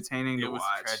it entertaining It to was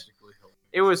watch. tragically hilarious.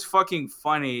 It was fucking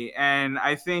funny, and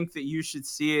I think that you should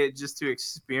see it just to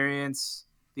experience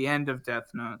the end of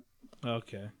Death Note.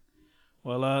 Okay.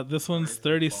 Well, this one's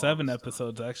 37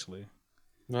 episodes actually.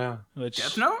 Yeah. Which,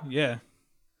 Death Note? Yeah.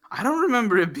 I don't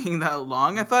remember it being that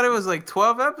long. I thought it was like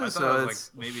 12 I episodes. thought it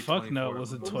was like maybe Fuck no, 24. it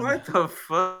wasn't 20. What the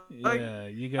fuck? Yeah,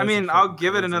 you guys. I mean, are I'll fucking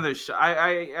give it crazy. another shot.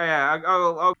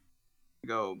 I'll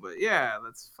go, but yeah,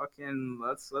 let's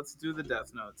do the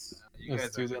Death Notes. You Let's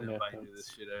guys do have the been inviting me to Netflix.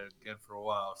 this shit again for a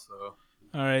while, so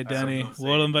All right, I have Danny, no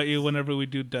we'll invite savings. you whenever we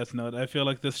do Death Note. I feel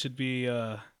like this should be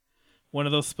one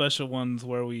of those special ones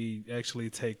where we actually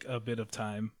take a bit of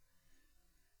time,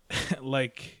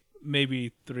 like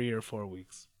maybe 3 or 4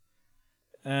 weeks,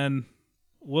 and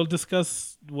we'll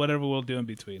discuss whatever we'll do in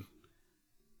between.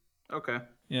 Okay.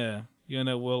 Yeah,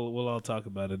 we'll all talk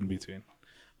about it in between,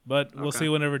 but we'll Okay. see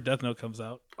whenever Death Note comes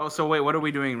out. Oh, so wait, what are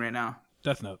we doing right now?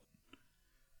 Death Note,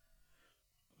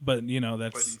 but But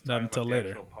that's he's not talking until about the later.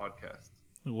 actual podcast.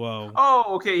 Whoa.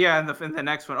 Oh, okay, yeah, in the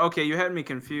next one. Okay, you had me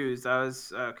confused. I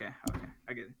was okay,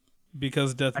 I get it.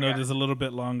 Because Death I Note got it. is a little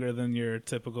bit longer than your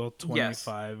typical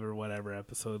 25 or whatever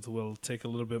episodes. We'll take a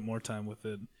little bit more time with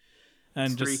it.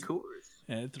 And It's just 3 quarters.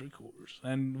 Yeah, 3/4.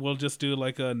 And we'll just do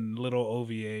like a little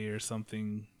OVA or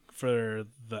something for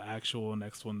the actual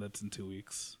next one that's in 2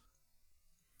 weeks.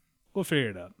 We'll figure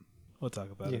it out. We'll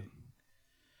talk about it.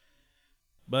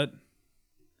 But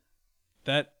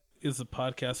that is the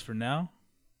podcast for now.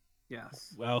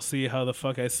 Yes. I'll see how the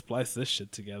fuck I splice this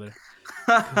shit together.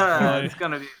 It's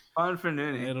gonna be fun for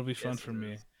Noonie. It'll be fun Yes, for it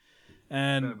me. is. It's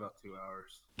And been about 2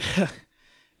 hours.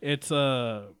 it's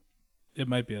it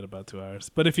might be at about 2 hours.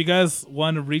 But if you guys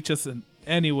want to reach us in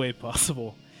any way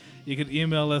possible, you can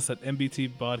email us at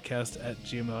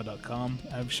mbtpodcast@gmail.com.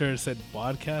 I'm sure it said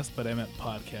podcast, but I meant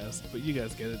podcast. But you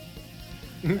guys get it.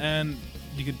 And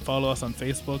you can follow us on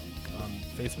Facebook on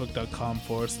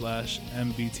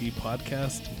facebook.com/MBT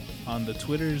podcast. On the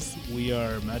Twitters, we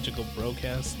are Magical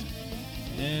Broadcast.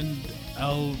 And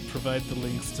I'll provide the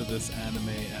links to this anime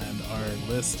and our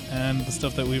list and the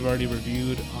stuff that we've already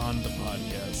reviewed on the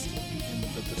podcast in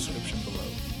the description below.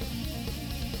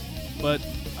 But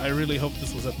I really hope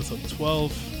this was episode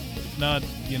 12. If not,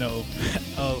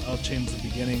 I'll change the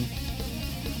beginning.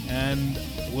 And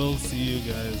we'll see you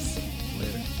guys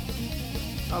later.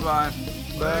 Bye bye.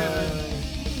 Bye.